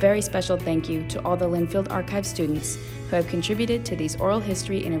 with a very special thank you to all the Linfield Archive students who have contributed to these oral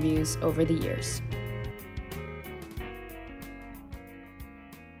history interviews over the years.